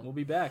April. We'll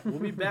be back. We'll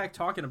be back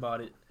talking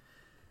about it.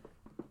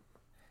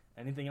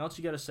 Anything else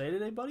you got to say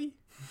today, buddy?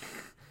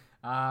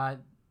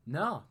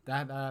 No.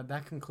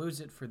 That concludes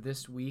it for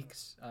this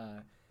week's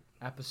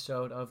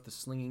episode of the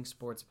Slinging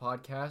Sports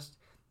Podcast.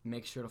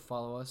 Make sure to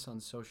follow us on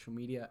social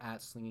media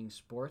at Slinging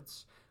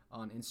Sports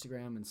on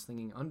Instagram and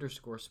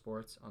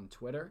Slinging_Sports on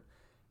Twitter.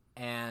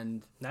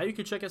 And now you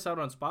can check us out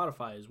on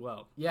Spotify as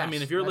well. Yeah, I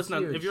mean, if you're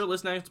listening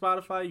on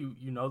Spotify,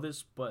 you know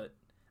this, but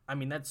I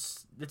mean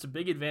that's a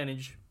big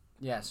advantage.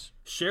 Yes.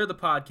 Share the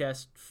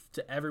podcast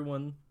to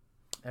everyone.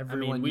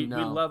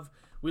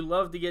 We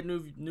love to get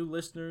new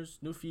listeners,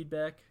 new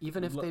feedback.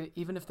 Even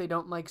if they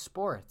don't like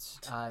sports.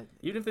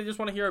 Even if they just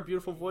want to hear our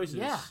beautiful voices.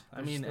 Yeah.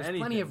 There's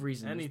plenty of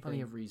reason. There's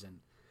plenty of reason.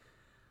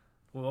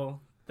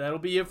 Well, that'll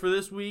be it for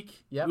this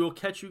week. Yep. We'll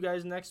catch you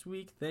guys next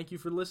week. Thank you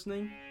for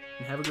listening,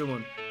 and have a good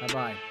one.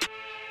 Bye-bye.